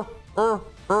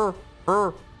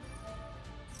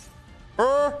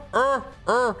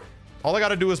I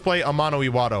gotta do is play Amano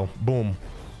Iwado. Boom.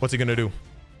 What's he gonna do?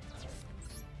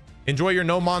 Enjoy your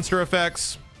no monster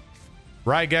effects.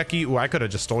 Raigeki. Ooh, I could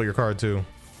have just stole your card too.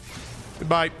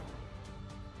 Goodbye.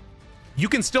 You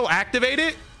can still activate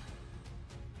it?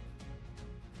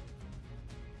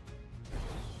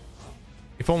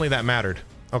 If only that mattered.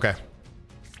 Okay.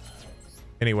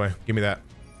 Anyway, give me that.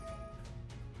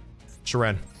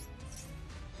 Sharen.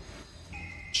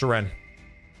 Sharen.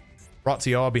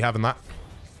 Ratio, I'll be having that.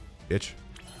 Bitch.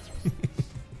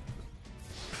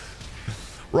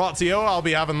 Ratio, I'll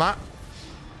be having that.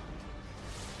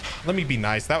 let me be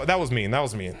nice. That was mean. That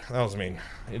was mean. That was mean.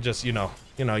 It just, you know,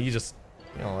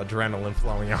 adrenaline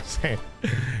flowing. You know what I'm saying?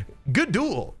 Good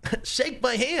duel. Shake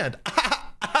my hand.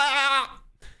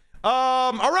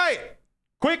 All right.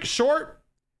 Quick, short,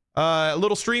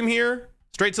 little stream here.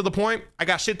 Straight to the point. I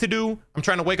got shit to do. I'm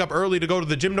trying to wake up early to go to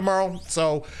the gym tomorrow.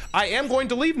 So I am going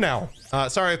to leave now.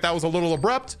 Sorry if that was a little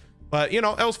abrupt, but you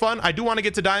know, it was fun. I do want to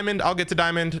get to Diamond. I'll get to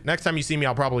Diamond. Next time you see me,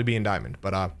 I'll probably be in Diamond,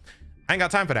 but I ain't got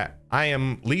time for that. I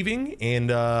am leaving,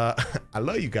 and I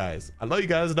love you guys. I love you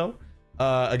guys though.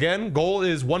 Again, goal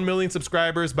is 1 million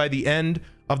subscribers by the end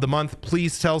of the month.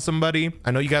 Please tell somebody.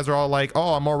 I know you guys are all like,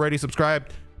 oh, I'm already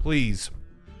subscribed. Please.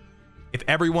 If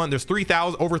everyone, there's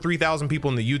over 3,000 people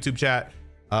in the YouTube chat.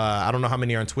 I don't know how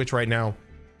many are on Twitch right now,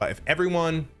 but if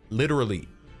everyone, literally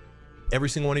every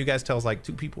single one of you guys tells like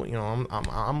 2 people, you know,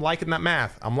 I'm liking that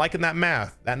math. I'm liking that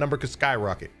math. That number could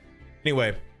skyrocket.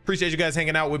 Anyway, appreciate you guys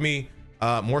hanging out with me.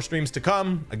 More streams to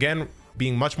come. Again,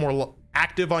 being much more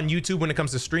active on YouTube when it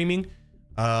comes to streaming.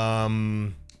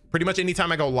 Pretty much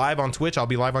anytime I go live on Twitch, I'll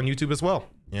be live on YouTube as well.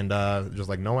 And just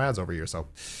like no ads over here. So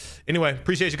anyway,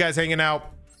 appreciate you guys hanging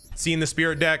out, seeing the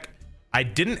spirit deck. I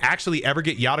didn't actually ever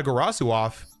get Yata Garasu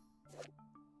off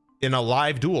in a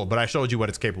live duel, but I showed you what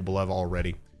it's capable of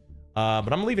already.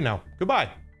 But I'm leaving now. Goodbye.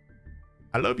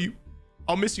 I love you.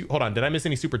 I'll miss you. Hold on. Did I miss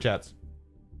any super chats?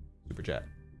 Super chat.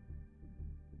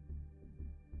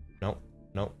 Nope.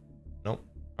 Nope. Nope.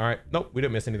 All right. Nope. We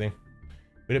didn't miss anything.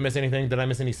 We didn't miss anything. Did I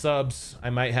miss any subs? I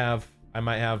might have.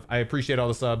 I appreciate all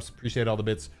the subs. Appreciate all the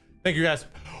bits. Thank you guys.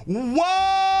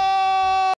 Whoa!